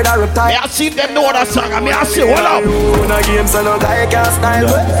parried or reptile. I see them know that song and me I say what up. A game so no guy can style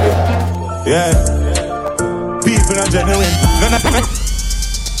me. Yeah. People are genuine.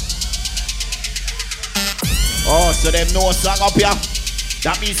 Oh, so them no song up here.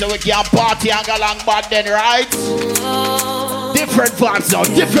 That means that we can party and go along bad then, right? Different vibes now,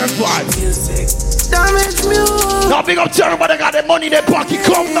 different vibes. Damage music. Now big up to everybody got the money in their pocket.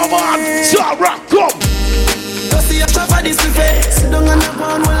 Come now, man. So rock, come. Just see a top of this face. Sit down on the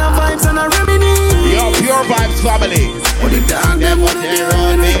ground while I vibes and I reminisce. Yo, pure vibes family. What the dog them wanna be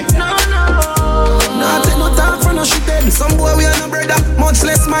around me? No. Nah, take no time for no shit then. Some boy we are no brother, much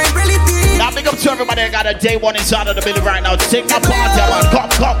less my relative. Now big up to everybody that got a day one inside of the building right now. Take my party, man.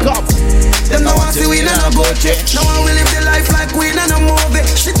 Come. Them no want see we no go check. No one will live the life like we no movie.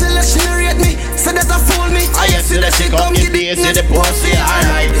 She tell us she no rate me, say that I fool me. I see that she come give me see the pussy,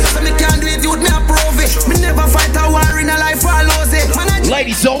 alright. So me can't do it, you'd me approve it. Me never fight a war in a life for lose it.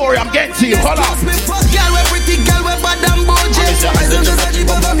 Ladies, don't worry, I'm getting to you. Hold on. Me fuck girl, we pretty girl, we bad and budget. I don't just a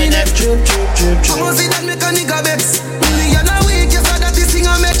drip over me neck. I want see that make a nigga vex. Million a week, you saw that this thing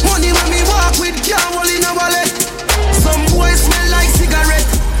I make money when me walk with can't hold in a wallet. Some boys smell like cigarette.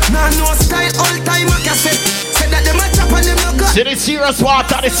 Nah, no style, all time a cassette. Said that them a chop and them no got. See the serious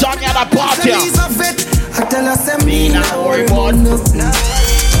water, the song at a party. I tell her, say me not worry about nothing.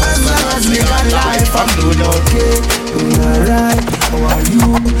 As long as me got life, I'm doing okay. Doing alright. How are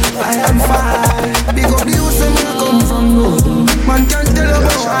you? I am fine. Big up you, say me come from nothing. Man can't tell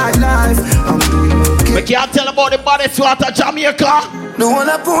about hard life. I'm doing okay. We can't tell about the body swat of Jamaica. The one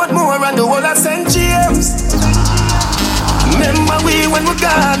I put more and the one I send James. Remember we when we're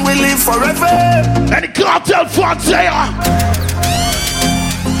gone, we live forever. And the cartel fans there.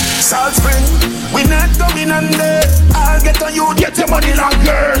 Salt Spring, we not coming under. I'll get on you, get your money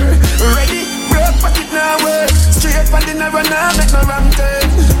longer. Ready, break pocket now, way. Straight from the never now, make no wrong turn.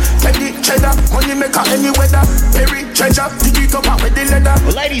 Teddy, cheddar, money maker any weather. Perry, treasure, dig it up out with the leather.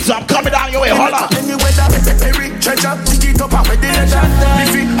 Ladies, I'm coming down your way, hold on. Any weather, Perry, treasure, dig it up out with the leather.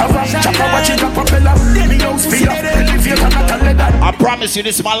 Liffy, a rock, chopper, watch it up, propeller. Me house for you, elevator, not a leather. I promise you,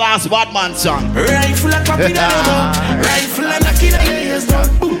 this is my last bad man song. Rifle and pop it down, rifle and knock it down, yes, dog.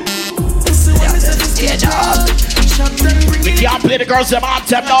 We can't play the girls them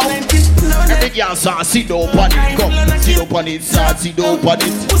anthem now. Every girl song, sit down on it, come, sit down on it, sit down on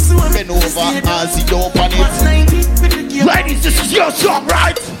it, bend over and sit down on it. Ladies, this is your song,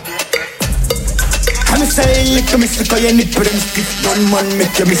 right? I'm saying, lick a mistake, you need for them stiff. One man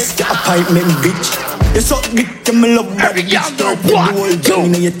make you miss your appointment, bitch. You suck dick, you me love body, bitch. Don't put the whole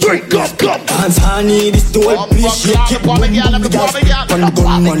joint in your throat, come. Dance honey, this the whole place, shake it, boom, boom, the gas, on the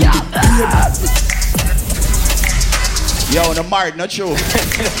gun, man, dick. Yo, the married, not true.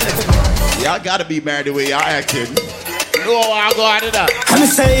 Y'all gotta be married the way y'all acting. No, I'll go out of that. I'm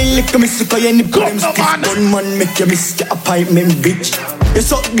saying, lick a mistake, you need for them stiff. One man make you miss your appointment, bitch. You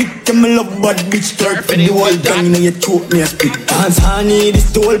suck dick, you me love bad bitch. Turf in the whole gang, in your throat, me a spit. Dance honey,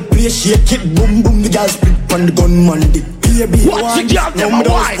 this the whole place, shake it, boom, boom, the gas split on the gun, man, dick. baby. Watch the girl, them a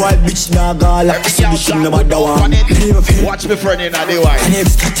wine. Wild bitch, nah, girl. Like Every girl she never da one. Watch me friend in the wine. And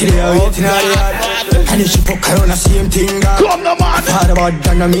if today I wait in the yard, and if she fuck around the same thing, girl. Come no man. Hard about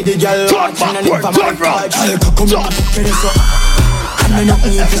done me the girl. Turn backward, turn round. And I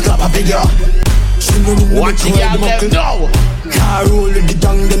need to stop a big girl. Watch the girl, them know. Car roll the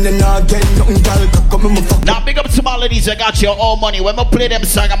dung, then I get nothing, girl. Come on, fuck. Now big up to my ladies, I got your own money. When I play them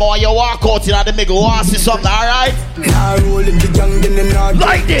song, I'm on your walk out in the middle. Want to see something, alright? Car roll the dung, then I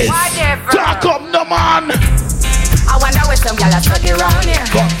like this. Talk up, no man. I wonder where some gyal are study round here.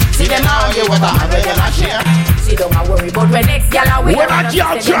 See them argue with a hundred and a share. See don't a worry about when next gyal are with. When a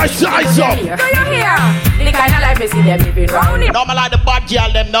gyal try size up. Do you hear? The kind of life we see them living round here. No man like the bad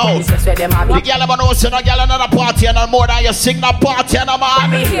gyal them now. The gyal ever know say no gyal another party and no more than you sing the party and a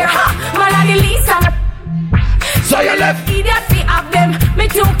man. Me here, man a the least and so you left. Idiot fi have them. Me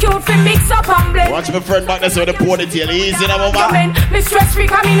too cute fi mix up and blend. Watch my friend back there with the ponytail. Easy now, mama. Me stress free,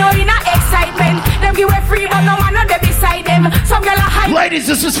 cause me know in a excitement. Them give away free, but no man not there beside them. Some girl a hide. Ladies,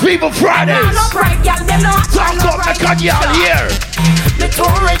 this is Fever Fridays. No bright girl, them no talk up, I got y'all here. Me too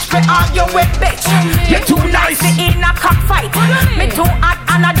rich for argue with bitch. You're too nice. Me in a cockfight. Me too hot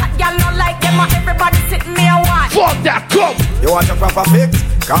and a that girl not like them. Everybody sit me a watch. Fuck that, come. You want a proper fix?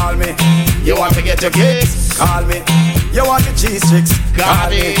 Call me. You want to get your kicks? Call me. You want the cheese tricks? Call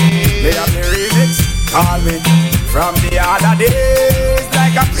me. They have the remix? Call me. From the other days,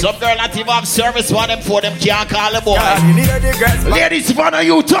 like a some girl not even have service for them can't call the boy. Ladies, if I know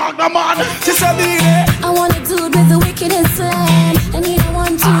you talk, no man. I want a dude with the wickedest slang. I need a 1,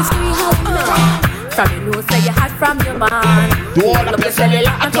 2, 3, how from you know say you hot from your man. Do all the place and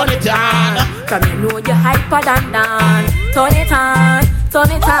turn it on. From you know you hyper than Dan. Turn it on, turn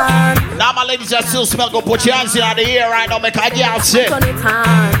it on. Now my ladies that still smell good, put your hands in the air right now, make a girl sit. Turn it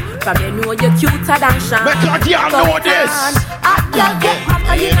on. From you know you're cuter than Sean. Make a girl know this. Girl get hot,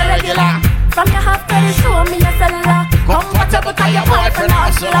 are you regular? From your half to show me your cellular. Comfortable cause your boyfriend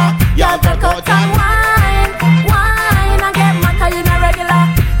hustler. Y'all talk out and wine, wine. And get mad cause you not regular.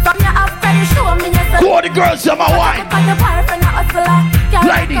 From your half to show me your cellular. Go the girls on my wine.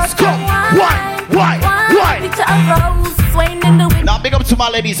 Ladies, come. Wine. Now big up to my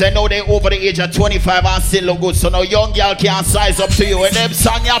ladies, I know they over the age of 25 and still look good. So no young girl can't size up to you. And them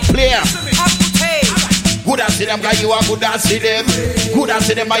song you play. Good as see them, cause you are good as see them. Good as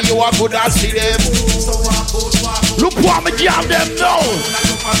see them, cause you are good as see them. Look what me jam them now.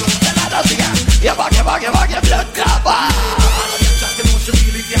 You back, your blood clot.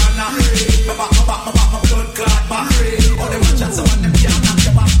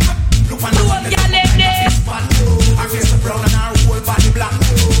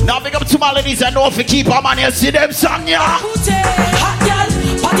 Now big up to my ladies, I know if you keep our money, you see them song, yeah. Hot girl,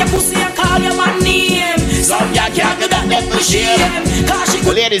 pop your pussy and call your man name. Some girl can't do that, them push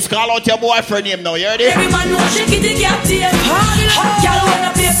him. Ladies, call out your boyfriend name now, you heard it? Every man know she get the captain. Hot girl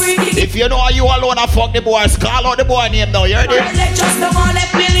wanna play free. If you know you alone and fuck the boys, call out the boy name now, you heard it? Let's just come on,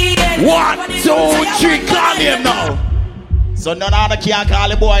 let me lead. 1, 2, 3, call him now. So none of the can't call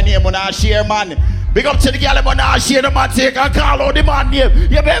the boy name when I share man. Big up to the girl when I share the man take and call out the man name.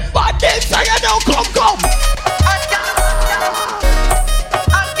 You been bad this, so you know come.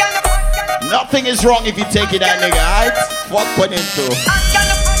 Nothing is wrong if you take it that nigga, alright? Fuck put into.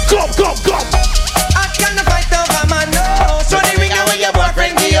 Come. I can't fight over my nose. So the ring away your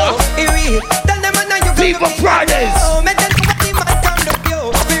boyfriend give you. Tell them I know you Fever Fridays. Make them come up in my stand up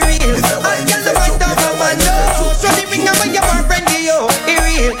yo. Be real. I can't fight over my nose. So the ring away your boyfriend give you. Be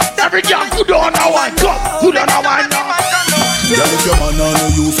real. Every girl who don't know why come. Who don't know why now. Girl, if your man on no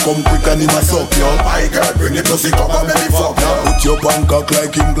use, come quick and him a suck yo. My girl, bring the pussy, come and let me fuck yo. Put your Bangkok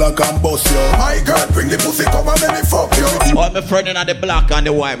like King Black and bust yo. My girl, bring the pussy, come and let me fuck yo. All my friends are the black and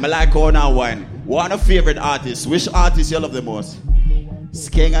the white. I like all now wine. One of favorite artists. Which artist you love the most?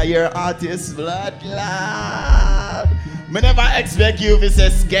 Skeng are your artist, blood lad. Me never expect you if you say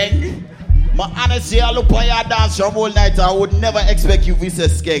Skeng. My honestly, I look on your dance from all night. I would never expect you if you say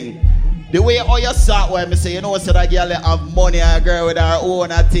Skeng. The way all you start when me say, you know, so that girl have money, a girl with her own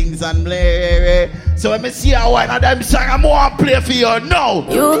things and blah. So when me see her one of them song, I'm more play for you now.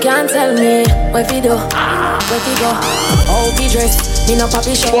 You can't tell me what we do, where we go, how we dress. Me no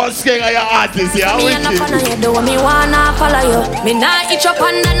papi show. What's Skeng are your artist, yeah? Me and a fan of you, do me wanna follow you. Me nah itch up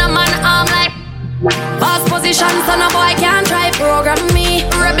under no man arm like boss position, so no boy can't try program me.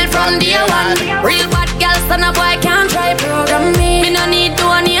 Rebel from day one. Real bad girl, so no boy can't try program me. Me no need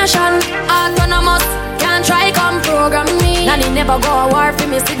donation. Autonomous can't try come program me. Nanny never go a war for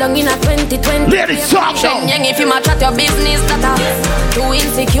me, sit down in a 2020. Ladies, talk now. If you match at your business, that too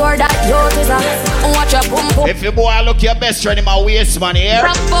insecure that yours is a watch your boom boom. If you boy look your best friend in my waist, man, here.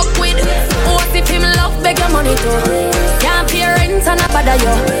 Rock fuck with. What if him love beg your money too? Can't pay rent and a bother you.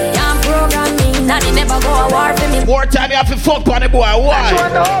 Can't program me. Nanny never go a war for me. More time you have to fuck on the boy. Why?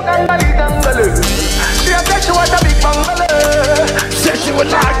 She said she want a big bungalow. Said she would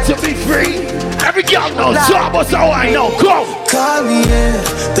like to be free. Every girl knows so how I know. Go. Call me, yeah.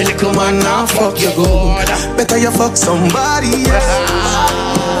 The little man now fuck you good. Better you fuck somebody, yeah.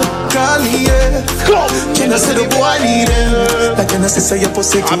 Call me, yeah. Go. Can I say the boy need him? Like can I say your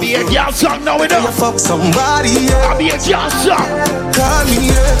pussy I be a girl song now, better you fuck somebody, yeah. I be a girl song. Call me,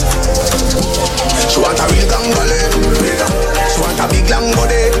 yeah. She want a real gangole. She want a big long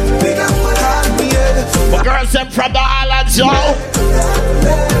body. Call me, yeah. My girls them from the islands, yo.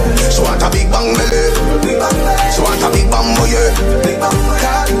 She want a big bang belly. She want a big bambo, yeah.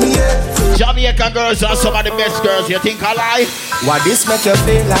 Call me, yeah. Jamaican girls are some of the best girls. You think I lie? Why this make you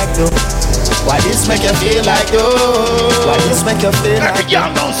feel like though? Why this make you feel like though? Why this make you feel like? Every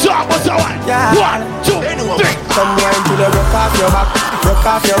girl knows so what's the one? Yeah. 1, 2, 3. Come wine to the rock off your back, rock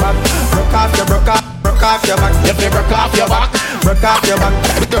off your back, rock off your rock off your back. If you rock off your back, rock off your back,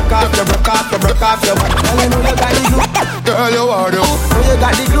 rock off your rock off your back. Girl, you know you got the glue. Girl, you are the. Know you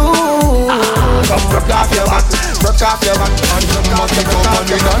got the glue. Come rock off your back, rock off your back, and rock off your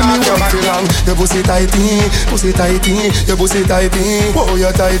back. Your pussy tighty, your pussy tighty. Oh,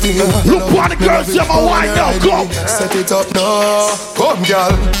 you're tighty. Look what the girls them a wine now. Go. Set it up now, come, girl.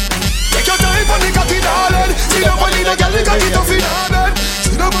 Take your time on the cocky, darling. See the money, the girl, you got it off in hand.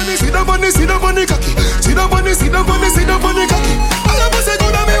 See the money, see the money, see the money, cocky. See the money, see the money, see the money, cocky. All of us are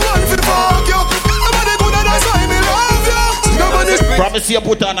good and me want to fuck you. Nobody good and that's why me love you. See the money. Promise you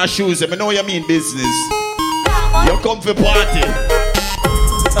put on her shoes. I know you mean business. You come for party.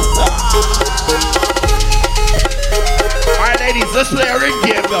 Alright, ladies, let's play a ring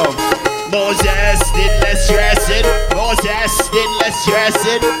game now. Moses did less stressing. Moses did less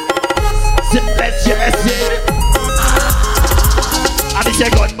stressing. Let's just it. And it's a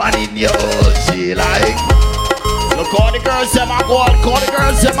good man in your she like. Look all the girls them a go on. Call the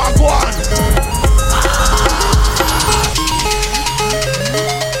girls them a go on.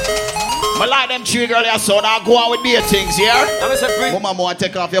 I like them 3 girls here, so now go on with their things, yeah? Mama want to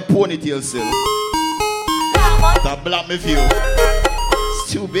take off your ponytail still. That block me view.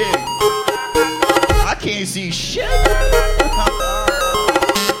 It's too big. I can't see shit.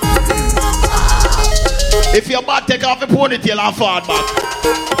 If you're bad, take off your ponytail and fall back.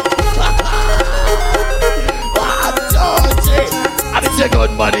 And it's a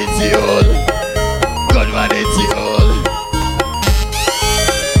good man in the hole. Good man in the hole.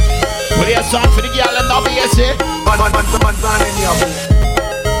 Play a song for the girl and not be a say.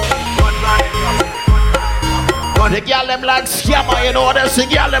 The girl them like scammer, you know. There's the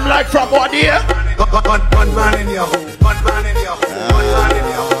girl them like from what here? One man in your hole. One man in your hole. One man in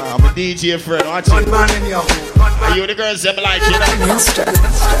your hole. I'm a DJ friend, watch it. One man in your hole. Are you the girls them like, you know?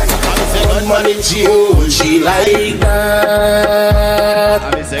 One man in she hole, she like that.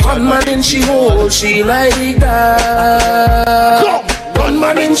 One man in she hole, she like that. One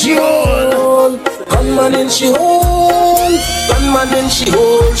man in she hole. One man in she hole. One man in she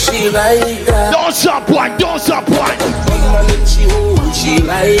hole, she like that. Don't stop one, don't stop one. One man in she hole, she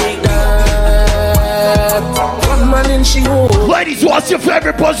like that. One man in she hole. Ladies, what's your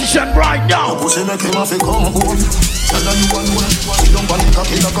favorite position right now? Pussy make him have to come home. Tell her you want one. Sit down on the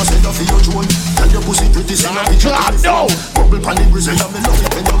cocky like I said for your drone. Tell your pussy pretty sing a picture. No. Bubble pan the grizzly and me love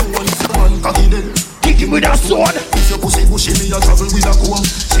it when you want. Man cocky then. Kick him with a sword. If your pussy bushy me a travel with a comb.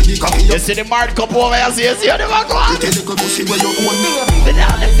 See the cocky. You see the mark up over here, see you the mark on. You take the pussy where you own.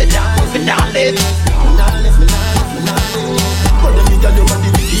 Finale. But the middle you want the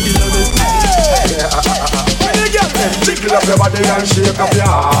biggie jiggle up your body and shake up your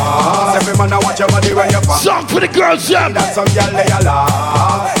ass. Every man I watch your body when you pass. Song for the girls, Sam. That's some girl they a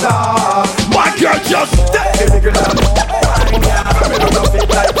laugh. My girl just take the nigga down. Me don't fit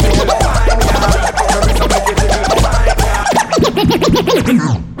like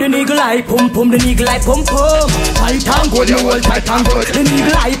the nigga like pum pum, the nigga like pum pum. Tight and good, me hold tight and good. The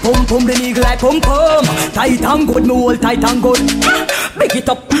nigga like pum pum, the nigga like pum pum. Tight and good, me hold tight and good. Big it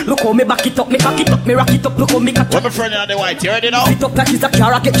up, look how me back it up, me cock it up, me rock it up, look how me catch up. What my friend in the white, you already know? It up like it's a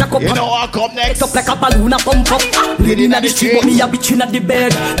car, I get jack up. You know I'll come next. It up like a balloon, I pump up. Lady in the street, but me a bitch in the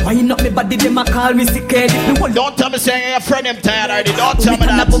bed. Wind up me body, them a call me sick head. Don't tell me saying your friend him tired already. Don't tell me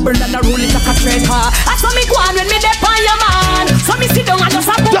that. And a bubble and a roll it like a thread. I saw me go on when me dip on your man. So me sit down and just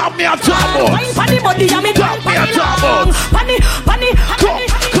a boom. Dab me a tabo. Wine for the body and me dab me a tabo. Panny.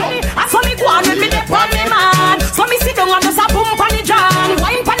 I saw me go on when me dip on me man. So me sit down and just a boom panny jam.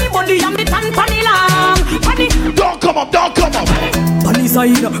 Wine for the body and me tan panny long. Panny. Don't come up. Panny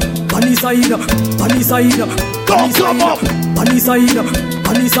side. Don't come up. Panny side.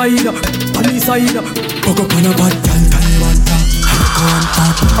 Coco pana bad gal, Talibanta.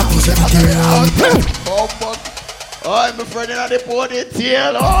 Oh, my friend in the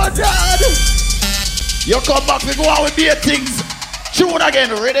ponytail. Oh, Dad. You come back, we go out with beer things. Tune again,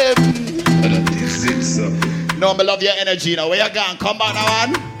 rhythm. No, I love your energy now. Where you gone? Come back now,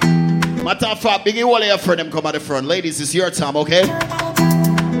 man. Matter of fact, Biggie Wally, your friend, them come at the front. Ladies, it's your time, okay?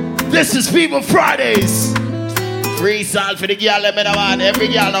 This is Fever Fridays. Freestyle for the girl, let me know, man. Every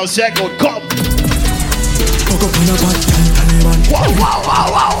girl now, check out. Come. Wow.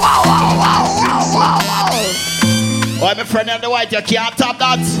 Oh, my friend in the white, you can't top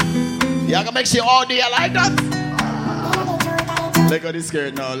that. You gonna make sure all day like that. Let go the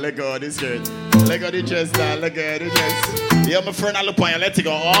skirt now, let go the skirt. Let go the dress now, let go the dress. Yeah, my friend, I look on you, let it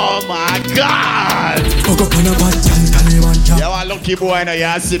go. Oh my God. Yeah, I'm a lucky boy now,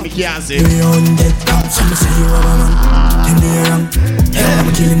 you see me, can't see.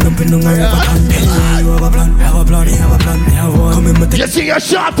 You see your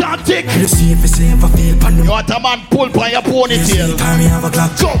short and thick. You want a man pull by your ponytail.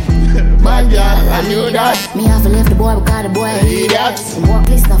 Bad girl, I knew that. Me have to leave the boy because the boy hate that. Walk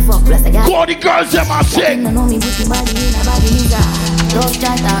list of fuck plus the guy. Go the girls them a sing. You know me with the body in a body nigga. Love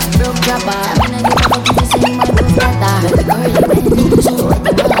chatter, broke dropper. I'm gonna get up to the same my broke data. Make the girl you so what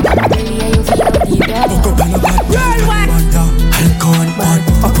the bad. Really how you feel out deep down. Girl what?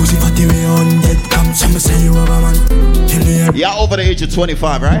 You're over the age of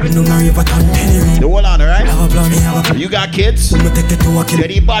 25, right? The whole on, right? You got kids? Get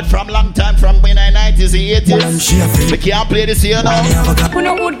it bad from long time, from when I 90s and 80s. We can't play this here now. Who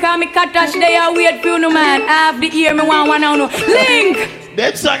no would call me Katash, they are weird for you, no man. I have the ear, me want one now, no. Link!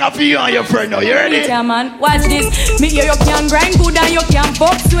 That song for you and your friend now, you ready? Yeah, man. Watch this. Me hear you can grind good and you can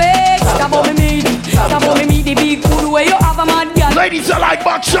fuck sweet. Stop on me meet the big food where you have a mad girl. Ladies are like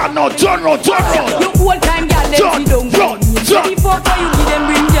back shot now, turn round. You whole time girl, let me down. The fuck how you give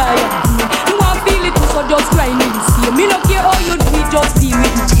them bring joy. You want feel it so just grind me this year. Me no care how you do it, just see me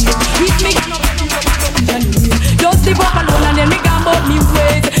this year. It makes no just live up alone and then me can bout me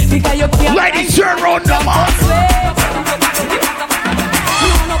ways. Because you can't. Ladies turn round now, man.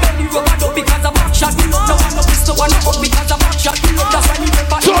 Because of action, you know, no one no pistol, one no because of action, you know, that's why you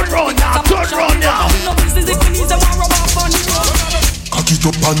never turn round now. No business if you need them, one rub off on you. Cock it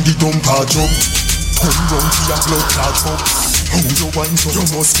up and the dumper jump. Turn round to your blood clot up. How you wine so you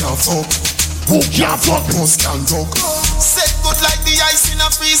must can't fuck. Who can't fuck? Must can't duck. Set good like the ice in a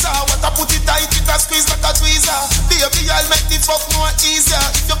freezer. What I put it tight, it a squeeze like a tweezer. Baby, I'll make the fuck more easier.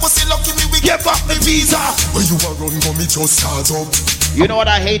 If your pussy lucky me, we get back the visa. When you are run, go me just start up. You know what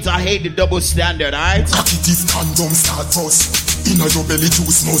I hate? I hate the double standard, alright? Cocky this condom start bust. Inna your belly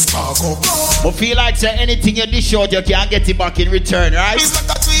juice must spark up. But feel like say anything you dish out, you can't get it back in return, right? It's like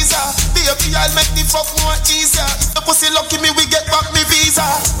a tweezer. Baby, I'll make the fuck more easier. If your pussy lucky me, we get back the visa.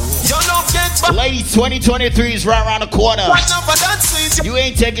 You know get back. Ladies, 2023 is right around the corner. You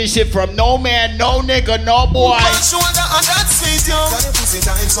ain't taking shit from no man, no nigga, no boy.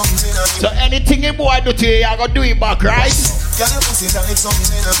 So anything a boy do to you, you gonna do it back, right?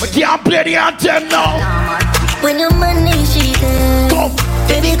 But can't play the anthem now. When your money she can,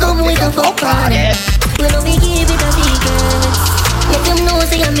 baby come we can fuck on it. We don't be give it a secret. Let them know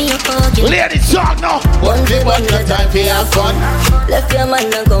say I'm me a fucking. Ladies talk now. One day one no time for have fun. Left your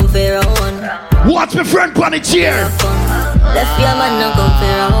man and come for round. Watch my friend on the chair. Left your man and come for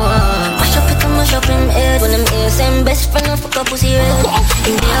round. Mash up in head when them here. Same best friend of fuck up pussy red.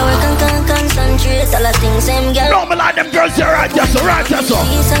 In the hour can concentrate. All the things same girl. No, me like them girls here right there, so right there, so.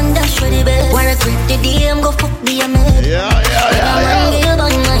 She's and dash for the best. Wanna grip the DM, go fuck the amid. Yeah.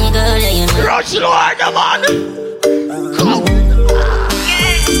 Rush Lord, man. Come.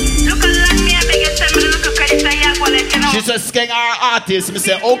 She's a skeng our artist. Me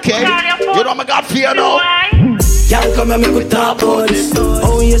say, okay. You know me got fear now. Y'all come and make we talk about this.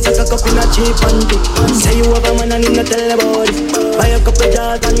 Oh yes, I cock up in a cheap panty. Say you have a man and him not tell about it. Buy a couple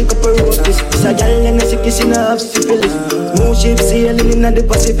jars and a couple roses. It's a gal and a sick kissing half syphilis. Smooth ship sailing in the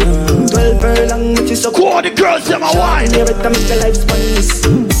Pacific. 12 furlong which is so cool. All the girls in my wine. Every time make a life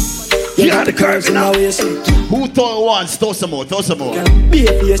span. Yeah, the curves in our waist. Who thought once? Throw some more, throw some more.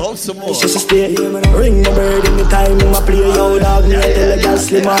 Throw some more. She should stay. Ring the bird in the time in my play. Yo, dog, me I tell a girl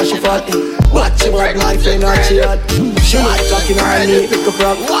slim or she fatty. Watch your work life in her she hot. She like talking her knee, pick up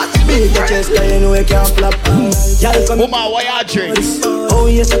rock. Big your chest, you know you can't flap. Woman, why you drink? Oh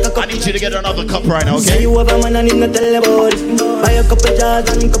yes, I need you to get another cup right now, okay? Say you have a man and him not tell about it. Buy a couple jars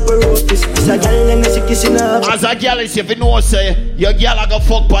and a couple roses. It's a girl and a sick kissing her. As a girl is, if you know, say your girl I go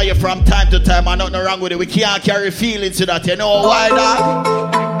fuck by you from time to time, and nothing wrong with it. We can't carry feelings to that, you know why that?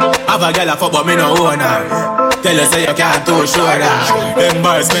 Have a girl a fuck but me no own her. Tell her say you can't too sure that.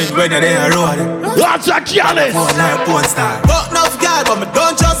 Embarrassment when you're in a road. What's a girl is? Porn star. Fuck enough girl, but me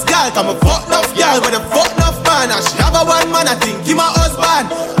don't just girl. Cause me fuck enough girl with a fuck enough man. And she have a one man, I think he my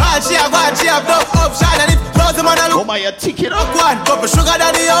husband. All she have no option. And if close the man a look. Oh my, you tick it up. One, couple sugar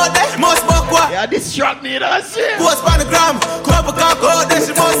daddy out there, must fuck one. Yeah, this truck need us here. Post on the gram, couple cock out there,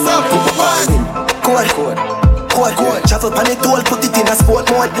 she must suck. Code. Travel pan it all, put it in a sport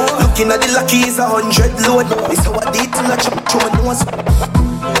mode. Looking at the lucky is 100 load. It's how I did till I chop through my nose.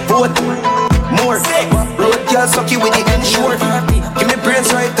 Vote more. Road girl sucky with the insure. Give me brains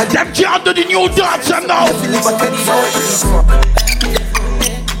right. Them can't do the new dance now.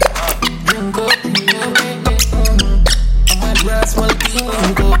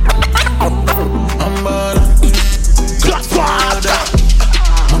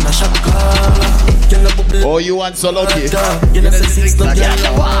 Oh, you want so lucky? Come!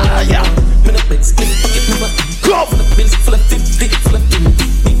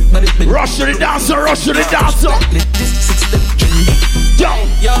 Rush to the dancer, rush to the dancer!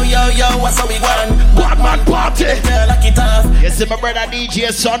 Yo, what's how we want? Bad man party! You see my brother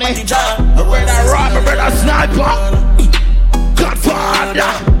DJ Sonny? My brother Rob, my brother Sniper!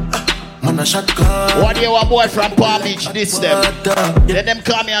 Godfather! What do you want boy from Palm Beach this them? Let them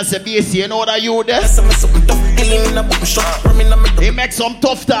come here and say, BC, you know that you there? He make some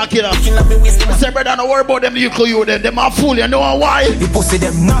tough talk, you know. I say, brother, don't worry about them little you them. Them are fool, you know why? The pussy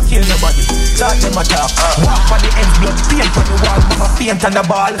them not kill nobody. Talk them a talk. Walk for the ends, blood paint on the wall. Mama paint on the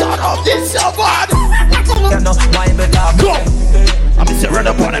ball. God of this so bad. You know why me talk? Go! I'm say run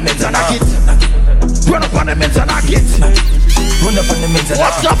up on the men's and knock it. Run up on the men's and knock it. Run up on the men's and knock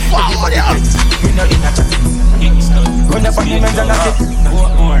it. What's up, forward here? We know in a chat. Run up on the men's and knock it.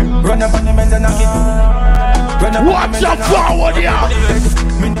 Run up on the men's and knock it. Run up on the men's and knock it. What's up, forward here?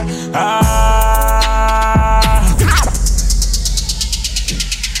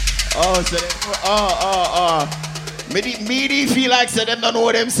 Oh, so them, me feel like say them don't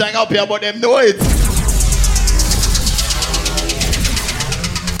know them sang up here, but them know it.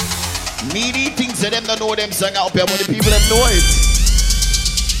 Meaty thinks that them don't know them sang up here, but the people them know it.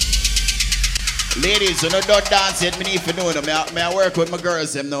 Ladies, you know don't dance yet, me need to know them. May I work with my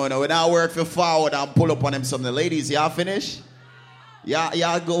girls them know. When I work for forward and pull up on them something. Ladies, y'all finish?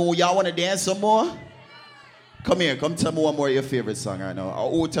 Y'all wanna dance some more? Come here, come tell me one more of your favorite song right now.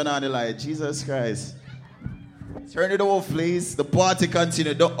 I'll turn on the light. Jesus Christ. Turn it off, please. The party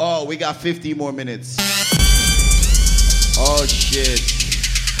continue. Oh, we got 50 more minutes. Oh shit.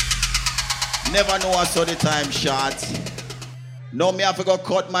 Never know I saw the time shot. No, me have to go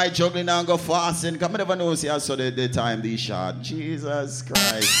cut my juggling and go fasting. Come never know see I saw the time this shot. Jesus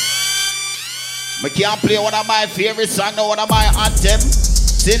Christ. I can't play one of my favorite songs, no one of my anthems.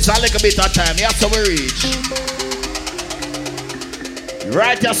 Since a little bit of time, that's how we reach.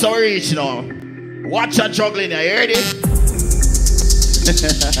 Right, that's how we reach now. Watch her juggling, you heard it?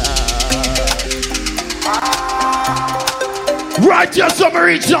 Right, that's how we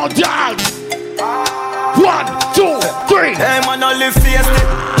reach now, dogs. 1, 2, 3. Hey man, I live fiercely.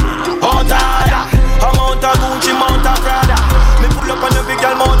 Out of order. I'm out of Gucci, mount of Prada. Me pull up on the big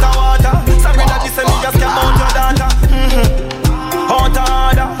girl, mount of water. Sorry that this and me just came out your daughter. Out of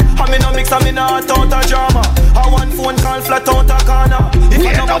order. I me no mix and me not out of drama. I want phone call flat out of corner. If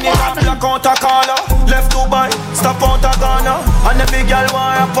I no money, I black out of collar. Left Dubai, stop out of Ghana. And the big girl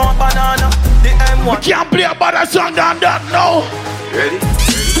want a pump banana. The M1. We can't play a better song than that now. Ready?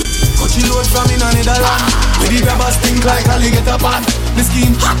 She load from in another land. With the grabbers think like alligator pan. The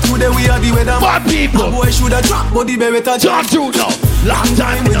scheme today we are the weatherman. Bad people. A boy shoulda drop, but the beretta jump through now. Long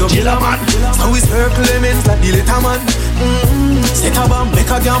time we no killer man. So we circle elements like the little man. Set a bomb, make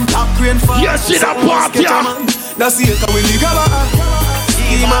a damn top rain fall. Yes, see that part, yeah. That's it, when the grabber.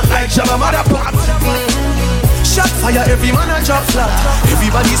 See him like Shabba Motherpot. Shot fire, every man a drop flat.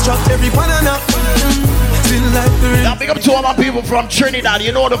 Everybody's trapped, every banana. Now big up to all my people from Trinidad,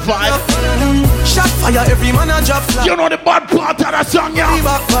 you know the vibe. Shot fire, every man a drop flat. You know the bad part of the song, yeah.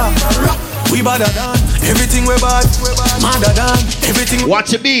 We badder than everything we bad. Madder than everything.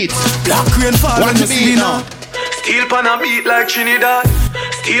 Watch the beat. Black rain fall. Watch the beat now. Steel pan a beat like Trinidad.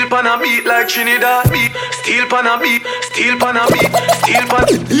 Steel pan a beat like Trinidad. Beat. Steel pan a beat. Steel pan a beat. Steel pan.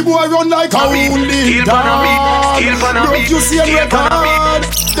 The boy run like a wounded Steel pan a beat. Steel pan a beat. You see a record.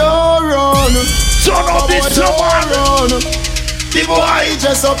 Don't run. Turn up this run. The boy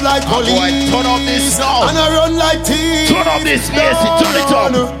dress up like police. Turn up this now. And I run like teeth. Turn up this bass. Turn it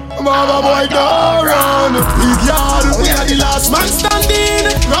up. Mama boy don't run. Big yard. We are the last man standing.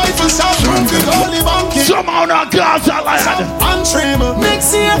 Rifle shot from the goalie banking. Somehow now Gaza lad. And trim.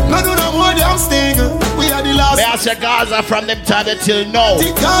 Next year, I do the more damn sting. We are the last. Me ask Gaza from them time till now.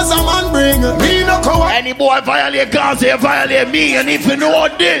 The Gaza man bring me no cover. Any boy violate Gaza, you violate me. And if you know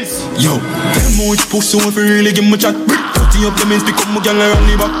this. Yo, tell me which pussy want to really give me chat. Putting up the means pick up my girl around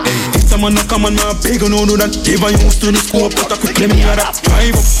the back. Hey, someone not come on my big and do that. If I used to the scope, but I could claim me that.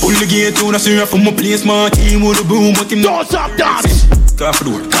 Drive up, pull the gate to the syrup from my place. My team with the boom, but him don't stop dance. Off the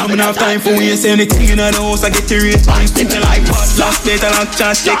door. Coming off time for we say anything in the house. I get the rate. I'm sticking like what? Last plate a long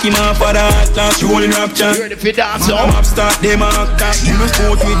chance. Take him off for the hot last rolling rap chance. You ready for dance? I'm up start them up top. You must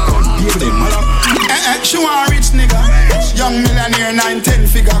go with gun. People them mother. She want a rich nigga. Young millionaire 9-10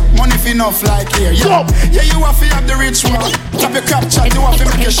 figure. Money fi enough like here. Yeah, yeah, you have to have the rich one. Drop your crap chat. You have to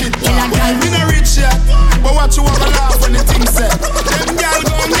make your shit talk. We not rich yet, but what you want to laugh when the thing set. Them girl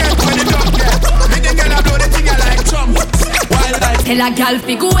go and get when they don't get. Make them girl blow the thing like Trump. Tell a gal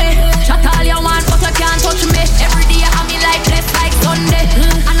fi go away. Shut all you want, but you can't touch me. Every day I have me like left like Sunday.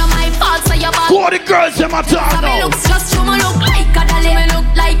 I know my fault, so you're bad. Who are the girls in my town now? Me looks just you, me look like a dolly. Me look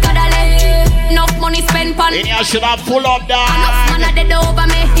like a dolly. Enough money spent on. In here should have full up that. Enough man a dead over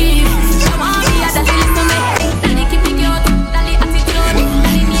me. Come on, be a dolly, listen to me. Dolly keep it cute, dolly attitude,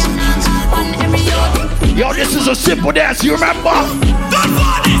 dolly me and now on every youth. Yo, this is a simple dance, you remember? Don't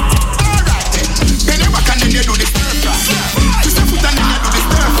want it. Alright. Then you back and then you do the stir fry. Twist your foot and then you do the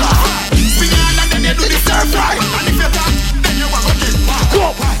stir fry. Spin your hand and then you do the stir fry. And if you tap, then you walk again.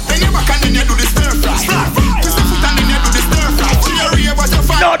 Go. Then you back and then you do the stir fry. Twist your foot and then you do the stir fry. See your rear was your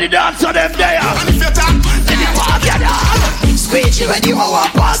fire. No, the dance of them there. And if you tap, then you walk again. Squeeze you when you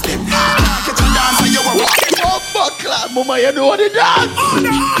walk past them. Get your dance and you walk. Oh, fuck, lad. Mama, you know the dance.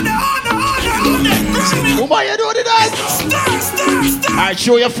 Mama, you know the dance. Alright,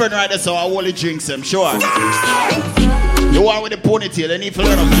 show your friend right there so I will drinks him, sure. You want with the ponytail, they need to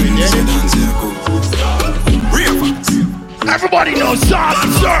learn how to do it, yeah? Everybody knows song,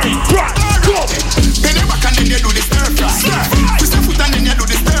 sir. Right, go. Then you back and then you do the stir fry. Twist your foot and then you do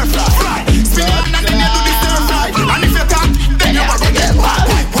the stir fry. Spin your hand and then you do the stir fry. And if you tap, then you walk again.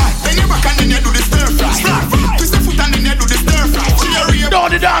 Then you back and then you do the stir fry. Twist your foot and then you do the stir fry. No,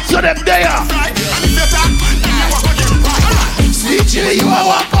 the dance of them there. And if you tap, then you walk again. Sweet chili, you are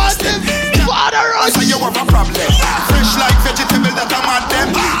walk past them. Father us. So you have a problem. Fresh like vegetable that I'm at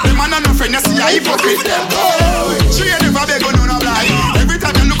them. The man and no friend, you see a hypocrite them. She ain't never beg on no lie. Every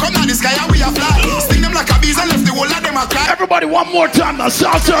time you look up at the sky and we a fly. Sting them like a bees and left the whole of them a cry. Everybody one more time now,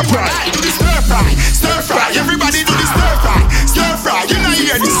 stir fry. Do the stir fry, stir fry. Everybody do the stir fry, stir fry. You know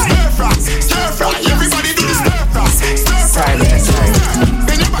hear this stir fry, stir fry. Everybody do the stir fry, stir fry.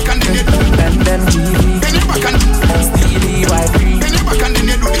 Then you back and then you do the them TV. Then you back and Stevie Y3. Then you back and then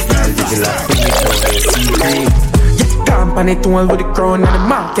you do the stir fry. Company tool with the crown and the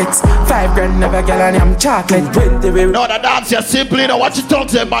markets. 5 grand never get on them chocolate. 20 we no, the dance you simply know what you talk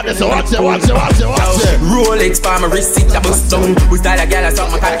to about this. So watch it. Rolex for my wrist, it a bust down. We style a girl or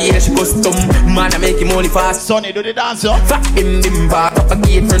something, cocky and she custom. Man, I make him money fast. Sonny, do the dance, yo. Fat him back up a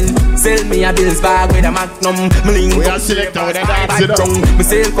gate front. Sell me a Bills bag with a Magnum. Me link we are selected with a dance, me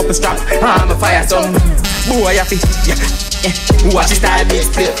sell couple strap, I'm a fire some. Boy, I feel, yeah. Watch his style, me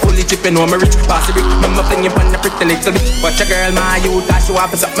split, fully chipping on my rich. Pass the brick, remember playing on the pretty little bit. Watch a girl, my youth, I show up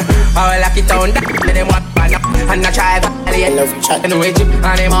for something. I like it down, let them walk back up. And I try to chat in the way,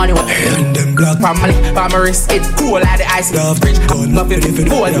 and them on the way. And them black family, for my wrist, it's cool like the ice. Love bridge, nothing if it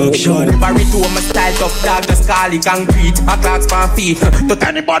cool. Every two of my style, tough dog, just call it concrete. A clock's for feet.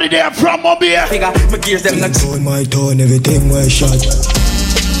 Anybody there from Mobile? Figure, my gears, them not. On my tone, everything was shot.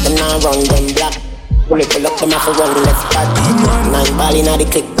 Them now run them black. Pull up them off a run left back. 9 ball inna the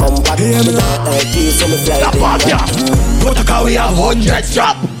click, come back. So me fly Protocol, we have 100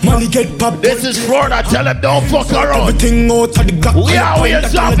 drop. Money get pop. This is Florida, tell them don't fuck around. Everything out of the gap. We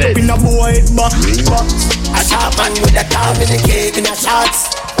always have it. In a boy, a sharp man with a car with a cake in a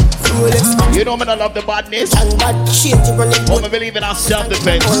shots. You know me not love the badness. And that shit you run it. But me believe in our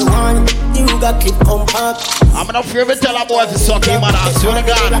self-defense. You got clip compact. I'm not afraid to tell a boy to suck him and I swear to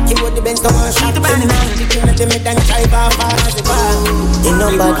God. Rocky with the Benz, come on, shoot the band. Chicken at the mid and drive off as the bar. You know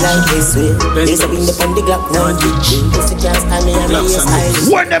bad like this way. There's a wind up on the Glock now. This is just time me and me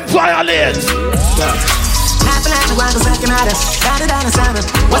style. When them violate.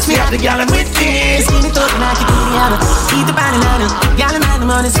 What's me up the gallon with this? Give me thought and I can eat the banana. Gallon and the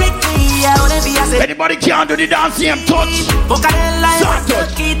money sweet me. Anybody can't do the dance, him touch. Start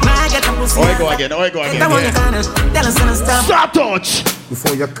touch. Oh, go again. Yeah. Start touch.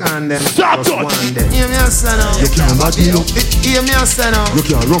 Before you can them, start touch. Hear me a say now. You can't body up. Hear me a say now. You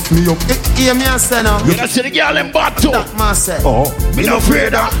can't rough me up. Hear me a say now. You don't see the girl in battle. That man say. Oh, me no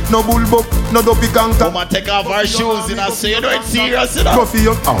afraid of. No bullbuck, no dopey gangster. Woman take off her shoes and I say you know it's serious enough. Go for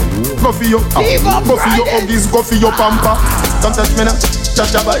your, go for your, go for your huggies, go for your pamper. Come touch me now,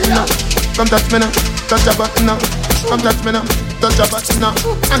 touch your body now. Come touch me now, touch your body now. Come touch me now, touch your body now.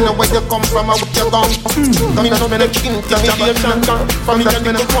 I know where you come from, where you gone. Come in, touch me now. From me, touch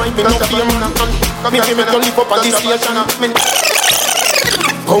me now. Touch your body now. Come here, me to live up on this station.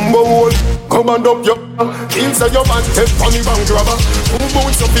 Combo hole, come and up your inside your pants, head on the bank robber.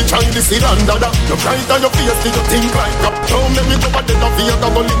 Boom, so be trying to see under that. You bright on your face, you think like that. Don't make me go back to the fear, go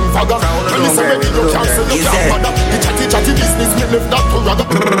link fagger. When you say ready, you can't say you can't bother. The chatty business, me left that to ragga.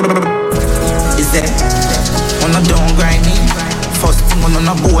 Is that when I don't grind me? First thing on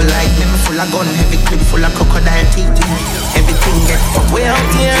a bowl like me full of gun, heavy clip full of crocodile teeth. Everything get fucked way out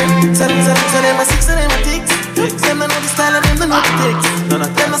here. So them a six, so them a ticks. Them know the style and them know the ticks. None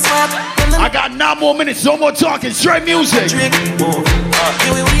of them a swap. I got 9 more minutes, no more talking, straight music. Here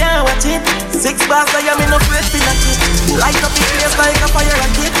we are, watch it. 6 bars, I am in a fresh pinach it. Light up the place like a fire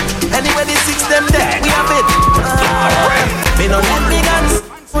rocket. Anyway, the 6 them there, we have it. Me no let me guns.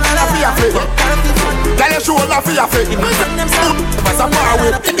 Full of la fia fake. Tell you show la fia fake. Pass a bar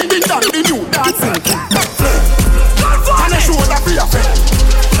with the dance, the new dancing. Tell you show la fia fake.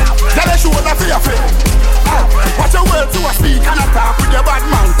 Tell you show la fia fake. Watch your words to a speak and a talk with your bad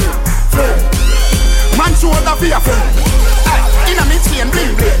man. Man show la fia fake. In a mid chain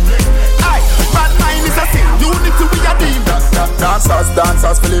bling bling. Bad mind is a sin. Unity we a deal.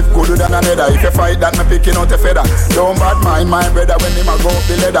 Dancers believe gooder than another. If you fight that, me picking out a feather. Don't bad mind my brother when me ma go up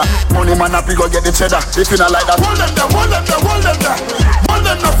the ladder. Money man up, go get the cheddar. If you not like that, hold them there, hold them there, hold them there. Hold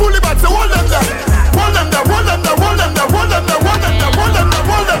them there, fully back, so hold them there. Hold them there, hold them there, hold them there, hold them there, hold them there, hold them there,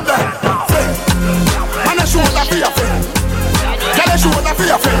 hold them there. Man a show that for your friend. Tell a show that for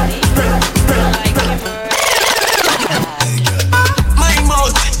your friend. My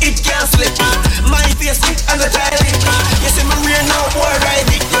mouth, it can't slip. My face, and the dialect. You see me real now, boy, ride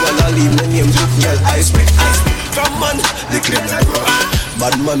it. You wanna leave my name, girl, I speak. From man, the clip like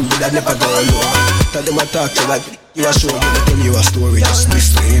bad man, but I never go low. Tell them I talk to like you a show, but I tell you a story, just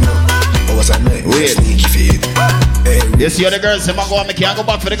listen, you know. I was a night, sneaky feed. You see the girls, them go on, me can't go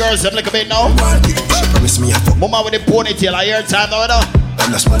back for the girls, them like a bit now. Mama with the ponytail, I hear time now,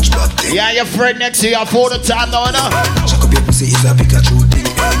 I'm a SpongeBob thing. Yeah, your friend next to you, I for the time now, Chuck up your pussy is a Pikachu thing.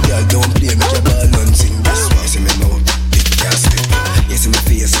 Girl, don't play, make your ball and sing. That's why you see me now, it can't slip. You see me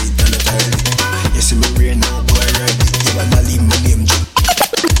face, it and the toilet. You see me real now, boy, right? You wanna leave my name, Jim.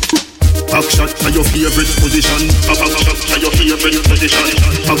 Back shot to your favorite position. Back shot to your favorite position.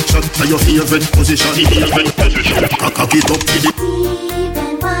 Back shot to your favorite position. Cock it up to the.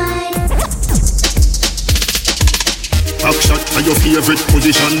 Back shot to your favorite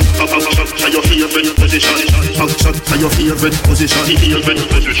position. Back shot to your favorite position. Back shot to your favorite position.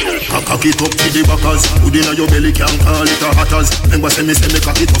 Cock it up to the backers. Good inna your belly can't call it a hatters. Remember say me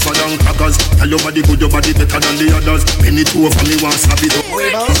cock it tougher than crackers. Tell your body good, your body better than the others. Penny two for me want slap it up.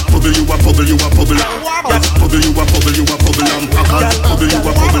 Bubble you a bubble, you a bubble. Bubble you a bubble, you a bubble and packers. Bubble you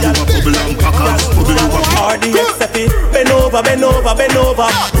a bubble, you a bubble and packers. Bubble you a RDX Steffi, bend over, bend over, bend over.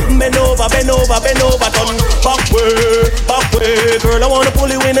 Bend over, bend over, bend over. Turn backway, girl, I wanna pull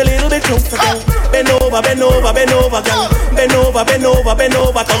you in a little bit closer. Bend over, bend over, bend over, girl. Bend over, bend over, bend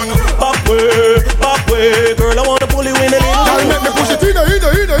over. Turn backway, girl, I wanna pull you in a little bit. Let me push it in.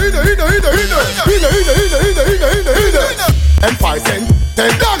 And 5 cent,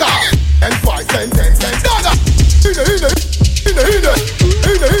 10 dagger. And 5 cent, 10 dagger.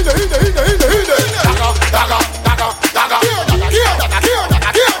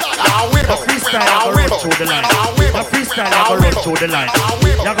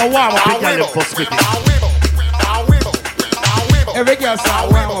 warm up the girl first with it. Every girl say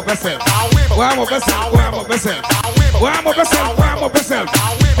warm up yourself. Warm up yourself, warm up yourself. Warm up yourself, warm up yourself.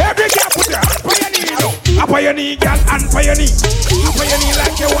 Every girl put your hand on your knee, up on your your knee, girl, and for your knee. For your knee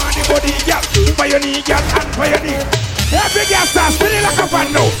like you want the body, girl. For your knee, girl, and for your knee. Every girl start spinning like a fan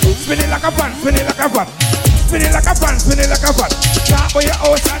now. Spinning like a fan, spinning like a fan. Spinning like a fan, spinning like a fan. Clap for your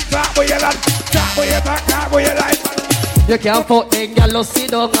house and clap for your land. Clap for your back, clap for your life. You can't fuck them, girl, no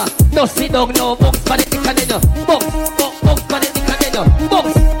sit down. No sit down, no box for the dick and then you. Box for the dick and then you.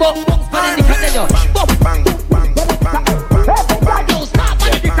 Box for the dick and then you. Box, bang, bang, bang, bang, bang. Yo, stop for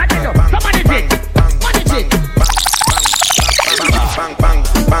the dick and then you. Come on, it. Manage it. Bang, bang,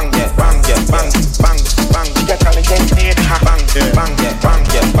 bang, yeah, bang, yeah, bang, bang, bang. You got to get near the bang, yeah, bang, yeah, bang,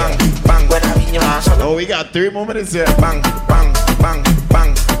 yeah, bang, bang. When I'm in your house. Oh, we got 3 more minutes here. Bang, bang, bang,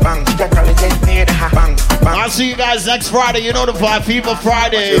 bang, bang. You got to get near the bang. I'll see you guys next Friday. You know the vibe, Fever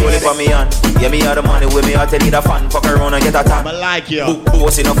Friday. You for me on. Yeah, me all the money with me. I tell you the fun. Fuck around and get a tan. I like you.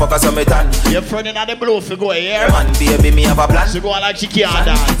 Bossy no fuck us on me tan. Your friend in the blue for go here. Man, baby, me have a plan. So go on like she can't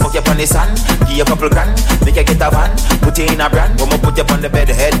dance. Fuck you on the sun. Give you a couple grand. Make you get a van. Put you in a brand. When we put you on the bed,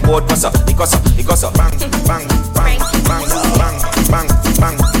 headboard bust up. It goes up. Bang, bang, bang, bang, bang, bang,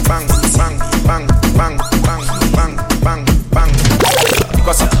 bang, bang, bang, bang, bang, bang, bang, bang, bang. It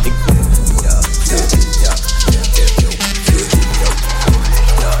goes up.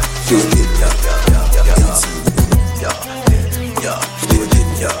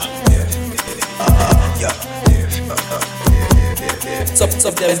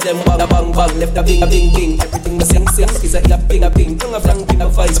 Sub them bang bang bang. Left a bing bing. Everything was sing is a ping. Tongue of flank in a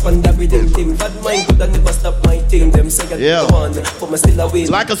vice pan everything team. Bad mind could never stop my team. Them second one, but me still away.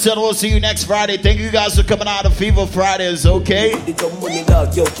 Like I said, we'll see you next Friday. Thank you guys for coming out of Fever Fridays, okay? Money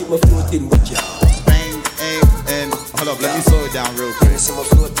dog, yo, keep my floating with ya. Bang, and hold up, let me slow it down real quick.